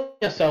 killing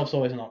yourself's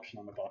always an option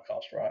on the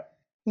podcast, right?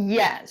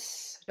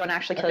 Yes. Don't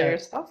actually kill Okay.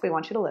 yourself. We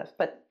want you to live,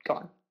 but go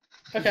on.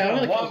 Okay, I'm It's been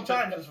gonna a kill long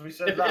time since we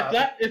said if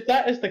that. if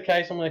that is the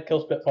case, I'm gonna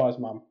kill Spitfire's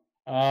mum.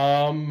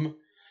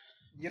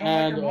 You don't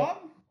like your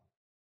mom?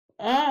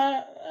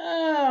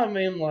 I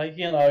mean, like,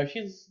 you know,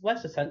 she's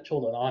less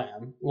essential than I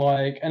am.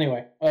 Like,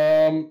 anyway,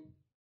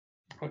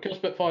 I'll kill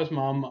Spitfire's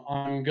mum.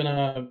 I'm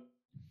gonna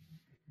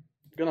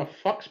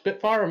fuck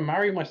Spitfire and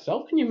marry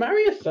myself. Can you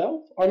marry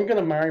yourself? I'm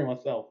gonna marry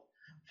myself.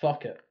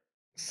 Fuck it.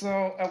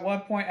 So, at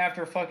what point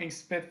after fucking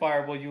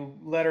Spitfire will you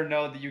let her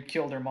know that you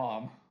killed her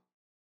mom?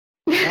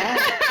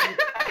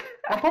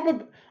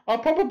 I'll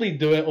probably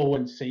do it all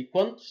in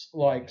sequence,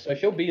 like, so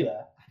she'll be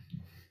there.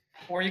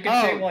 Or you can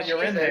say Oh, while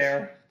you're in Jesus.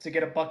 there to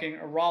get a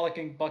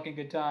rollicking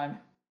good time.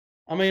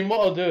 I mean, what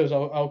I'll do is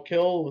I'll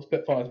kill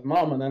Spitfire's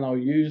mum, and then I'll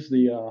use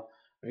the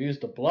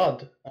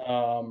blood.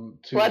 To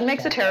Blood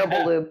makes a start her terrible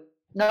hair. lube.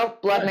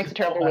 Nope, blood Yeah, makes a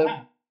to start terrible her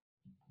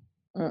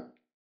lube. hair.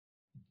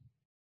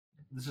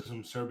 This is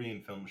some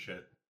Serbian film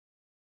shit.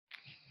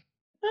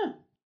 Yeah.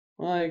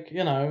 Like,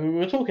 you know, we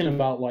were talking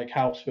about, like,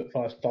 how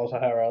Spitfire styles her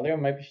hair earlier.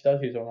 Maybe she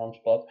does use her mom's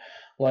blood.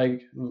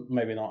 Like,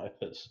 maybe not if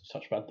it's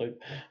such bad lube.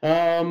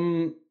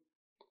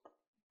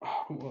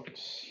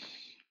 Whoops.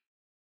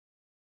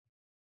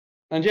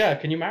 And yeah,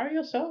 can you marry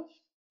yourself?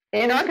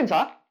 In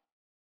Arkansas.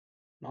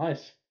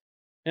 Nice.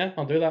 Yeah,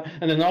 I'll do that.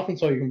 And in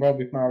Arkansas, you can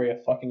probably marry a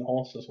fucking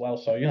horse as well.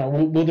 So, you know,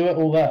 we'll do it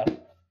all there.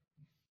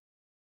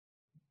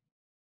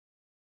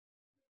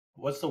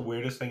 What's the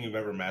weirdest thing you've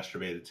ever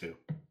masturbated to?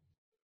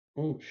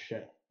 Oh,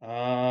 shit.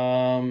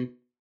 I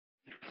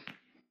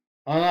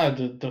don't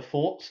know, the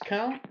forts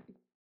count?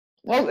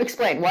 Well,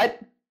 explain. What?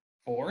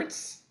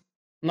 Forts?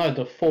 No,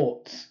 the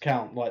forts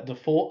count. Like, the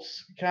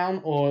forts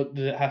count, or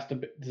does it have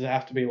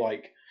to be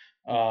like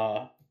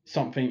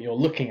something you're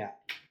looking at?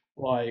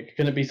 Like,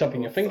 can it be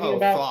something you're thinking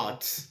about?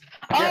 Thoughts.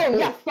 Oh,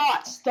 yeah,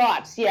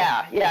 thoughts.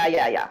 Yeah.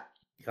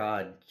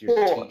 God,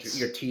 Thoughts.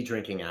 your tea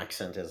drinking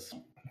accent is.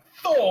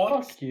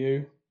 Thoughts? Fuck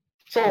you.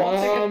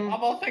 Thoughts. I'm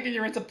all thinking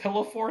you're into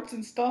pillow forts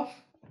and stuff.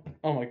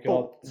 Oh my god.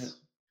 Thoughts.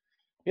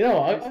 You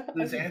know,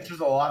 This answers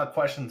a lot of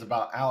questions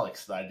about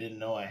Alex that I didn't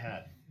know I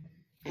had.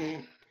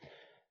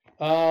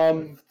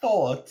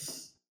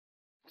 Thoughts?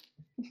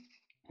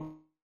 I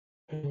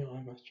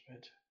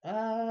masturbate.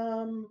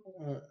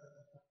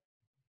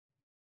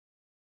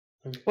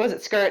 Was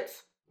it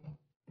skirts?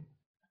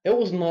 It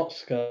was not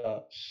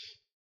skirts.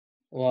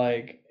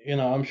 Like, you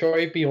know, I'm sure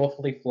he'd be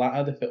awfully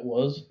flattered if it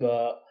was,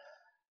 but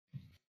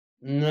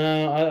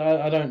no,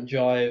 I don't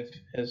jive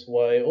his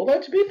way. Although,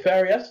 to be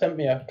fair, he has sent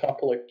me a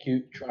couple of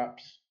cute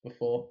traps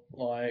before.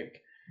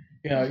 Like,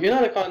 you know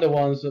the kind of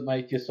ones that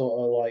make you sort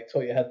of like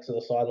tilt your head to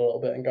the side a little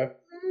bit and go,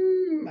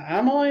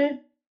 am I?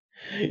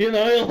 You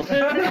know?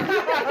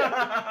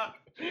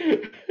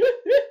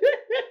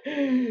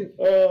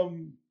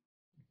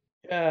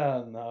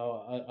 Yeah,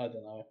 no, I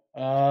don't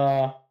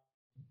know.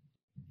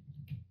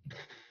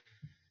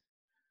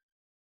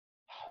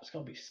 It's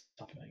gotta be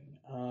something.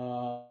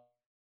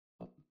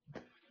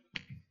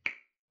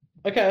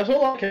 Okay, I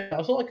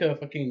saw like a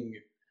fucking,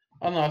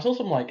 I don't know, I saw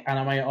some like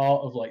anime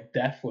art of like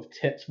death with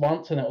tits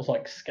once, and it was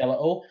like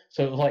skeletal,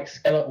 so it was like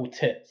skeletal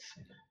tits,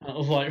 and it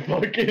was like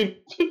fucking.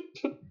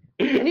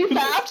 And you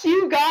faps,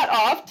 you got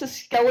off to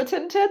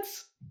skeleton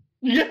tits?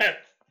 Yes.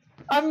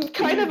 I'm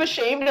kind of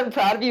ashamed and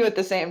proud of you at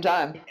the same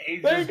time.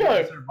 There you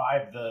go.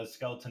 Survived the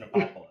skeleton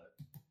apocalypse.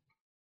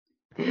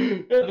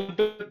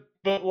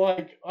 But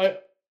like I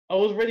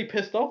was really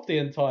pissed off the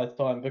entire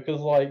time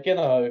because, like, you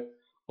know,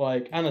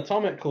 like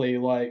anatomically,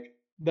 like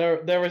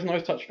there is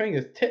no such thing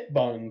as tit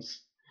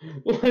bones.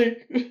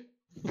 Like,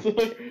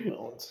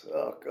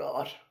 Oh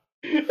God.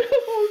 I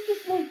was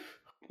just like,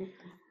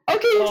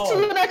 Okay,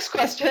 so the next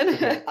question.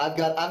 I've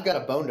got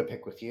a bone to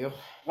pick with you.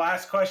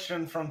 Last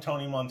question from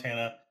Tony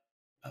Montana.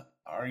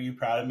 Are you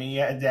proud of me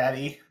yet,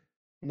 Daddy?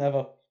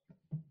 never.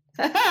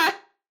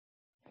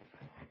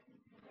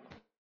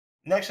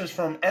 Next is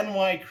from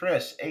NY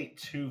Chris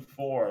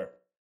 824.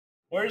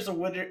 Where's the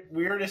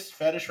weirdest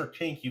fetish or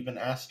kink you've been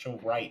asked to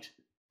write?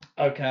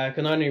 Okay, I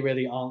can only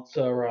really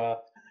answer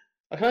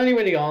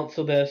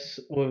this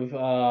with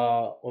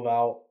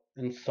without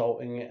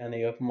insulting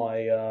any of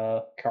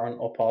my current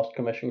or past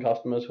commission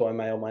customers who I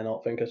may or may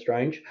not think are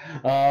strange.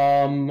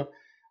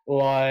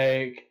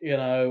 like,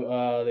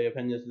 the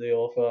opinions of the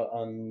author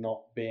are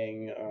not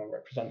being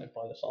represented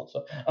by this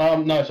answer.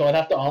 No, so I'd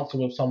have to answer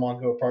with someone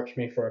who approached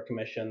me for a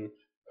commission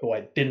who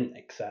I didn't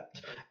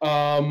accept.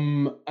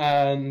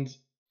 And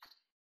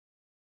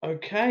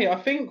okay, I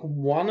think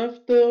one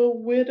of the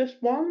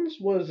weirdest ones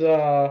was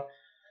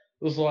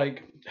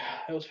like,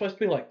 it was supposed to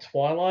be like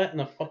Twilight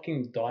and a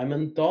fucking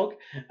diamond dog,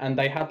 and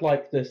they had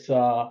like this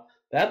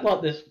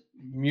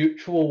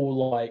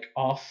mutual like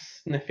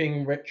ass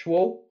sniffing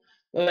ritual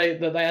that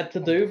they had to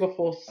do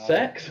before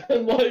sex,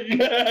 and like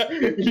yeah.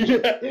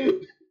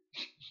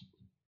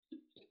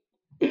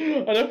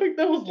 And I think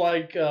there was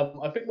like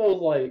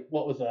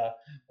what was that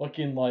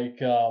fucking like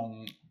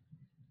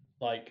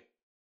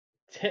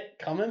tit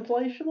cum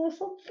inflation or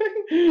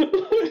something.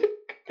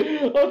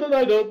 I don't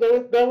know.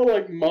 There were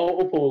like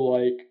multiple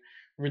like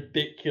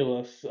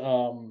ridiculous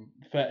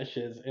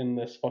fetishes in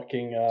this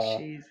fucking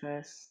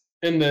Jesus.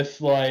 in this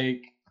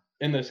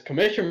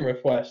commission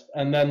request,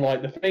 and then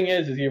like the thing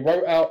is he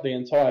wrote out the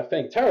entire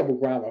thing, terrible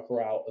grammar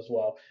throughout as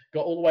well,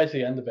 got all the way to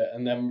the end of it,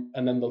 and then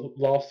the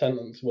last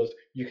sentence was,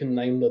 "You can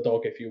name the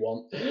dog if you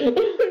want."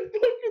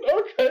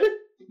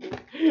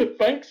 Okay,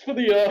 thanks for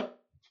the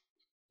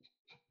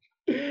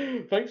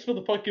thanks for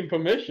the fucking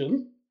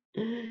permission.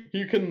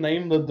 You can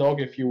name the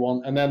dog if you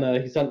want. And then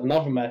he sent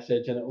another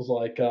message, and it was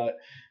like,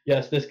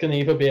 yes, this can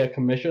either be a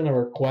commission, a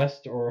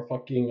request, or a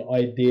fucking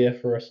idea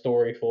for a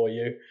story for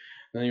you. And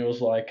then he was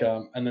like,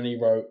 and then he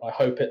wrote, "I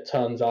hope it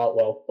turns out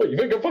well." What, you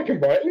think I'm fucking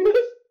writing this?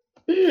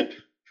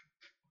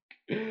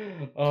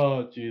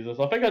 Oh, Jesus.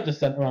 I think I just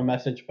sent him a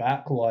message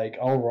back, like,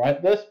 "I'll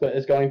write this, but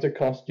it's going to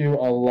cost you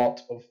a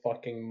lot of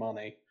fucking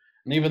money.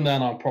 And even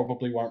then, I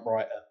probably won't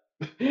write it."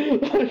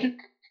 Like,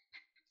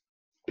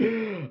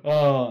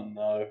 oh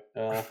no.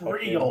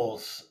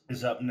 Reels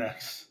is up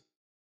next.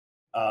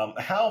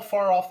 How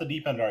far off the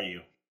deep end are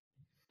you?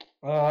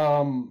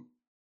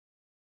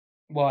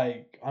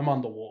 Like, I'm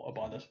underwater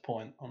by this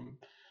point. I'm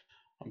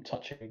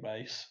touching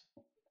base.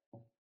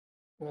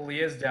 Well, he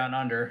is down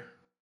under.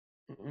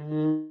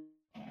 No,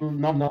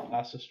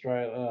 that's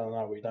Australia.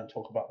 No, we don't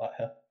talk about that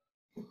here.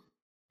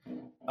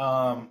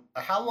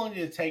 How long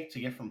did it take to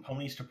get from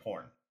ponies to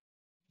porn?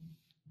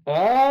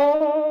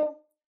 Let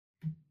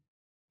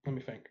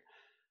me think.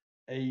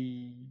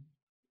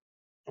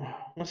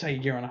 Let's say a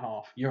year and a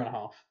half. Year Yeah. and a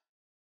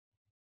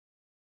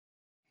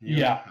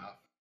half.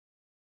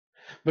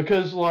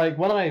 Because like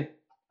when I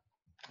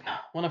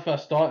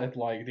first started,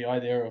 like the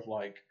idea of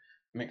like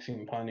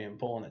mixing pony and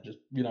porn, it just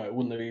it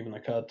wouldn't have even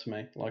occurred to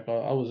me. Like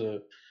I was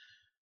a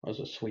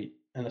sweet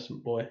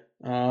innocent boy,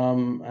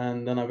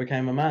 and then I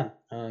became a man,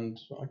 and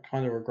I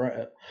kind of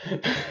regret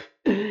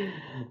it.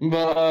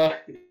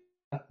 But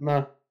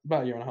no,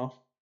 about a year and a half.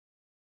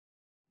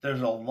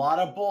 There's a lot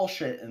of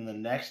bullshit in the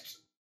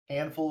next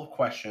handful of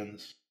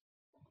questions.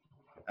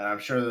 And I'm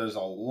sure there's a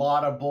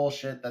lot of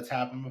bullshit that's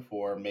happened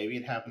before. Maybe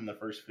it happened in the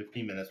first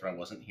 15 minutes when I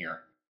wasn't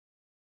here.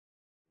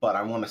 But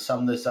I want to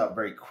sum this up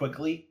very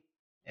quickly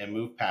and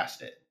move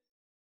past it.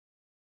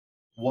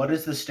 What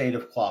is the state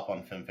of Klopp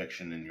on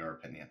FimFiction in your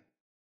opinion?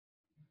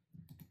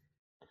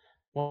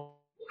 Well,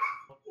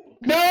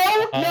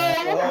 No.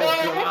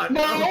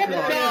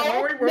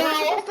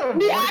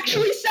 We We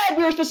actually said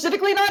we were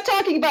specifically not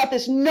talking about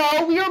this.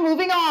 No, we are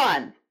moving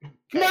on.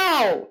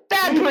 No,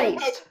 bad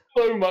priest.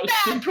 so much.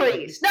 Bad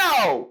priest.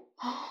 No.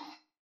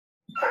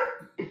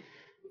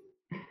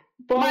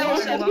 But Milo I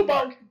says- want to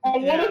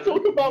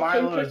talk about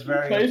Milo is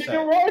very painting upset.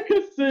 a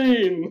rocket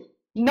scene.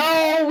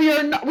 No, we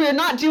are not. We are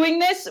not doing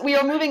this. We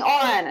are moving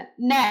on.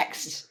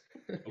 Next.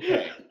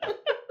 Okay.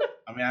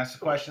 I'm going to ask the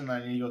question,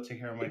 then I need to go take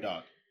care of my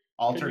dog.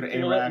 Altered Can you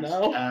feel it Arax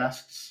now?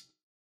 asks,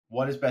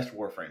 what is best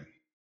Warframe?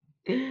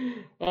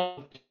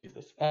 Oh,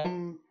 Jesus.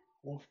 Warframe.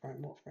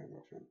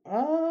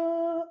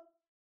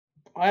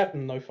 I have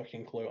no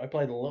fucking clue. I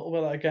played a little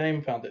bit of that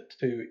game, found it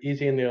too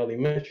easy in the early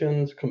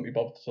missions, couldn't be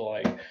bothered to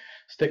like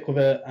stick with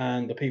it,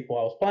 and the people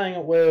I was playing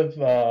it with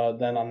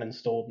then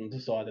uninstalled and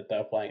decided they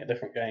were playing a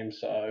different game,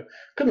 so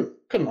couldn't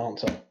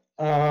answer.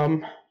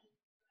 I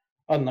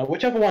don't know,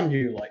 whichever one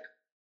you like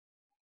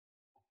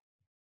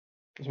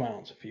is my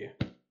answer for you.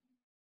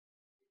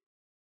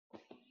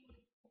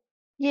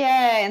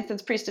 Yay! And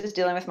since Priest is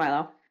dealing with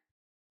Milo,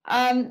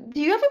 do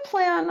you have a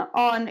plan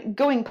on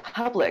going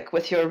public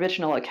with your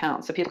original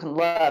account so people can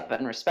love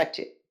and respect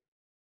you?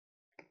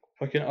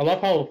 I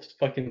love how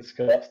fucking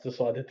Skirts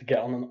decided to get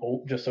on an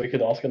alt just so he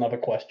could ask another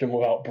question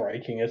without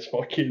breaking his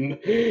fucking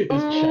chain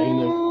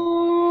of.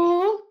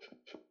 Ooh,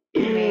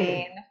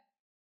 mean.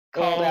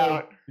 Called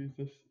out.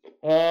 Jesus.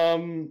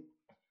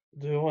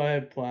 Do I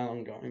plan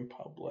on going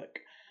public?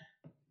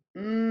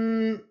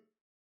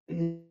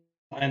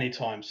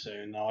 Anytime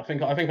soon. No, I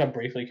think I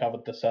briefly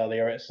covered this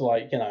earlier. It's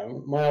like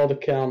my old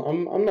account.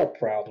 I'm not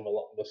proud of a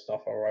lot of the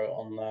stuff I wrote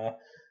on there,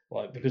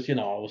 like because I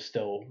was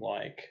still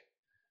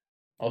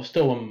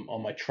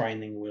on my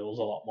training wheels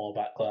a lot more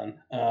back then.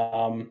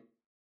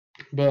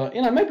 But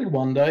maybe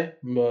one day.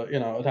 But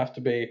it'd have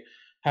to be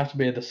have to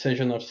be a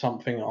decision of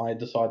something I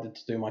decided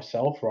to do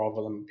myself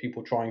rather than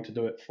people trying to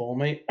do it for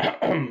me.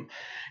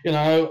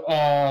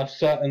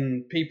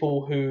 Certain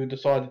people who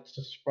decided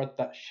to spread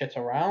that shit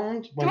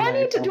around when I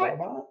they need to found do out it?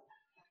 about it.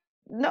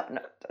 No,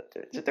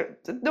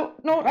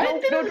 no, I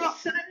didn't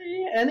say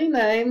any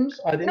names.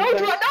 I didn't no say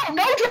drama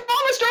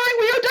starring.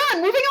 We are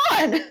done. Moving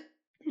on.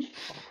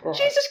 Right.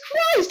 Jesus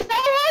Christ!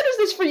 How hard is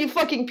this for you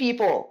fucking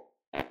people?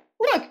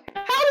 Look,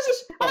 how does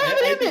this? I have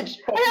an image.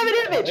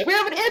 We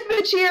have an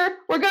image here.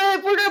 We're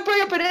gonna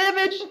bring up an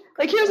image.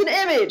 Like, here's an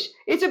image.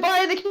 It's a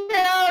by the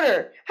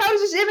counter. How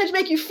does this image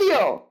make you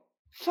feel?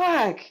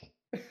 Fuck.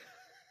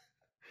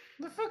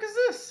 The fuck is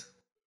this?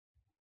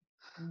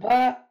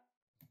 That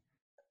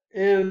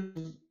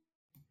is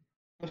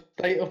the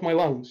state of my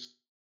lungs.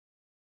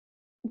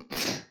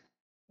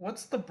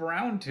 What's the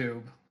brown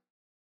tube?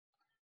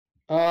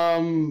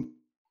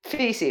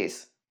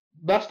 Feces.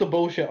 That's the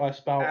bullshit I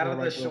spout Out on of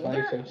a the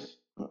regular shoulder? basis.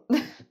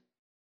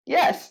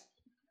 Yes.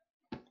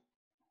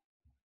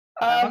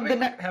 Have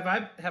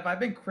I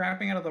been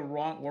crapping out of the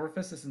wrong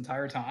orifice this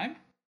entire time?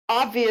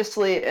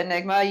 Obviously,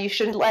 Enigma, you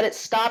should let it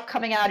stop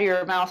coming out of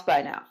your mouth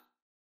by now.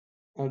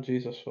 Oh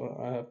Jesus,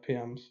 I have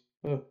PMs.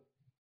 Ugh.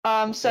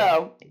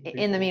 So,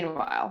 in the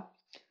meanwhile,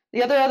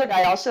 the other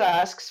guy also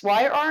asks,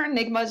 why are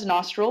Enigma's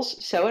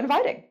nostrils so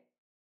inviting?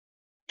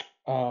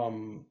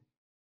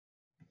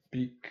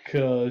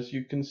 Because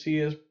you can see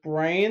his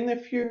brain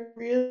if you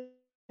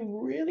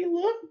really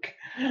look.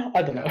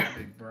 I don't know.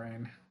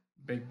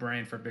 Big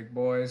brain for big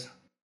boys.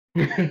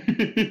 Why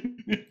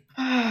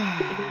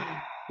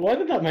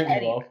did that make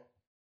me laugh?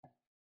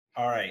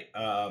 All right,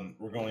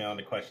 we're going on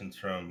to questions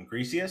from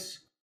Grecius.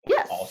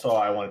 Yes. Also,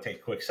 I want to take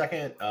a quick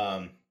second.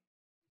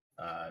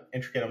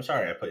 Intricate, I'm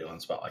sorry I put you on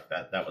the spot like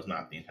that. That was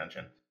not the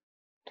intention.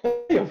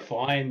 You're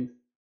fine.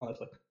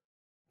 Honestly.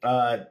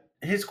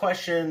 His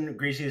question,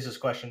 Grecius'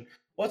 question,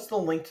 what's the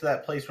link to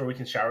that place where we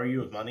can shower you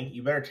with money?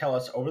 You better tell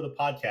us over the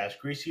podcast.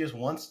 Grecius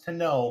wants to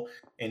know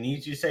and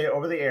needs you to say it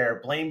over the air.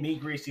 Blame me,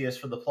 Grecius,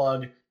 for the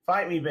plug.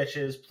 Fight me,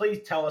 bitches.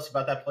 Please tell us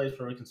about that place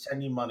where we can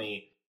send you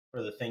money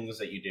for the things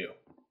that you do.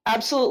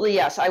 Absolutely,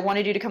 yes. I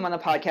wanted you to come on the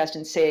podcast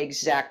and say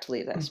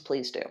exactly this.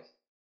 Please do.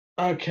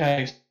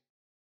 Okay.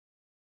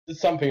 It's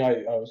something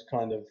I was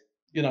kind of,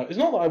 it's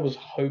not that I was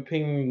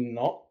hoping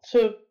not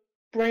to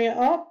bring it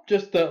up,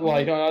 just that,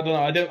 like, I don't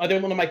know, I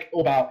don't want to make it all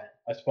about it,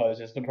 I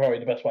suppose, is probably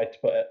the best way to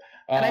put it.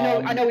 And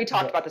I know we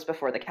talked about this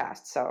before the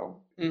cast, so,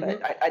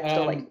 but I'd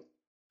still like...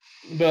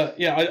 But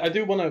yeah, I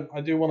do want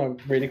to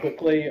really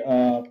quickly,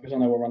 because I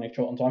know we're running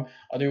short on time.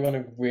 I do want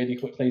to really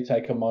quickly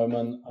take a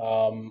moment.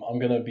 I'm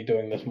going to be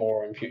doing this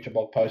more in future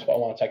blog posts, but I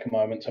want to take a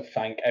moment to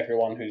thank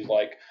everyone who's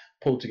like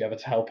pulled together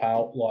to help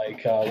out.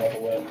 Like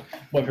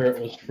whether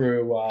it was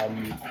through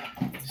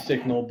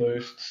signal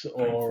boosts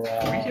or.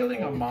 Are we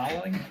killing a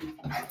modeling?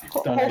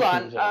 Hold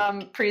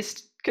on,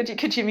 Priest.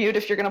 Could you mute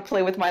if you're going to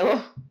play with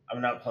Milo?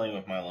 I'm not playing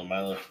with Milo.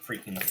 Milo's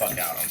freaking the fuck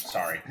out. I'm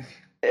sorry.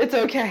 It's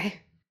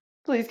okay.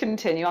 Please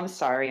continue. I'm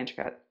sorry,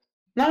 Intricate.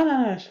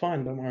 No, it's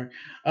fine. Don't worry.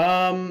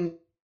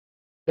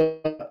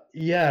 But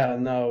yeah,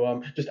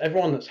 no. Just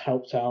everyone that's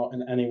helped out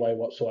in any way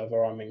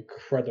whatsoever, I'm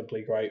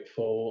incredibly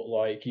grateful.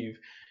 Like you've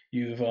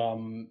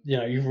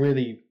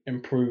really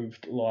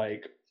improved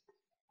like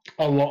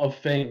a lot of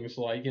things.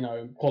 Like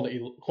quality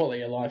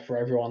of life for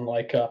everyone.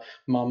 Like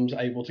Mum's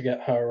able to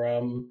get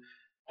her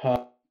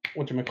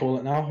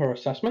her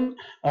assessment,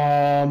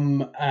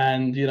 and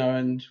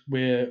and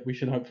we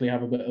should hopefully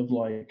have a bit of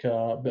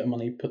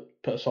money put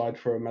aside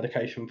for a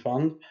medication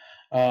fund.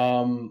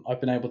 I've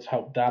been able to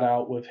help Dad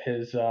out with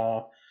his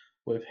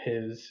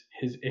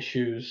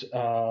issues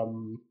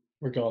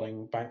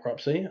regarding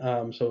bankruptcy,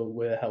 so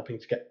we're helping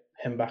to get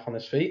him back on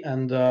his feet,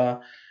 and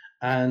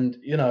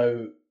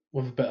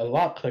with a bit of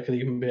luck there could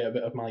even be a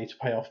bit of money to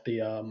pay off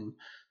the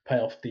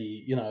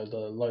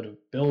the load of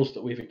bills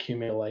that we've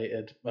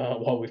accumulated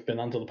while we've been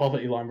under the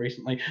poverty line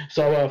recently.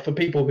 So for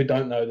people who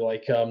don't know,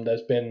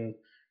 there's been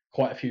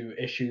quite a few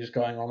issues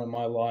going on in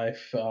my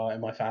life,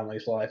 in my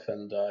family's life,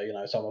 and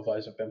some of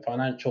those have been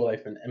financial.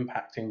 They've been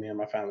impacting me and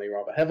my family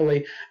rather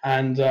heavily,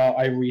 and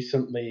I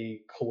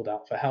recently called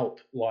out for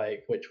help,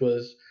 which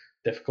was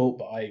difficult,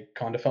 but I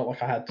kind of felt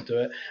like I had to do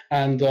it.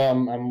 And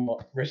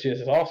what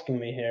Ricius is asking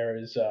me here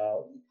is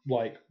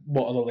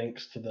what are the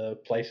links to the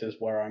places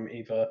where I'm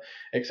either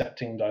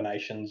accepting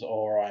donations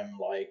or I'm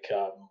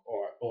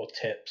or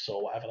tips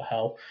or whatever the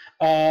hell,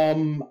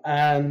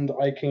 and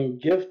I can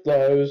give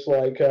those.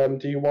 Do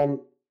you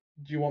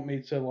want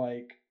me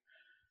to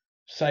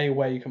say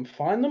where you can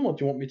find them, or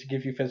do you want me to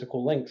give you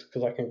physical links,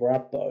 because I can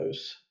grab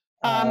those?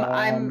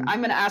 I'm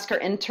going to ask our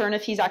intern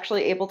if he's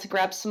actually able to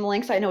grab some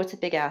links. I know it's a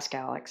big ask,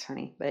 Alex,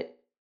 honey, but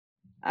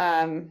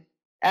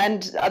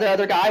and the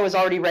other guy was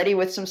already ready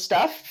with some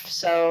stuff.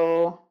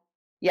 So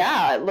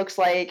yeah, it looks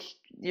like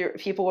your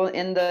people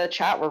in the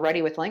chat were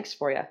ready with links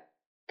for you.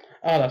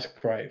 Oh, that's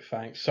great.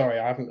 Thanks. Sorry,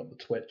 I haven't got the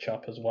Twitch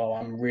up as well.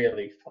 I'm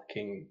really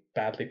fucking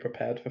badly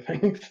prepared for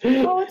things.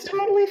 Oh, it's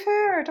totally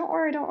fair. Don't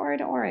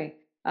worry.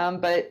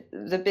 But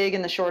the big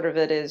and the short of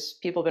it is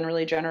people have been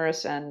really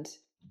generous, and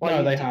While No,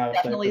 you they do have. They've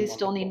definitely been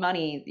still need wonderful.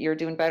 money, you're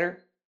doing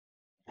better.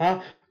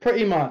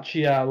 Pretty much,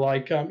 yeah.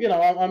 Like, you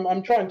know,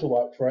 I'm trying to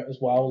work for it as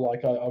well.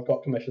 Like, I've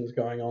got commissions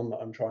going on that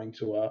I'm trying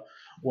to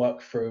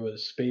work through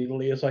as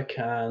speedily as I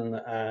can,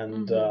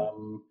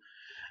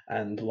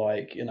 and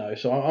like, you know,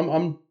 so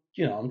I'm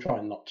you know, I'm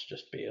trying not to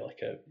just be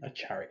like a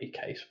charity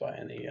case by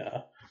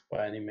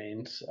any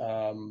means.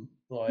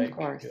 Like, Of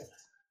course.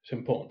 it's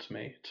important to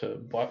me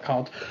to work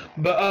hard,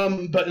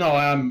 but no,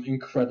 I am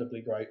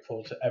incredibly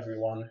grateful to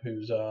everyone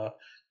who's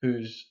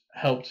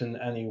helped in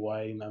any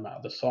way, no matter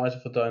the size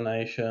of the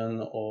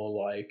donation,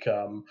 or like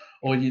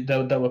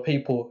there were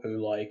people who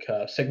like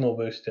signal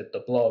boosted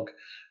the blog,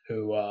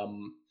 who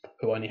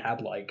only had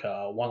like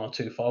 1 or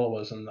 2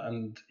 followers,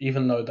 and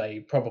even though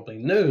they probably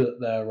knew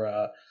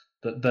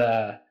that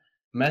their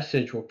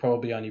message will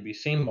probably only be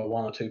seen by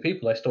 1 or 2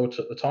 people, they still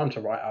took the time to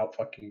write out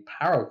fucking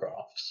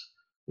paragraphs.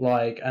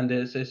 Like, and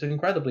it's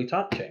incredibly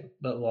touching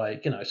that,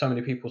 like, you know, so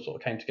many people sort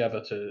of came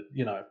together to,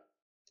 you know,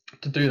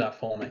 to do that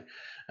for me.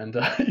 And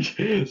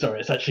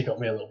sorry, it's actually got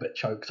me a little bit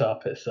choked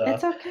up. It's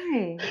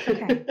okay. It's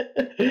okay.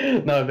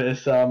 No, but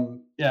it's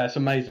yeah, it's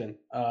amazing.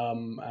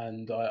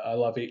 And I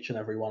love each and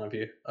every one of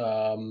you.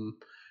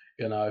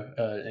 You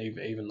know,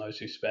 even those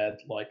who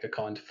spared like a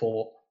kind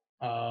thought.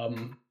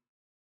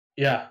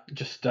 Yeah,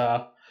 just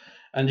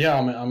and yeah,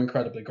 I'm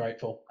incredibly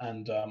grateful,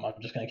 and I'm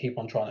just going to keep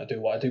on trying to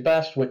do what I do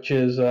best, which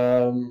is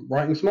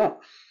writing smart.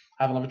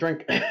 Have another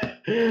drink.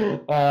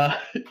 Yeah.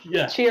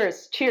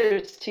 Cheers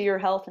to your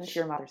health and to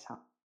your mother's health.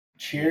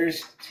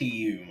 Cheers to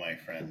you, my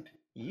friend.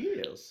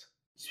 Yes.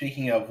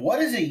 Speaking of,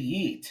 what is a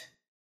yeet?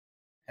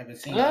 I've been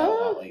seeing that a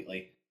lot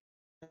lately.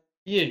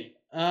 Yeah.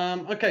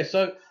 Okay,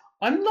 so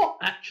I'm not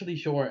actually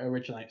sure where it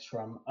originates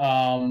from.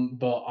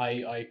 But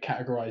I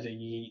categorize a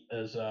yeet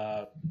as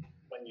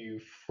when you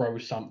throw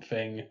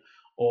something,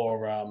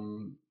 or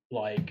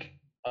like,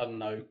 I don't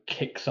know,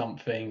 kick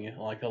something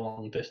like a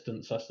long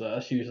distance.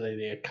 That's usually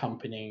the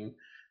accompanying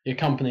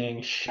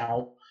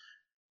shout.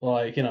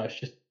 Like, you know, it's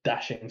just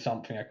dashing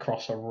something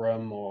across a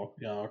room, or,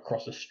 you know,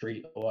 across a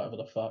street, or whatever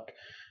the fuck.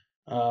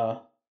 Yeah,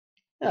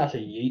 that's a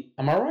yeet.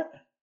 Am I right?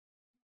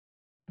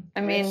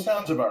 I mean, it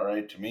sounds about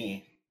right to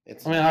me.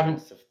 It's I mean, I haven't-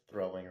 massive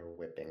throwing or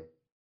whipping.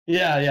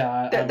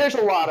 Yeah. there's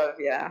a lot of,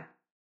 yeah.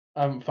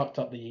 I haven't fucked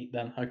up the yeet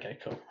then. Okay,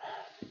 cool.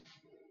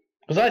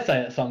 Because I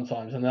say it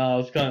sometimes, and then I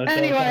was kind of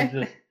Anyway.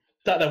 just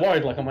sat there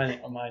worried, like, am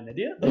I an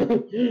idiot?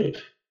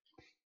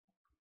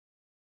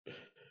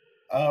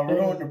 We're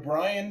going to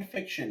Brian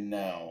Fiction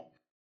now.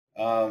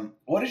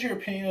 What is your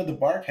opinion of the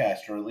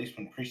Barcast, or at least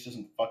when Priest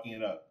isn't fucking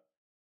it up?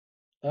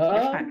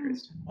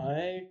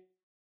 I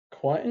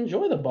quite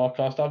enjoy the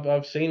Barcast.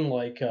 I've seen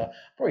like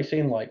probably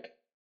seen like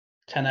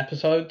 10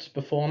 episodes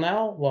before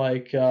now.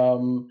 Like,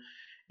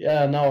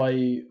 yeah, no,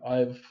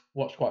 I've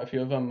watched quite a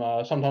few of them.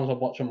 Sometimes I'd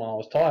watch them when I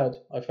was tired.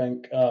 I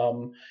think,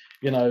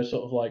 you know,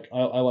 sort of like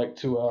I like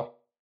to,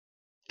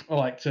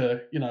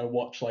 you know,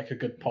 watch like a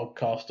good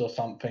podcast or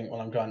something when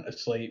I'm going to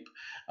sleep.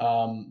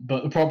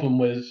 But the problem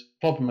is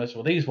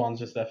with these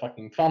ones is they're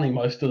fucking funny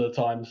most of the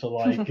time. So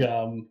like,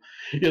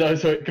 you know,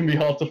 so it can be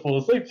hard to fall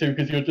asleep to,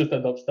 because you'll just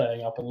end up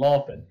staying up and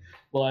laughing.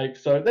 Like,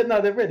 so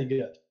they're really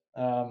good.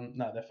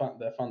 No, they're fun.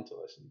 They're fun to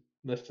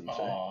listen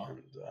to. And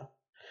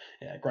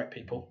yeah, great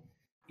people.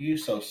 You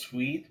so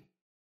sweet.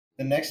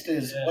 The next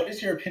is, what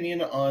is your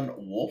opinion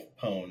on wolf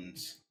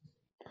pones?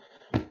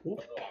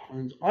 Wolf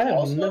pones? I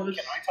have never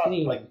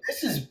seen. Like,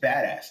 this is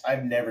badass.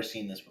 I've never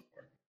seen this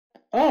before.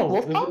 Oh,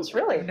 wolf pones,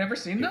 really? You've never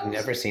seen those?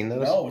 Never seen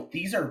those? No,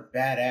 these are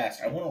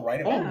badass. I want to write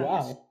about these.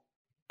 Wow.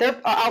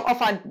 I'll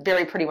find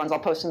very pretty ones. I'll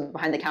post them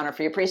behind the counter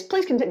for you, Priest.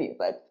 Please continue,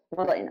 but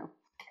we'll let you know.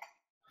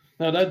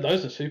 No,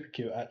 those are super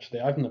cute.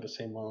 Actually, I've never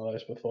seen one of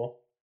those before.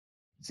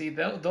 See,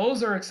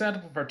 those are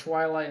acceptable for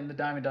Twilight and the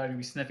Diamond Dog to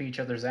be sniffing each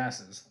other's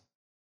asses.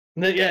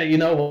 Yeah, you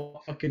know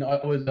what? Fucking,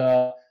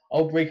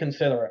 I'll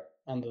reconsider it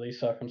under these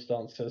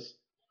circumstances.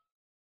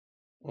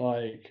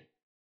 Like,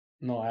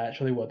 no, I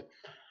actually would.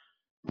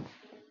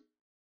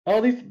 Oh,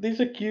 these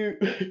are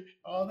cute.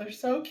 Oh, they're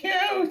so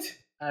cute.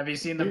 Have you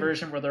seen the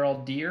version where they're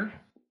all deer?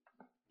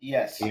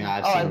 Yes. Yeah,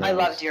 I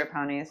love deer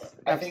ponies.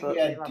 I think we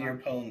Absolutely had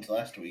deer pones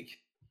last week.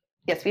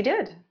 Yes, we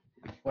did.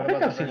 What I think about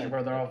the I've seen version it.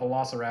 where they're all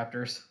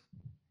velociraptors?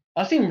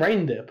 I've seen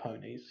reindeer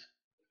ponies.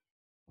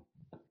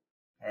 All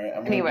right,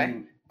 I'm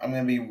Anyway.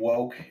 gonna be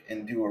woke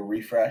and do a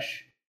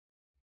refresh,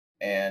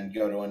 and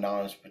go to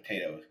anonymous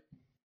potatoes.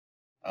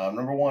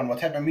 Number one, what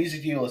type of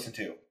music do you listen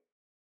to?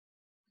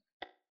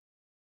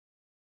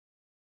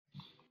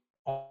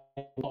 A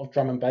lot of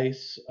drum and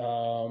bass,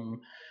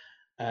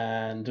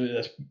 and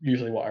that's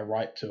usually what I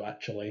write to.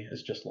 Actually,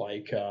 it's just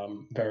like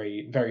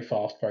very, very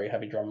fast, very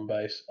heavy drum and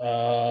bass.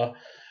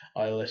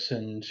 I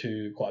listen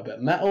to quite a bit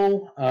of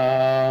metal,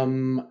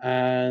 and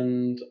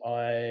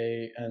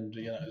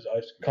you know,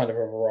 it's kind of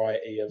a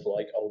variety of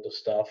like older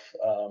stuff,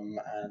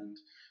 and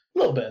a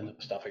little bit of new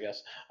stuff, I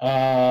guess.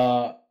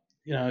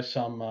 You know,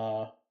 some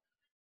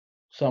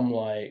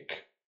like,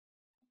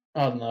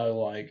 I don't know,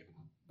 like,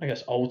 I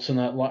guess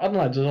alternate, like, I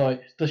don't know,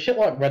 does shit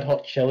like Red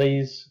Hot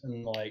Chilies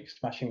and like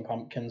Smashing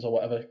Pumpkins or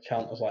whatever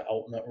count as like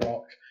alternate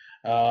rock?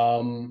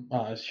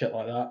 Shit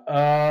like that.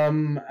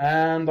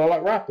 And I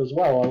like rap as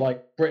well. I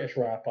like British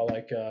rap. I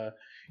like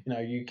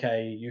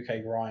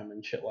UK grime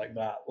and shit like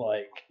that.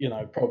 Like,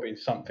 probably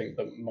something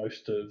that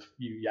most of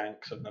you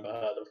Yanks have never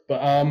heard of.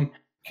 But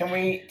Can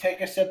we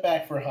take a step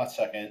back for a hot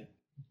second?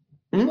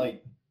 Hmm?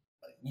 Like,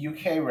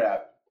 UK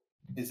rap,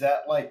 is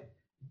that like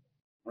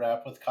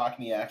rap with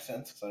Cockney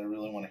accents? Because I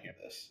really want to hear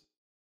this.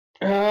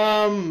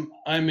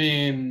 I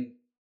mean,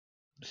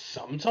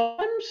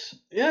 sometimes,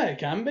 yeah, it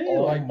can be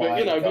Oh but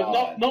my but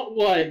God. not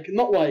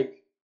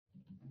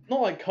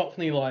like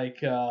Cockney,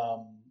 like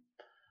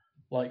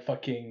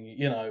fucking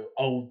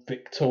old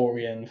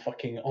Victorian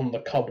fucking on the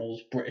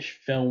cobbles British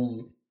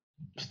film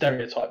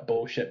stereotype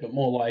bullshit, but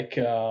more like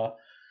I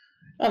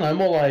don't know,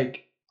 more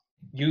like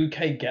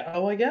UK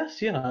ghetto, I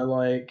guess. A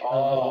lot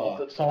of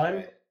the time.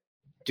 Okay.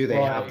 Do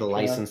they have the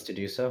Like, license to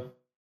do so?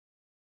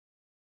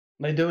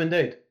 They do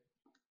indeed.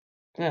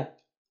 Yeah.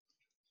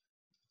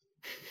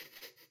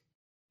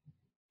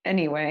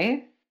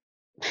 Anyway,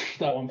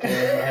 That one flew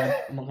over my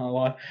head. I'm not gonna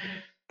lie.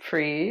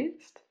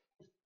 Priest.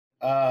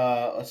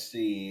 Let's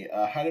see.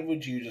 How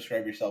would you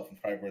describe yourself in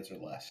 5 words or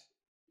less?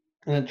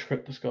 And then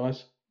trip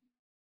disguise.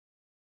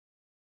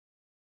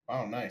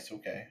 Oh, nice.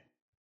 Okay.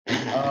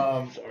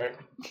 Sorry.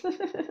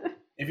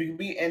 If you could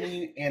be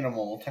any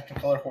animal,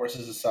 Technicolor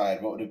horses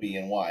aside, what would it be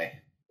and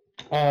why?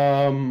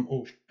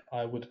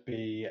 I would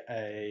be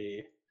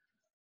a.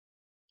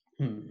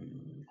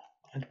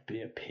 I'd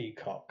be a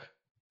peacock.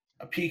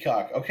 A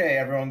peacock. Okay,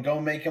 everyone, go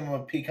make him a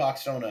peacock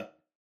sona.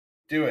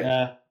 Do it.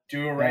 Yeah.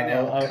 Do it right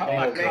now. Make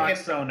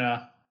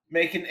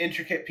Make an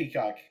intricate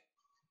peacock.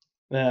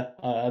 Yeah,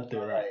 I'd do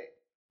All that. right.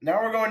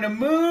 Now we're going to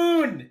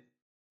moon.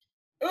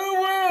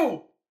 Ooh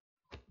woo!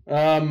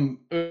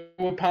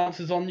 Who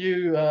pounces on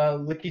you?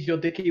 Lickies your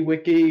dicky,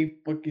 wicky,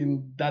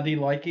 fucking daddy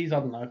likies. I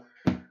don't know.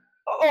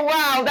 Oh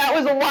wow, that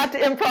was a lot to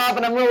improv,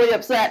 and I'm really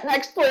upset.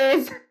 Next,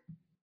 please.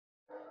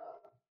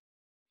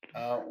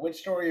 Which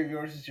story of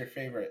yours is your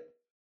favorite?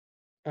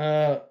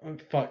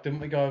 Fuck, didn't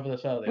we go over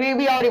this earlier?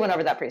 We already went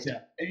over that, Priest. Yeah.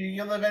 If you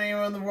can live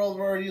anywhere in the world,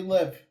 where would you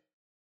live?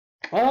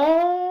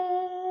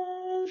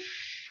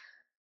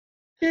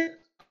 Shit.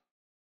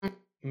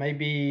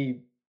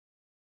 Maybe.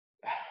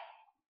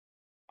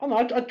 I don't know.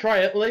 I'd try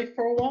Italy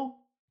for a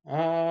while.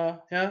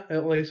 Yeah,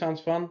 Italy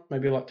sounds fun.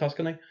 Maybe like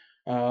Tuscany.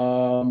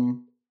 Or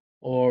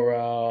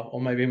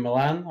maybe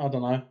Milan. I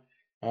don't know.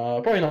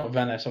 Probably not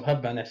Venice. I've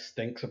heard Venice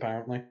stinks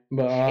apparently.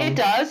 But It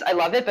does. I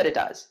love it, but it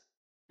does.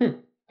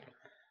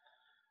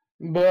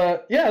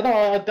 But yeah,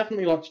 no, I'd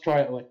definitely like to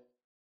try Italy.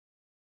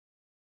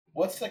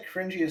 What's the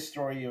cringiest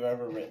story you've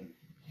ever written?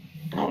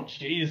 Oh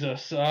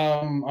Jesus!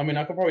 I mean,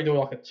 I could probably do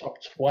like a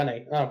top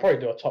 20. I'll probably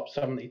do a top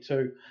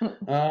 72.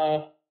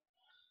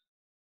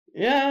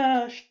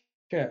 Yeah, shit.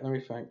 Let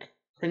me think.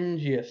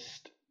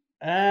 Cringiest.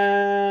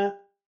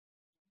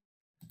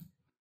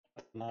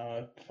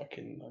 No,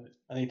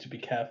 I need to be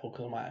careful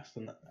because I might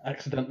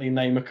accidentally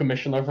name a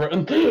commission I've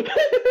written.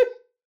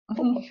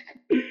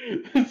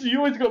 So you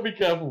always got to be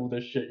careful with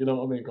this shit. You know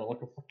what I mean?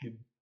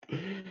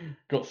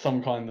 Got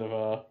some kind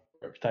of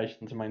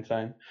reputation to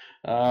maintain.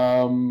 You're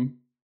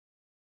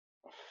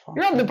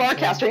on the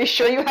Barcast. Are you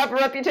sure you have a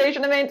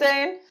reputation to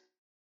maintain?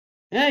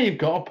 Yeah, you've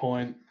got a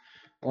point.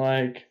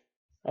 Like,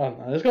 I don't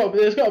know. There's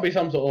got to be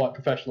some sort of like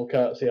professional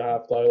courtesy I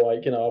have though.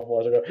 Like,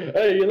 otherwise I go,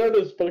 hey,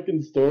 this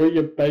fucking story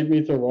you paid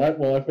me to write?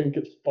 Well, I think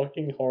it's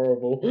fucking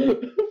horrible.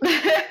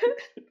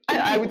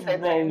 I would say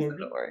the same. So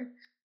don't worry.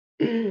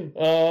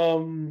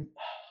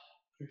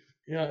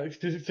 Yeah,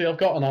 see, I've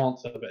got an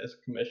answer, but it's a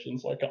commission,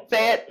 so I can't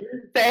say it.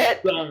 Say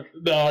it. No,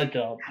 I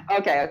can't.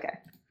 Okay.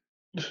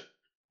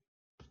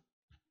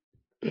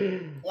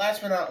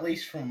 Last but not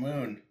least, from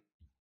Moon.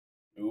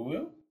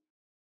 Ooh.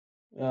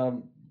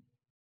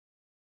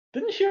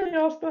 Didn't she already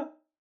ask that?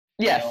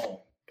 Yes.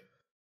 No.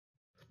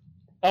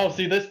 Oh,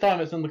 see, this time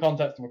it's in the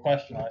context of a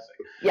question, I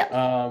see.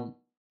 Yeah.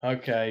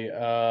 Okay,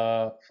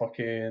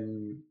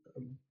 fucking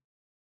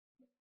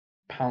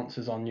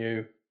pounces on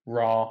you,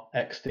 raw,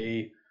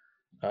 XD,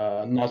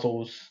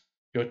 nuzzles,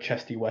 your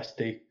chesty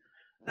westy.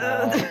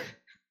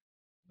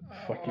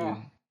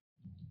 Fucking.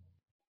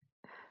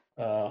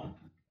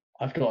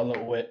 I've got a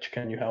little witch,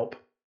 can you help?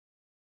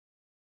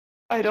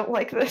 I don't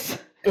like this.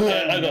 I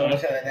don't know. To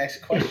the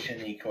next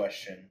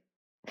question.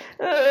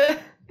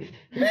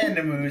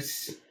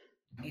 Vandemoose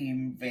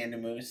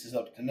is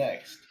up to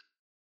next.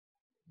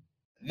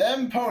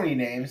 Them pony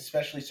names,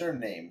 especially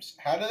surnames,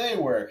 how do they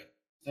work?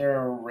 Is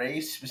there a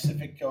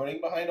race-specific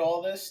coding behind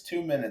all this?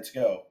 2 minutes,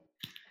 go.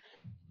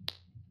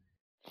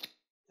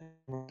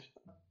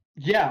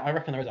 Yeah, I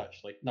reckon there is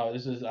actually. No,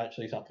 this is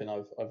actually something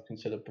I've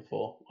considered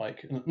before.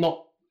 Like,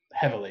 not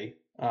heavily,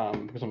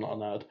 because I'm not a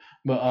nerd,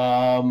 but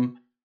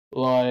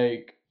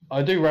like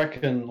I do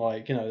reckon,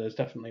 like, there's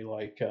definitely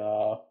like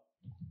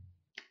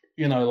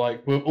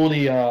like with all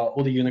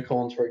the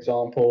unicorns, for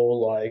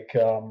example, like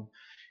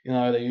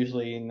they're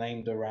usually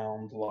named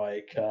around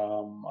like I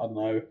don't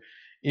know,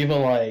 either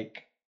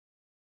like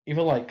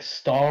either like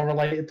star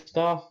related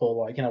stuff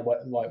or like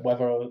like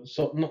weather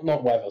sort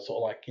not weather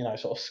sort of like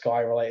sort of sky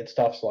related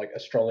stuff, so like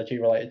astrology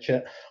related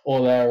shit,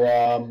 or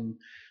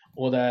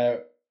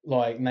they're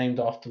like named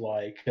after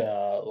like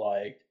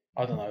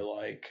I don't know,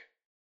 like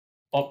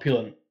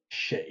opulent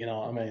shit, you know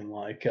what I mean?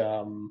 Like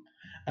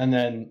and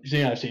then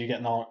so you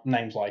get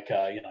names like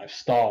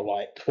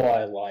starlight,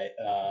 twilight,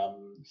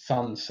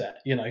 sunset.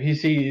 You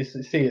see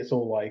it's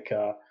all like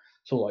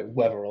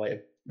weather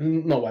related,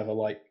 not weather,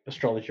 like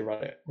astrology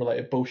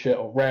related bullshit,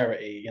 or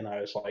rarity.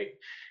 It's like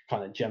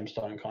kind of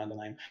gemstone kind of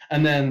name.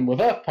 And then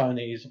with earth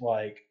ponies,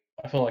 like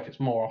I feel like it's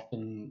more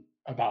often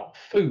about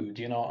food.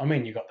 You know what I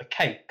mean? You got the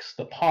cakes,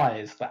 the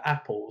pies, the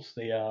apples,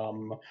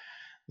 the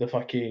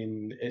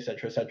fucking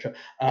etc etc.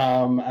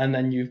 And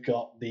then you've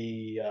got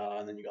the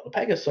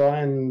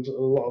Pegasi, and a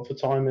lot of the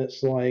time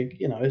it's like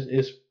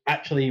it's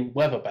actually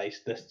weather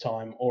based this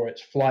time, or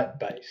it's flight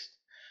based.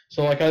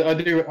 So like I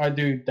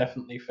do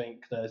definitely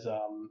think there's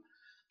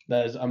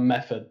a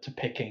method to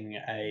picking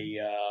a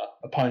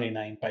pony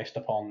name based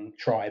upon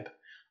tribe.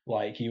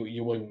 Like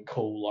you wouldn't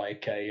call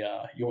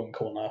you wouldn't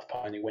call an earth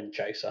pony Wind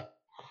Chaser,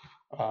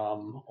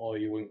 or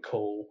you wouldn't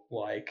call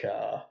like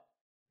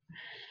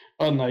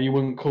I don't know. You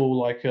wouldn't call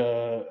like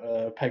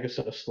a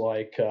Pegasus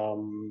like I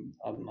don't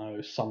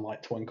know,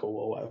 Sunlight Twinkle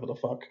or whatever the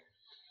fuck.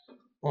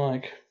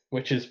 Like,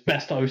 which is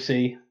best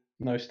OC,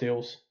 no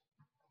steals.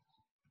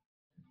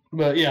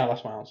 But yeah,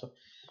 that's my answer.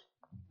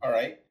 All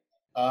right.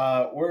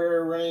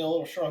 We're running a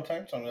little short on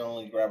time, so I'm gonna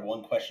only grab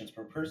one questions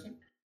per person.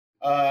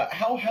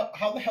 How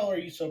the hell are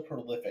you so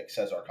prolific?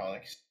 Says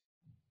Arconics.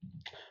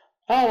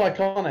 Oh,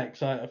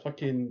 Iconics! I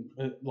fucking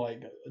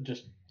like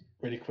just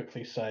really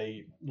quickly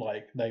say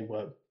like they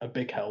were a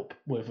big help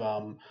with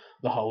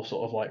the whole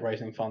sort of like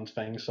raising funds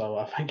thing.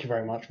 So thank you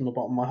very much from the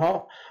bottom of my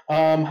heart.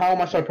 How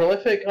am I so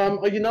prolific?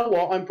 You know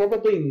what? I'm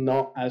probably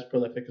not as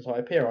prolific as I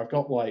appear. I've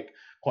got like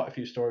quite a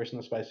few stories in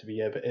the space of a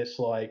year, but it's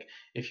like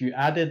if you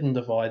added and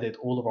divided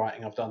all the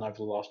writing I've done over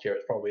the last year,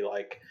 it's probably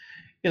like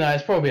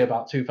it's probably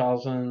about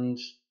 2,000,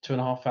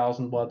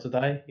 2,500 words a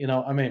day. You know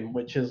what I mean?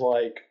 Which is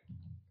like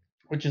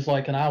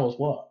an hour's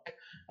work.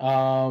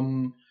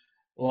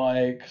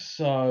 Like,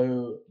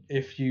 so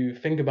if you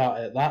think about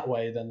it that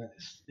way, then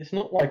it's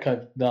not like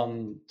I've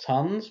done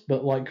tons,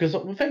 but like, because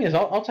the thing is,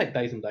 I'll take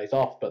days and days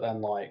off, but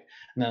then and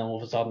then all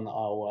of a sudden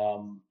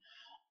I'll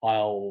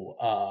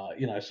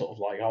sort of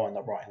like I'll end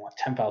up writing like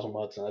 10,000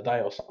 words in a day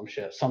or some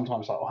shit.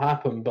 Sometimes that will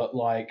happen, but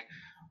like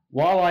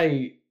while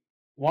I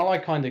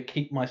kind of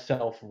keep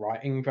myself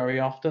writing very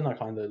often, I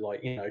kind of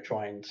like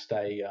try and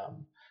stay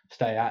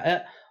at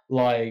it.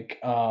 Like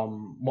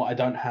what I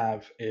don't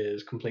have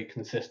is complete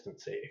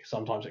consistency.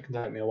 Sometimes it can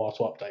take me a while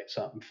to update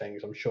certain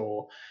things. I'm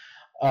sure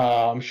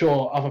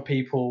other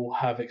people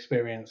have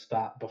experienced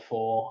that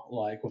before,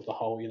 like with the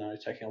whole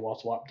taking a while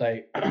to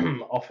update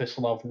Office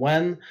Love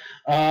When.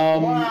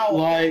 Wow,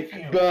 like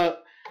thank you.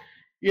 but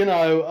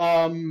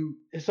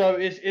so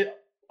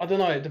I don't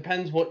know, it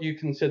depends what you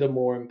consider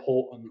more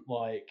important,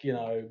 like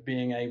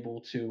being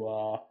able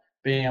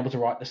to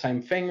write the same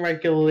thing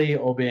regularly,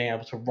 or being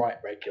able to write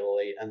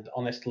regularly. And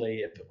honestly,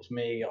 if it was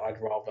me,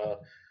 I'd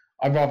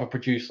rather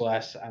produce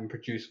less and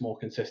produce more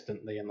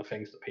consistently in the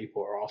things that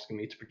people are asking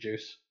me to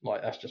produce.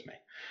 Like, that's just me.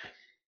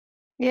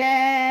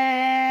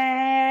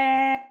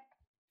 Yeah.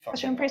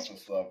 Fucking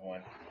Office Love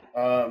One.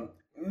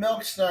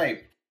 Milk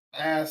Snipe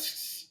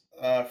asks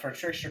for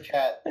Trickster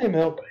Cat. Hey,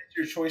 Milk. What is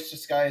your choice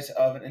disguise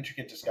of an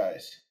intricate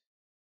disguise?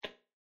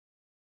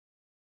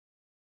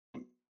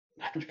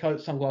 Trench coat,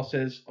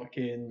 sunglasses,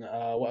 fucking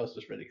what else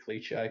is really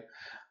cliche?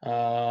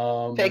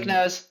 Fake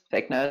nose.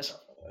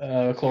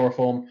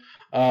 Chloroform.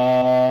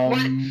 I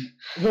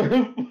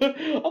don't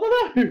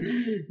know.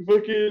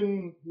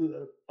 Fucking.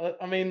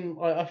 I mean,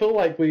 I feel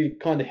like we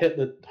kind of hit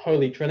the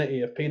holy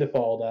trinity of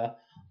paedophile there.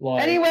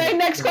 Like, anyway,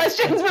 next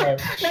question.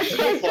 Next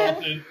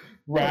question.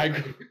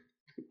 Rag.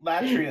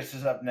 Latrius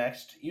is up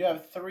next. You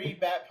have 3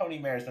 bat pony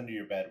mares under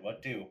your bed.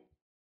 What do?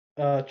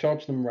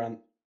 Charge them rent.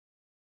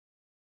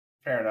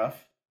 Fair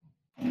enough.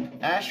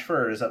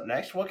 Ashfur is up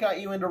next. What got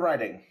you into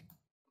writing?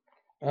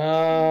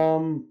 I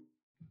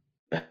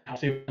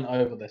went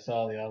over this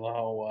earlier. The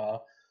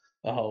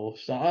whole.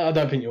 I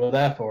don't think you were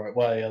there for it,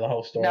 were you? The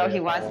whole story. No, he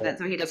wasn't,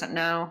 so he doesn't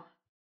know.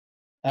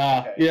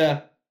 Okay.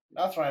 Yeah.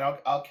 That's right.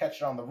 I'll catch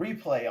it on the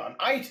replay on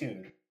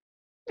iTunes.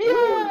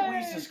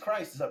 Yay! Jesus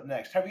Christ is up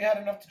next. Have you had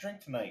enough to drink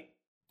tonight?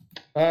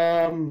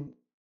 No.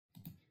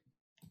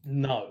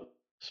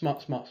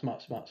 Smart.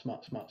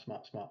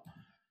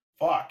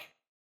 Fuck.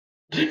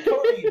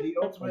 Cody, the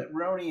ultimate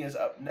Roni, is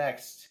up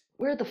next.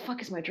 Where the fuck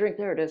is my drink?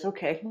 There it is.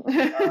 Okay.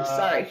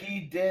 Sorry.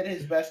 He did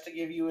his best to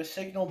give you a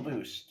signal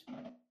boost.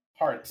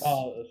 Hearts.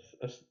 Oh,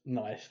 that's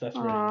nice. That's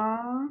really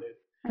Aww. nice.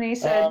 And he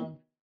said,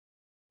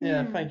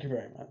 yeah, thank you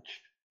very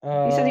much.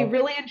 He says he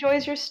really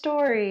enjoys your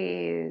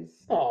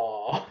stories.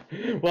 Aw.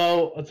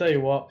 Well, I'll tell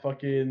you what,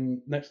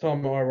 fucking next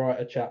time I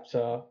write a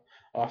chapter,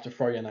 I'll have to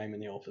throw your name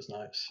in the author's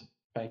notes.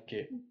 Thank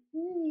you.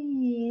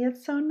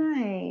 That's so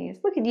nice.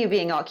 Look at you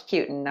being all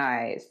cute and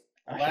nice.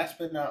 Last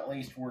but not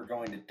least, we're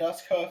going to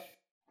Duskhoof.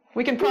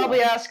 We can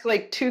probably ask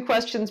like 2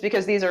 questions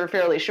because these are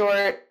fairly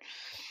short.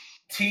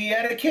 Tea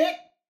etiquette?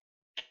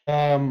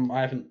 I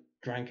haven't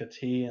drank a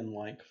tea in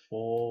like 4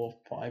 or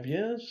 5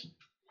 years.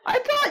 I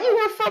thought you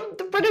were from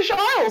the British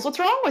Isles. What's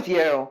wrong with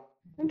you?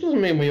 It doesn't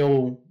mean we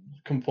all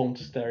conform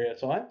to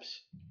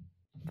stereotypes.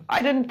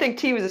 I didn't think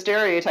tea was a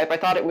stereotype. I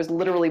thought it was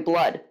literally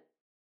blood.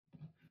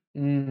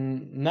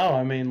 No,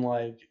 I mean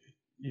like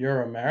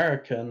you're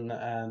American,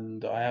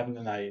 and I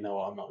haven't. No, you know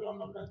what? I'm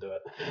not gonna do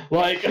it.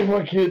 Like, I'm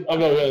not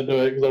gonna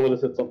do it because I would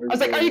have said something. I was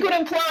like, are you going to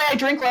imply I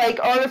drink like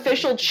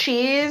artificial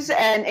cheese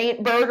and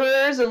ate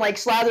burgers and like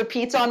slather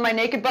pizza on my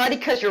naked body?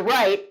 Because you're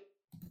right,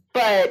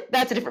 but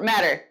that's a different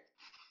matter.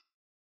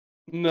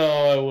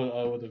 No,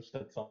 I would have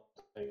said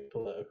something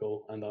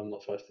political, and I'm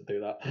not supposed to do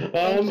that.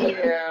 Thank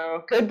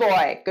you. Good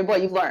boy. Good boy.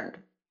 You've learned.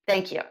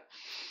 Thank you.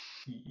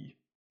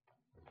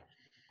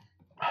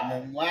 And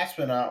then last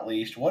but not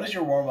least, what is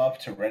your warm-up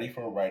to ready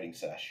for a writing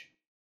sesh?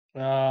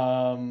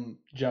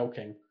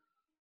 Joking.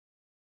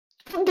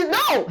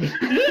 No!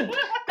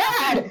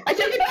 Bad! I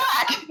take it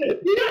back! You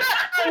do not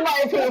earn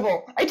my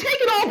approval! I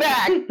take it all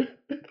back!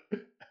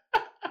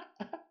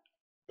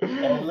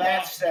 Well,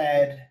 that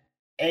said,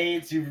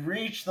 AIDS, you've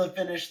reached the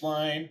finish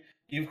line.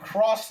 You've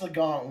crossed the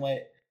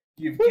gauntlet.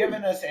 You've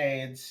given us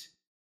AIDS.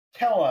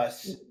 Tell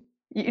us.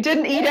 You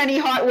didn't eat any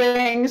hot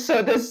wings,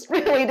 so this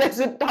really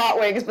isn't hot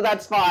wings, but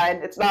that's fine.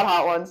 It's not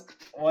hot ones.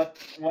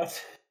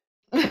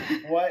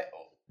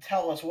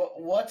 Tell us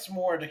what's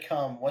more to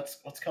come? What's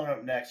coming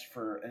up next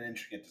for an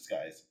intricate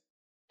disguise?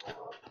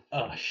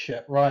 Oh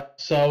shit! Right.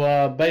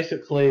 So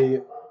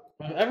basically,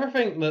 with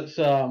everything that's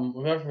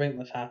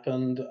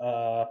happened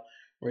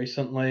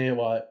recently,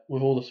 like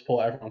with all the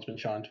support everyone's been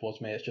showing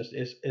towards me,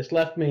 it's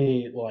left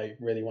me like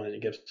really wanting to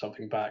give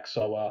something back.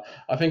 So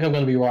I think I'm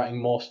going to be writing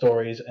more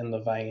stories in the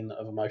vein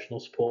of Emotional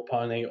Support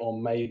Pony, or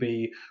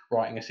maybe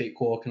writing a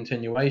sequel or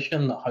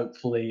continuation that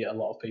hopefully a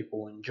lot of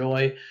people will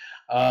enjoy.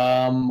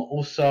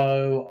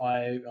 Also,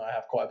 I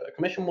have quite a bit of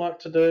commission work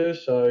to do,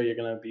 so you're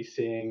going to be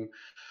seeing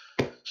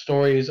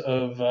stories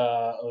of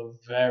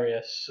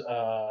various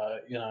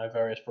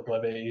various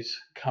proclivities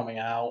coming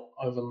out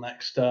over the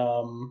next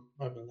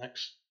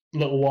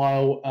little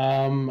while,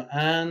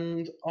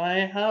 and I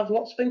have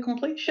lots of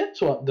incomplete shit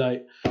to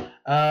update,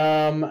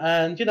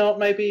 and you know,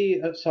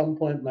 maybe at some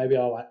point maybe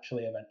I'll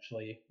actually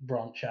eventually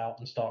branch out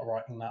and start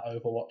writing that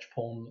Overwatch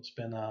porn that's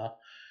been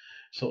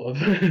sort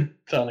of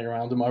turning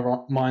around in my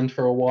mind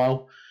for a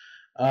while.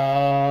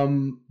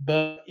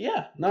 But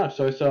yeah, no,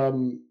 so it's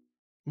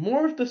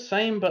more of the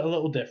same but a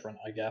little different,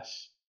 I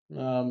guess.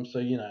 So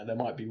you know, there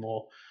might be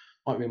more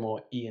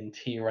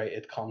ENT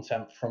rated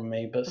content from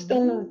me, but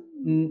still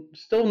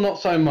not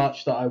so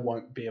much that I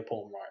won't be a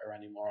porn writer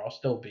anymore. I'll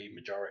still be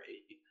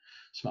majority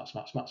smart.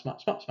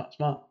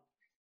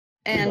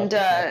 And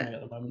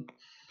at the moment.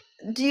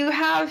 do you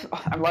have?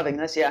 Oh, I'm loving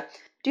this. Yeah.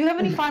 Do you have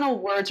any final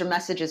words or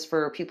messages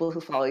for people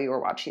who follow you or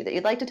watch you that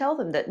you'd like to tell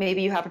them that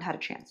maybe you haven't had a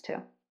chance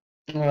to?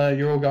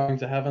 You're all going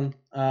to heaven.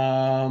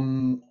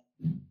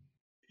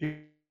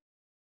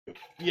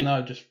 You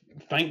know, just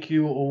thank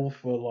you all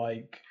for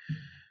like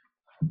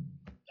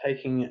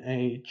taking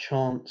a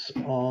chance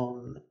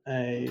on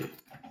a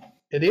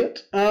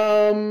idiot.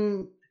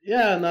 I'm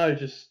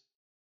just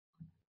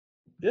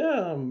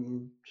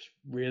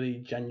really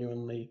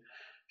genuinely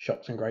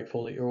shocked and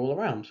grateful that you're all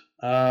around.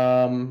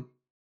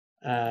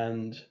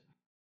 And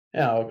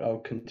yeah, I'll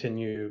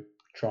continue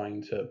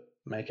trying to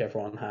make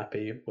everyone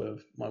happy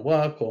with my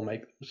work, or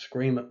make them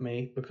scream at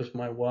me because of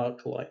my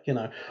work. Like, you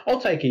know,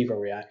 I'll take either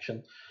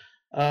reaction.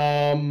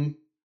 Thanks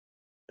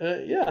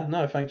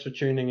for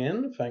tuning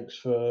in. Thanks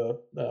for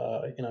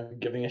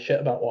giving a shit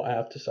about what I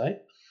have to say.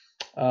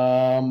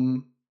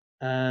 And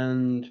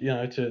you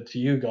know, to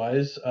you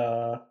guys,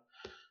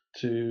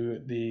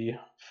 to the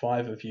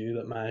 5 of you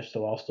that managed to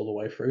last all the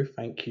way through,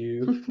 thank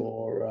you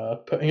for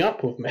putting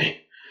up with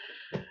me.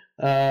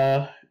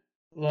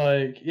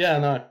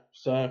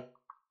 So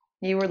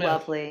you were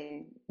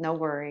lovely. No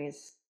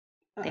worries.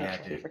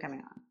 Thank you for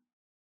coming on.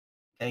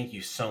 Thank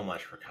you so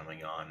much for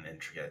coming on,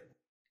 Intricate.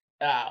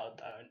 Oh,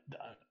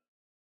 don't.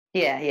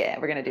 Yeah,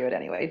 we're gonna do it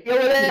anyway. Deal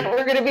with it.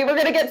 We're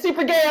gonna get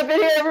super gay up in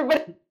here,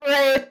 everybody.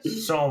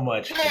 So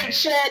much great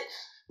shit.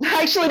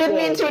 I actually didn't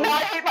mean to, and now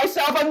I hate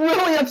myself. I'm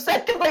really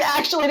upset because I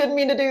actually didn't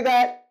mean to do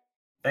that.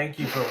 Thank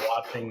you for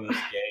watching this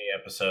gay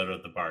episode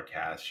of the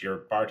Barcast.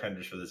 Your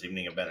bartenders for this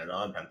evening have been an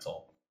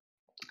on-pencil.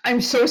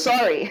 I'm so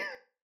sorry.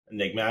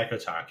 Enigmatic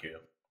Otaku.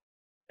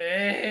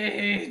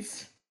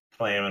 AIDS.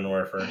 Flamin'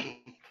 Werfer.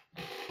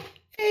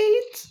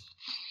 AIDS.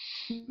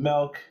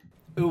 Milk.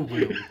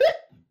 Uwu.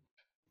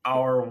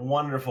 Our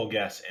wonderful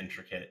guest,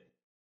 Intricate.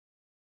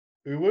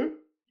 Uwu?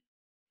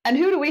 And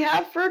who do we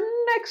have for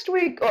next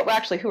week? Oh,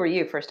 actually, who are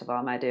you, first of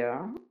all, my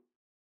dear?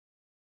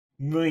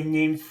 My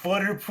name's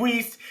Flutter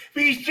Priest.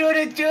 Be sure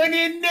to tune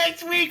in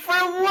next week for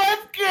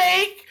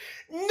Wolfcake.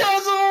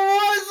 Nuzzle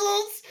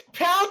Wuzzles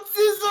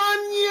pounces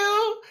on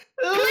you.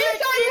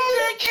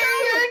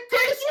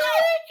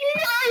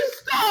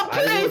 Stop,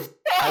 please,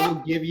 stop. I will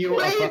give you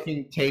a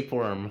fucking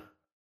tapeworm.